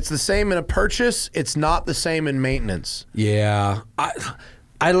the same in a purchase, it's not the same in maintenance. Yeah.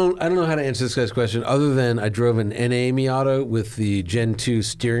 I don't know how to answer this guy's question other than I drove an NA Miata with the Gen 2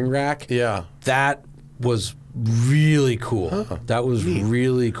 steering rack. Yeah. That was really cool. That was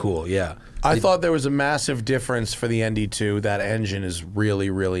really cool. Yeah. I thought there was a massive difference for the ND2. That engine is really,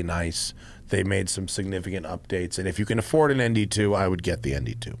 really nice. They made some significant updates, and if you can afford an ND2, I would get the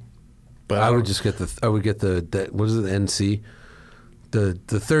ND2. But I would just get the what is it, the NC? The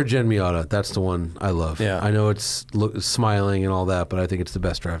third gen Miata, that's the one I love. Yeah. I know it's smiling and all that, but I think it's the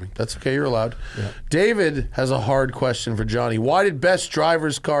best driving. That's okay, you're allowed. Yeah. David has a hard question for Johnny. Why did Best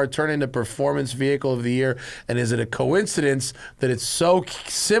Driver's Car turn into Performance Vehicle of the Year? And is it a coincidence that it's so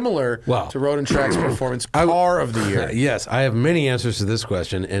similar to Road and Track's Performance Car of the Year? Yes, I have many answers to this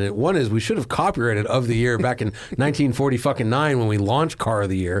question. And one is we should have copyrighted of the year back in 1949 when we launched Car of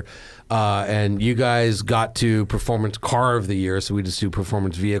the Year. And you guys got to Performance Car of the Year, so we just do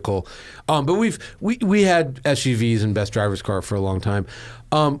Performance Vehicle. But we had SUVs and Best Driver's Car for a long time.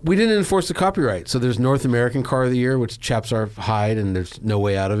 We didn't enforce the copyright, so there's North American Car of the Year, which chaps our hide, and there's no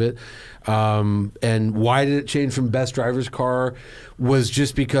way out of it. And why did it change from Best Driver's Car was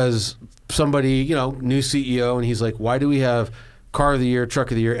just because somebody, new CEO, and he's like, why do we have Car of the Year, Truck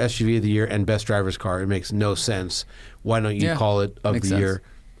of the Year, SUV of the Year, and Best Driver's Car? It makes no sense. Why don't you call it of the year?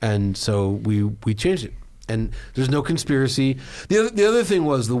 And so we changed it. And there's no conspiracy. The other thing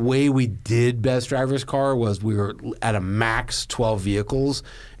was the way we did Best Driver's Car was we were at a max 12 vehicles.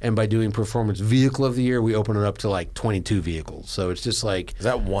 And by doing Performance Vehicle of the Year, we opened it up to like 22 vehicles. So it's just like... Is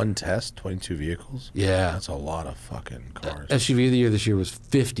that one test, 22 vehicles? Yeah. That's a lot of fucking cars. SUV of the Year this year was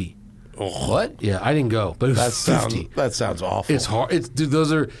 50. Oh. What? Yeah, I didn't go, but it was 50. That sounds awful. It's hard.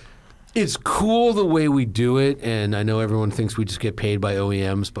 It's cool the way we do it, and I know everyone thinks we just get paid by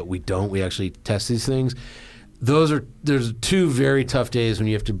OEMs, but we don't. We actually test these things. There's two very tough days when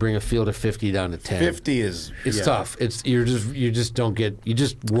you have to bring a field of 50 down to 10. 50 is tough. You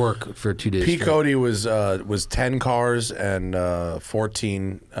just work for 2 days. P. Cody was 10 cars and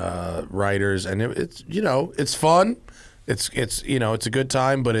 14 riders, and it's fun. It's a good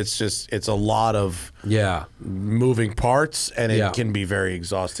time, but it's a lot of moving parts, and it can be very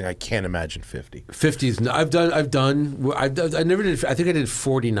exhausting. I can't imagine 50. 50s. I never did. I think I did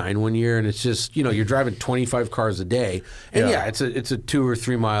 49 one year, and it's just you're driving 25 cars a day, and it's a 2 or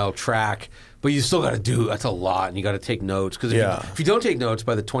 3 mile track, but you still got to do. That's a lot, and you got to take notes because if you don't take notes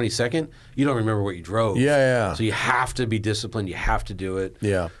by the 22nd, you don't remember what you drove. Yeah. So you have to be disciplined. You have to do it.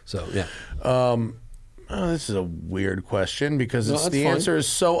 Yeah. So yeah. This is a weird question because the fine. answer is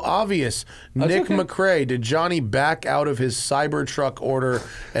so obvious. Nick McRae, did Johnny back out of his Cybertruck order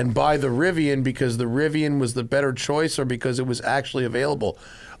and buy the Rivian because the Rivian was the better choice or because it was actually available?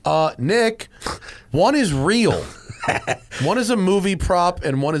 Nick, one is real. One is a movie prop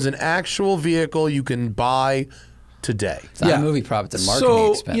and one is an actual vehicle you can buy today. It's not a movie prop, it's a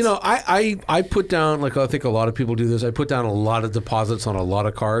marketing expense. I put down, like I think a lot of people do this, I put down a lot of deposits on a lot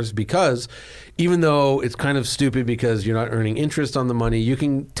of cars because even though it's kind of stupid because you're not earning interest on the money, you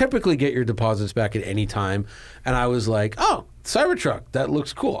can typically get your deposits back at any time. And I was like, oh, Cybertruck, that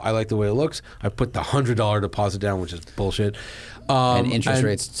looks cool. I like the way it looks. I put the $100 deposit down, which is bullshit. And interest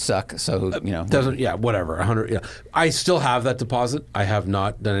rates suck, so doesn't whatever 100. Yeah, I still have that deposit. I have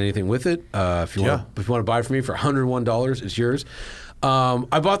not done anything with it. If you want to buy from me for $101, it's yours.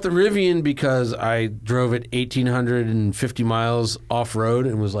 I bought the Rivian because I drove it 1,850 miles off-road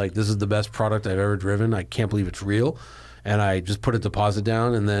and was like, this is the best product I've ever driven. I can't believe it's real. And I just put a deposit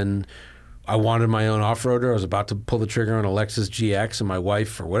down, and then I wanted my own off-roader. I was about to pull the trigger on a Lexus GX, and my wife,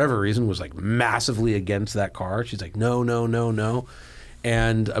 for whatever reason, was like massively against that car. She's like, no, no, no, no.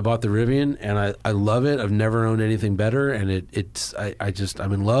 And I bought the Rivian, and I love it. I've never owned anything better, and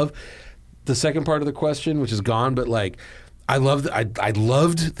I'm in love. The second part of the question, which is gone, but like, I loved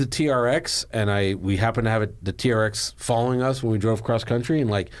the TRX, and we happened to have the TRX following us when we drove cross country, and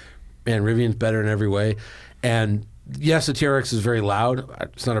like, man, Rivian's better in every way. And yes, the TRX is very loud.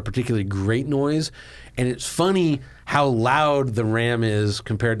 It's not a particularly great noise, and it's funny how loud the Ram is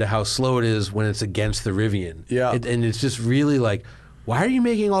compared to how slow it is when it's against the Rivian. Yeah, and it's just really like, why are you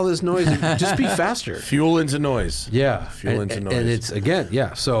making all this noise? Just be faster. Fuel into noise. Yeah, fuel into noise. And it's again,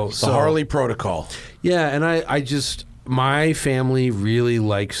 yeah. So the Harley protocol. Yeah, and I just. My family really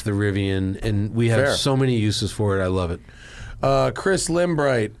likes the Rivian, and we have so many uses for it. I love it. Chris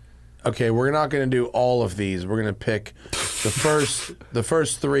Limbright. Okay, we're not going to do all of these. We're going to pick the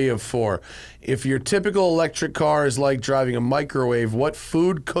first 3 of 4. If your typical electric car is like driving a microwave, what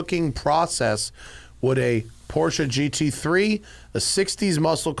food cooking process would a Porsche GT3, a 60s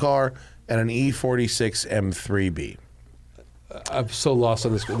muscle car, and an E46 M3 be? I'm so lost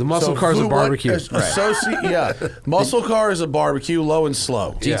on this. The muscle car is a barbecue. Muscle car is a barbecue, low and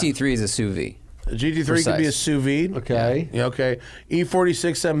slow. GT3 is a sous vide. GT3 could be a sous vide. Okay. Yeah, okay.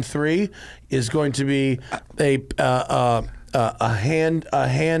 E46 M3 is going to be a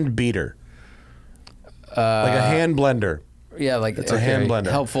hand beater, like a hand blender. Yeah, like it's a hand blender.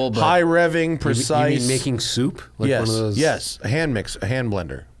 Helpful, but high revving, precise. You mean making soup? Like yes. One of those... Yes. A hand mix, a hand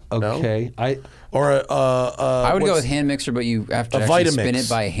blender. Okay. No? I would go with hand mixer, but you have to actually spin it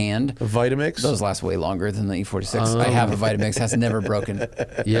by hand. A Vitamix? Those last way longer than the E46. I have a Vitamix. Has never broken.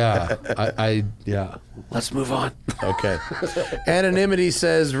 Yeah. Yeah. Let's move on. Okay. Anonymity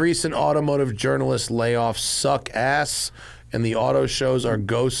says, recent automotive journalist layoffs suck ass, and the auto shows are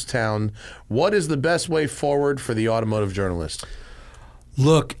ghost town. What is the best way forward for the automotive journalist?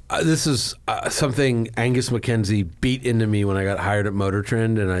 Look, this is something Angus McKenzie beat into me when I got hired at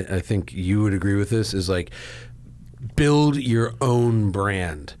MotorTrend, and I think you would agree with this, is like, build your own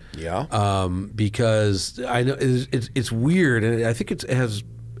brand. Yeah. Because I know it's weird, and I think it has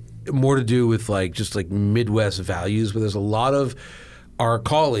more to do with like just like Midwest values, but there's a lot of our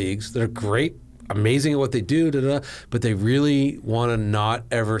colleagues that are great, amazing at what they do, but they really want to not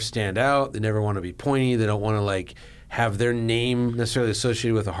ever stand out. They never want to be pointy. They don't want to like have their name necessarily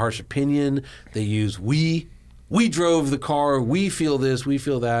associated with a harsh opinion. They use we drove the car, we feel this, we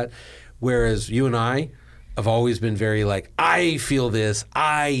feel that. Whereas you and I have always been very like, I feel this,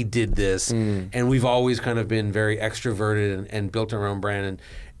 I did this. And we've always kind of been very extroverted and built our own brand.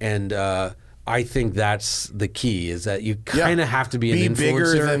 And I think that's the key, is that you kind of have to be an influencer. Be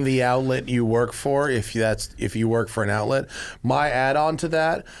bigger than the outlet you work for, if you work for an outlet. My add-on to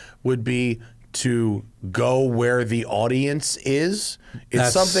that would be to go where the audience is.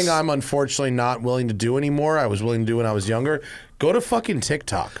 It's something I'm unfortunately not willing to do anymore. I was willing to do when I was younger. Go to fucking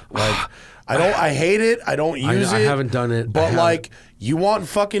TikTok. Like, I hate it. I don't use it. I haven't done it. But like, you want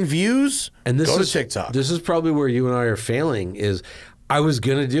fucking views? And go to TikTok. This is probably where you and I are failing, is I was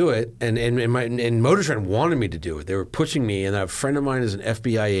going to do it, and MotorTrend wanted me to do it. They were pushing me, and a friend of mine is an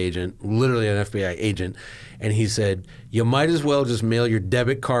FBI agent, literally an FBI agent, and he said, you might as well just mail your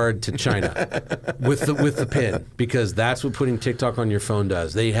debit card to China with the PIN, because that's what putting TikTok on your phone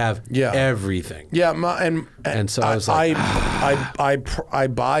does. They have everything. Yeah, and so I was like, I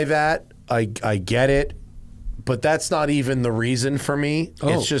buy that. I get it. But that's not even the reason for me.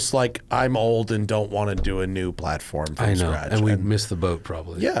 It's just like, I'm old and don't want to do a new platform from scratch. And we missed the boat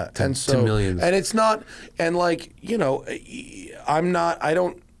probably. Yeah. To millions. And it's not, and like, you know,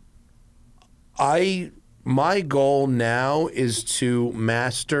 my goal now is to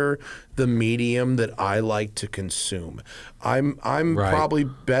master the medium that I like to consume. I'm probably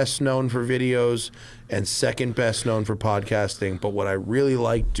best known for videos and second best known for podcasting, but what I really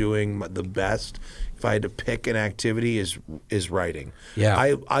like doing the best, if I had to pick an activity, is writing. Yeah,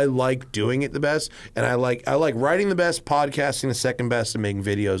 I like doing it the best, and I like writing the best, podcasting the second best, and making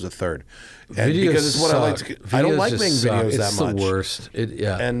videos a third. And videos because it's what I like to. I don't like making videos that much. It's the worst.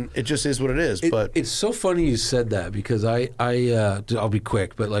 And it just is what it is. But it's so funny you said that, because I'll be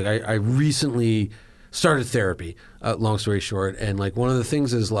quick, but like I recently started therapy. Long story short, and like one of the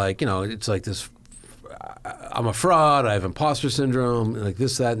things is like, you know, it's like this. I'm a fraud. I have imposter syndrome, like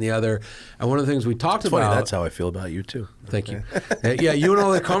this, that, and the other. And one of the things we talked about. Funny, that's how I feel about you too. Thank you. Yeah, you and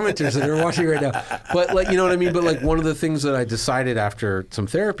all the commenters that are watching right now. But like, you know what I mean? But like one of the things that I decided after some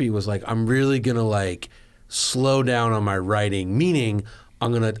therapy was like, I'm really gonna like slow down on my writing, meaning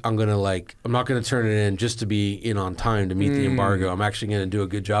I'm not gonna turn it in just to be in on time to meet the embargo. I'm actually gonna do a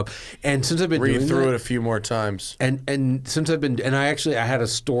good job. And since I've been Read doing through that, it a few more times. and since I've been, and I had a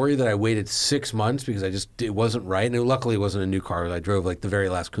story that I waited 6 months because it wasn't right. And luckily it wasn't a new car. I drove like the very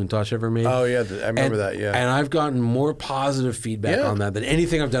last Countach ever made. Oh yeah, I remember that. Yeah, and I've gotten more positive feedback on that than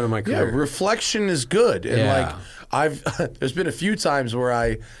anything I've done in my career. Yeah, reflection is good. And like there's been a few times where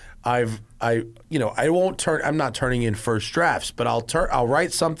I won't turn. I'm not turning in first drafts, but I'll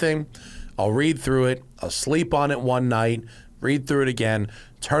write something, I'll read through it, I'll sleep on it one night, read through it again,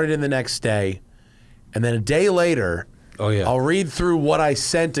 turn it in the next day, and then a day later. Oh yeah. I'll read through what I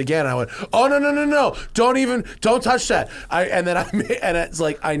sent again. I went, oh no, don't touch that. And it's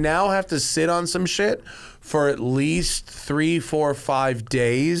like I now have to sit on some shit for at least 3, 4, 5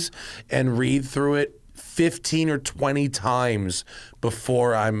 days and read through it 15 or 20 times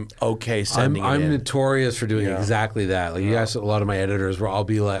before I'm okay sending it in. I'm notorious for doing exactly that. Like you ask a lot of my editors where I'll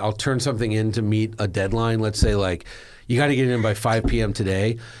be like, I'll turn something in to meet a deadline. Let's say like, you got to get it in by 5 p.m.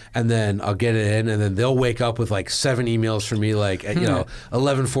 today, and then I'll get it in, and then they'll wake up with like 7 emails from me like at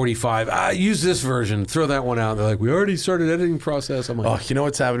 11:45. Use this version, throw that one out. They're like, we already started editing process. I'm like, oh, you know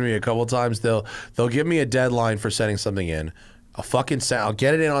what's happened to me a couple of times? They'll give me a deadline for setting something in. I'll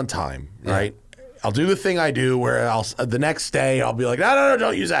get it in on time, right? I'll do the thing I do where the next day I'll be like, no,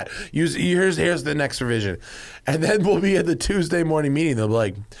 don't use that. Here's the next revision. And then we'll be at the Tuesday morning meeting. They'll be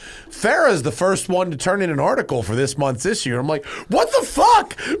like, Farah's the first one to turn in an article for this month's issue. I'm like, what the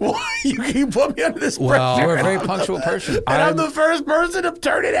fuck? Why you put me under this pressure? You're a very punctual person. And I'm the first person to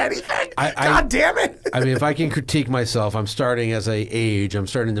turn in anything? God damn it. I mean, if I can critique myself, I'm starting as I age, I'm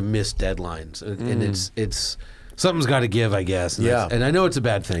starting to miss deadlines. And it's something's got to give, I guess. And and I know it's a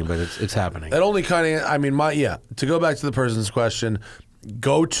bad thing, but it's happening. That only kind of, I mean, to go back to the person's question,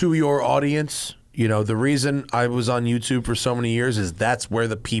 go to your audience. You know, the reason I was on YouTube for so many years is that's where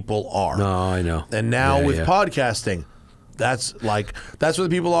the people are. No, I know. And now with podcasting, that's where the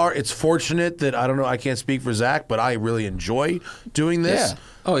people are. It's fortunate that, I don't know, I can't speak for Zach, but I really enjoy doing this. Yeah.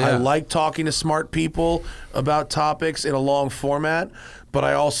 Oh, yeah. I like talking to smart people about topics in a long format. But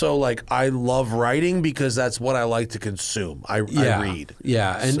I also I love writing because that's what I like to consume. I read.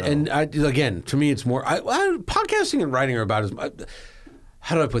 Yeah, and again, to me, it's more podcasting and writing are about as much.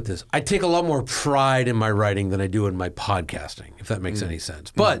 How do I put this? I take a lot more pride in my writing than I do in my podcasting, if that makes any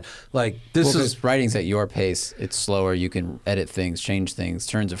sense. But because writing's at your pace, it's slower. You can edit things, change things,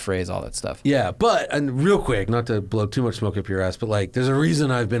 turns of phrase, all that stuff. Yeah, and real quick, not to blow too much smoke up your ass, but there's a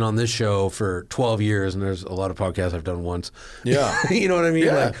reason I've been on this show for 12 years, and there's a lot of podcasts I've done once. Yeah, you know what I mean?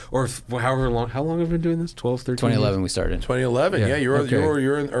 Yeah. Or however long. How long have I been doing this? 12, 13. 2011 we started. 2011. Yeah,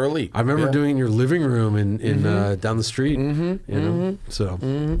 you're in early. I remember doing it in your living room in down the street. You know, so.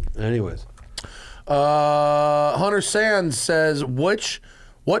 Anyways, Hunter Sands says, what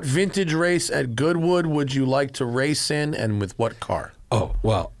vintage race at Goodwood would you like to race in, and with what car? Oh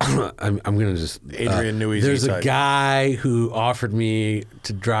well, I'm gonna just Adrian Newey's. There's a guy who offered me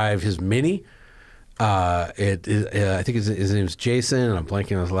to drive his Mini. I think his name's Jason, and I'm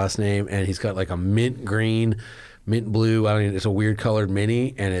blanking on his last name. And he's got like a mint green, mint blue. It's a weird colored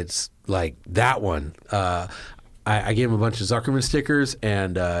Mini, and it's like that one. I gave him a bunch of Zuckerman stickers,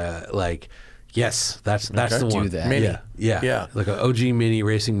 and yes, that's the one. Do that. Mini. Yeah, like an OG Mini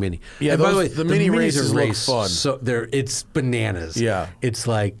racing Mini. Yeah, and by the way, the Mini races look fun. So it's bananas. Yeah, it's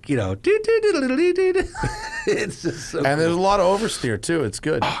like it's just so. And there's a lot of oversteer too. It's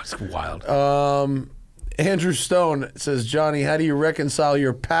good. Oh, it's wild. Andrew Stone says, Johnny, how do you reconcile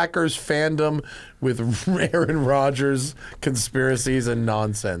your Packers fandom with Aaron Rodgers conspiracies and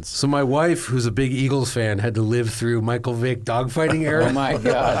nonsense? So my wife, who's a big Eagles fan, had to live through Michael Vick dogfighting era. Oh my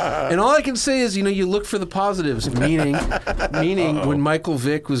God. And all I can say is, you look for the positives, meaning when Michael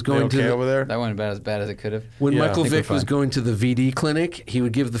Vick was going to over there? That went about as bad as it could have. When Michael Vick was going to the VD clinic, he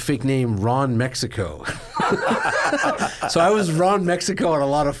would give the fake name Ron Mexico. So I was Ron Mexico on a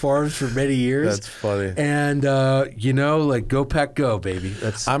lot of forums for many years. That's funny. And go Pack go, baby.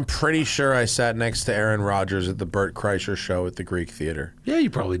 I'm pretty sure I sat next to Aaron Rodgers at the Burt Kreischer show at the Greek Theater. Yeah, you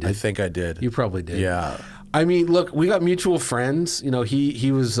probably did. I think I did. You probably did. Yeah. I mean, look, we got mutual friends.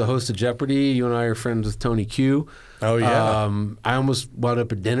 He was the host of Jeopardy. You and I are friends with Tony Q. Oh, yeah. I almost wound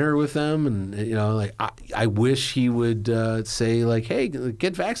up at dinner with them, and you know, like I wish he would say like, "Hey,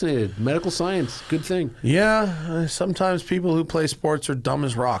 get vaccinated. Medical science, good thing." Yeah, sometimes people who play sports are dumb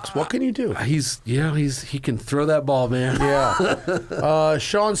as rocks. What can you do? He can throw that ball, man. Yeah.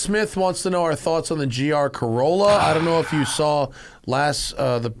 Sean Smith wants to know our thoughts on the GR Corolla. I don't know if you saw last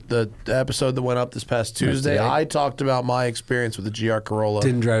the episode that went up this past Tuesday. I talked about my experience with the GR Corolla.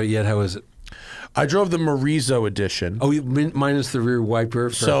 Didn't drive it yet. How was it? I drove the Morizo edition. Oh, minus the rear wiper.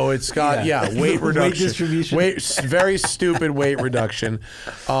 So it's got, weight reduction. Weight distribution. Very stupid weight reduction.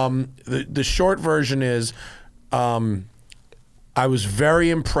 The short version is I was very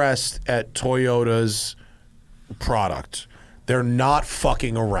impressed at Toyota's product. They're not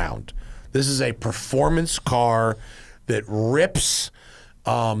fucking around. This is a performance car that rips.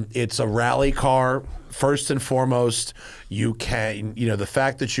 It's a rally car. First and foremost, the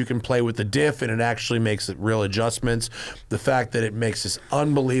fact that you can play with the diff and it actually makes it real adjustments, the fact that it makes this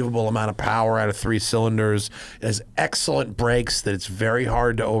unbelievable amount of power out of 3 cylinders, it has excellent brakes that it's very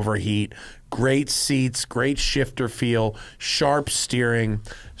hard to overheat, great seats, great shifter feel, sharp steering,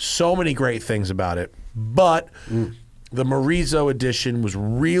 so many great things about it. But the Morizo edition was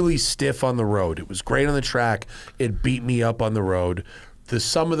really stiff on the road. It was great on the track. It beat me up on the road.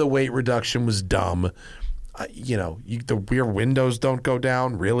 Some of the weight reduction was dumb. The rear windows don't go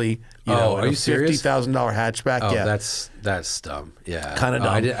down, really. Are you serious? $50,000 hatchback. Oh, yeah, that's dumb. Yeah, kind of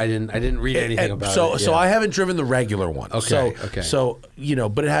dumb. I didn't read anything about it. So I haven't driven the regular one. Okay. So but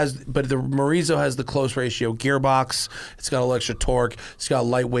the Morizo has the close ratio gearbox. It's got electric torque. It's got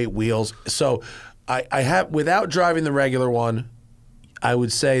lightweight wheels. So I have, without driving the regular one, I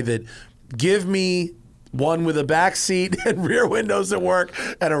would say that give me one with a back seat and rear windows that work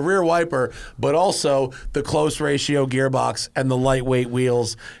and a rear wiper, but also the close ratio gearbox and the lightweight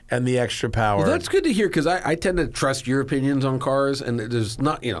wheels and the extra power. Well, that's good to hear, because I tend to trust your opinions on cars, and there's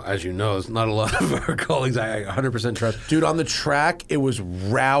not, as you know, there's not a lot of our colleagues I 100% trust. Dude, on the track, it was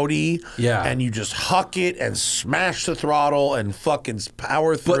rowdy, and you just huck it and smash the throttle and fucking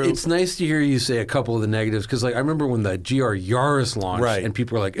power through. But it's nice to hear you say a couple of the negatives, because I remember when the GR Yaris launched, and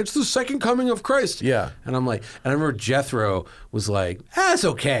people were like, it's the second coming of Christ. Yeah. And I'm like, and I remember Jethro was like, it's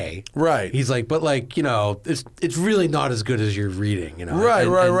okay. Right. He's like, but it's really not as good as you're reading, Right,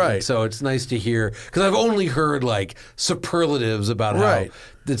 right. And so it's nice to hear, because I've only heard superlatives about how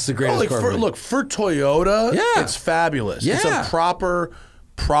it's the greatest car. Look, for Toyota, it's fabulous. Yeah. It's a proper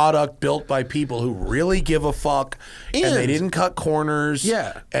product built by people who really give a fuck, and they didn't cut corners.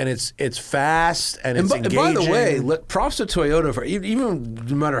 Yeah, and it's fast and it's engaging. And by the way, props to Toyota for even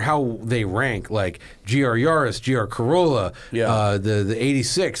no matter how they rank, like GR Yaris, GR Corolla, the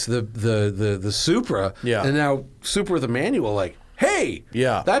 86, the Supra, and now Supra with a manual. Hey,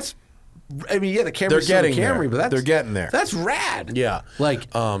 that's. I mean, the Camry's still the Camry, but they're getting there. That's rad. Yeah,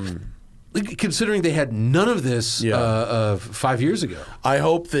 considering they had none of this 5 years ago. I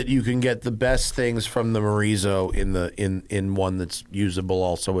hope that you can get the best things from the Morizo in one that's usable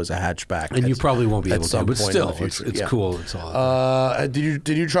also as a hatchback. And you probably won't be able to, but still, it's cool. It's all.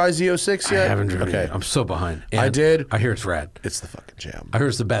 Did you try Z06 yet? I haven't driven it. I'm so behind. And I did. I hear it's rad. It's the fucking jam. I heard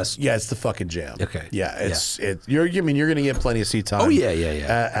it's the best. Yeah, it's the fucking jam. Okay. Yeah, you're going to get plenty of seat time. Oh yeah.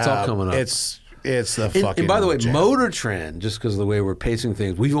 It's all coming up. It's the fucking and by the way, jam. MotorTrend, just because of the way we're pacing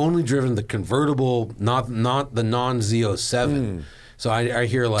things, we've only driven the convertible, not the non-Z07. So I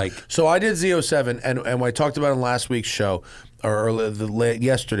hear So I did Z07, and I talked about it in last week's show, or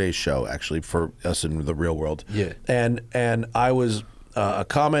yesterday's show, actually, for us in the real world. Yeah. And I was, a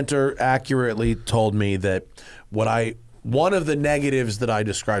commenter accurately told me that one of the negatives that I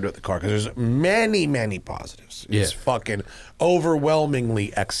described with the car, because there's many, many positives. It's fucking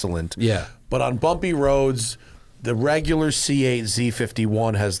overwhelmingly excellent. Yeah. But on bumpy roads, the regular C8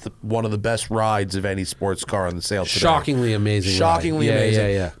 Z51 has one of the best rides of any sports car on the sale today. Shockingly amazing. Shockingly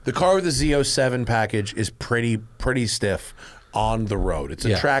amazing. Yeah. The car with the Z07 package is pretty stiff on the road. It's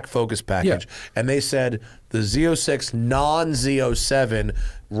a track focus package. And they said the Z06 non-Z07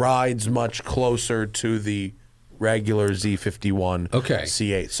 rides much closer to the regular Z51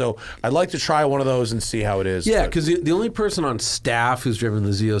 C8. So I'd like to try one of those and see how it is. Yeah, because the only person on staff who's driven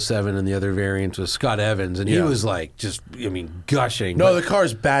the Z07 and the other variants was Scott Evans, and he was gushing. No, the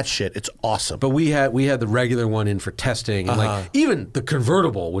car's batshit. It's awesome. But we had the regular one in for testing, and even the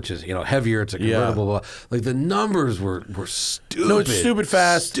convertible, which is heavier, it's a convertible. The numbers were stupid. No, it's stupid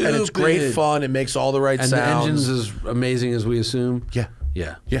fast, and it's great fun. It makes all the right sounds. And the engine's as amazing as we assume. Yeah.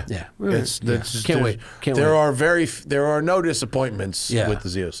 Can't wait. There are no disappointments with the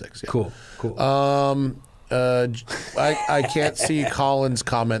Z06. Cool. I can't see Colin's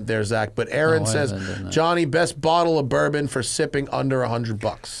comment there, Zach, but Aaron says, Johnny, best bottle of bourbon for sipping under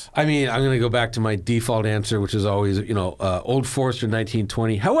 $100. I mean, I'm going to go back to my default answer, which is always, Old Forester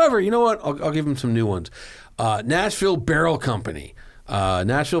 1920. However, you know what? I'll give him some new ones. Nashville Barrel Company.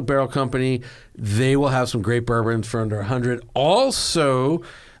 Nashville Barrel Company, they will have some great bourbons for under 100. Also,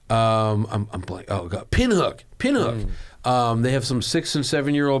 I'm blank. Oh God, Pinhook. They have some 6 and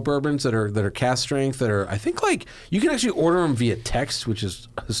 7 year old bourbons that are cast strength that are, I think, like you can actually order them via text, which is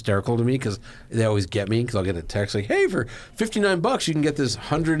hysterical to me because they always get me because I'll get a text like, hey, for $59 you can get this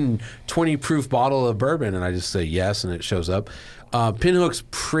 120 proof bottle of bourbon, and I just say yes and it shows up. Pinhook's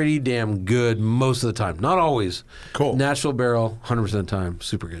pretty damn good most of the time. Not always. Cool. Nashville Barrel, 100% of the time.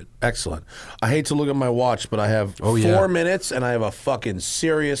 Super good. Excellent. I hate to look at my watch, but I have 4 minutes and I have a fucking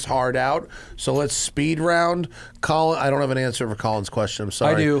serious hard out. So let's speed round. Colin, I don't have an answer for Colin's question. I'm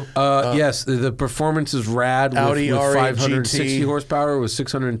sorry. I do. Yes, the performance is rad. Audi with R8 560 GT. horsepower with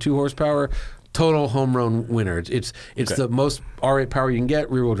 602 horsepower. Total home run winner. It's the most R8 power you can get,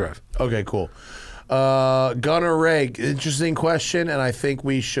 rear wheel drive. Okay, cool. Gunnar Ray, interesting question, and I think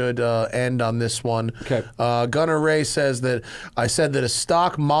we should end on this one. Okay. Gunnar Ray says that I said that a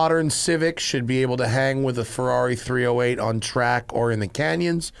stock modern Civic should be able to hang with a Ferrari 308 on track or in the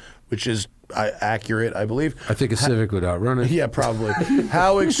canyons, which is accurate, I believe. I think a Civic would outrun it. Yeah, probably.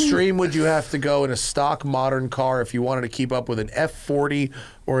 How extreme would you have to go in a stock modern car if you wanted to keep up with an F40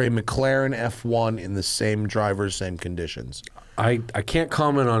 or a McLaren F1 in the same drivers, same conditions? I can't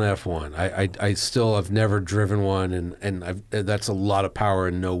comment on F1. I still have never driven one, and that's a lot of power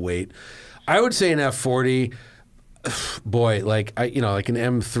and no weight. I would say an F40, boy, like an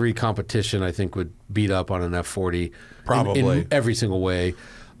M3 competition, I think would beat up on an F40 probably in every single way.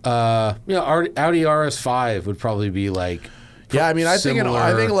 Audi RS5 would probably be like. Yeah, I mean, I think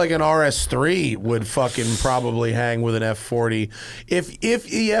similar. like an RS3 would fucking probably hang with an F40 if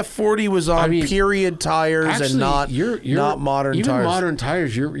the F40 was on period tires actually, and not modern even tires. Modern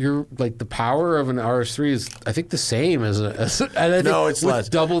tires, you're like the power of an RS3 is I think the same as no, it's less.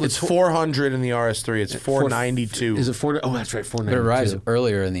 Double the it's 400 in the RS3. It's 492. Is it 4? Oh, that's right, 492. But it arrives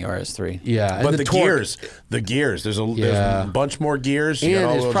earlier in the RS3. Yeah, but and the gears. There's a bunch more gears.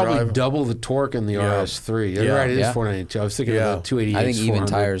 And it's probably double the torque in the RS3. You're right, it is 492. I was thinking about 288. I think even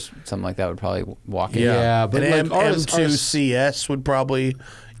tires, something like that, would probably walk in. Yeah, but an like M2 CS would probably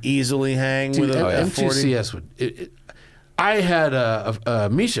easily hang with an F40. M2 CS would. I had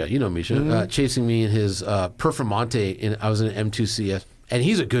Misha, Misha, chasing me in his Performante. I was in an M2 CS, and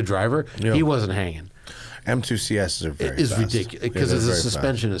he's a good driver. Yeah. He wasn't hanging. M2 CSs are very It's fast. ridiculous because the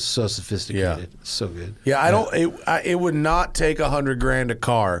suspension is so sophisticated. It's so good. Yeah, it would not take $100,000 a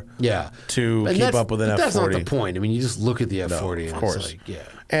car. Yeah. To keep up with an F40. That's not the point. I mean, you just look at the F40. Of course. It's like,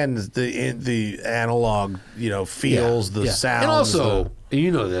 and the analog, feels the sounds. And also, you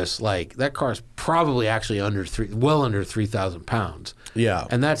know this, like that car's probably actually well under 3,000 pounds. Yeah.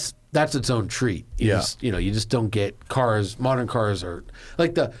 And that's its own treat. You just don't get cars. Modern cars are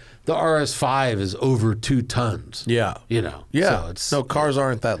like the RS5 is over 2 tons. Yeah. Yeah. So cars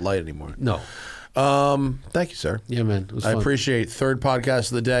aren't that light anymore. No. Thank you, sir. Yeah, man. It was fun. I appreciate third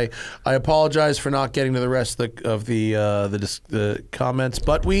podcast of the day. I apologize for not getting to the rest of the comments,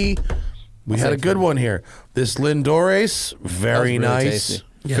 but we had a good one here. This Lindores, very nice. Tasty.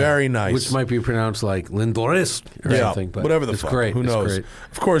 Yeah. Very nice. Which might be pronounced like Lindores or something. But whatever the it's fuck. Great. Who knows? It's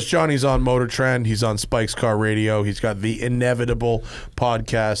great. Of course, Johnny's on MotorTrend. He's on Spike's Car Radio. He's got the Inevitable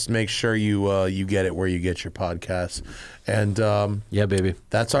podcast. Make sure you get it where you get your podcasts. And yeah, baby.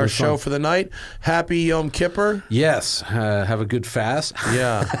 That's our show for the night. Happy Yom Kippur. Yes. Have a good fast.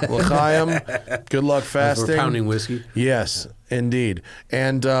 Yeah. L'chaim. Good luck fasting. We're pounding whiskey. Yes, indeed.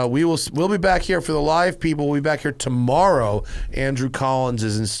 And we'll be back here for the live people. We'll be back here tomorrow. Andrew Collins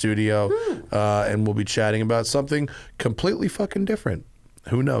is in studio, and we'll be chatting about something completely fucking different.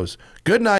 Who knows? Good night.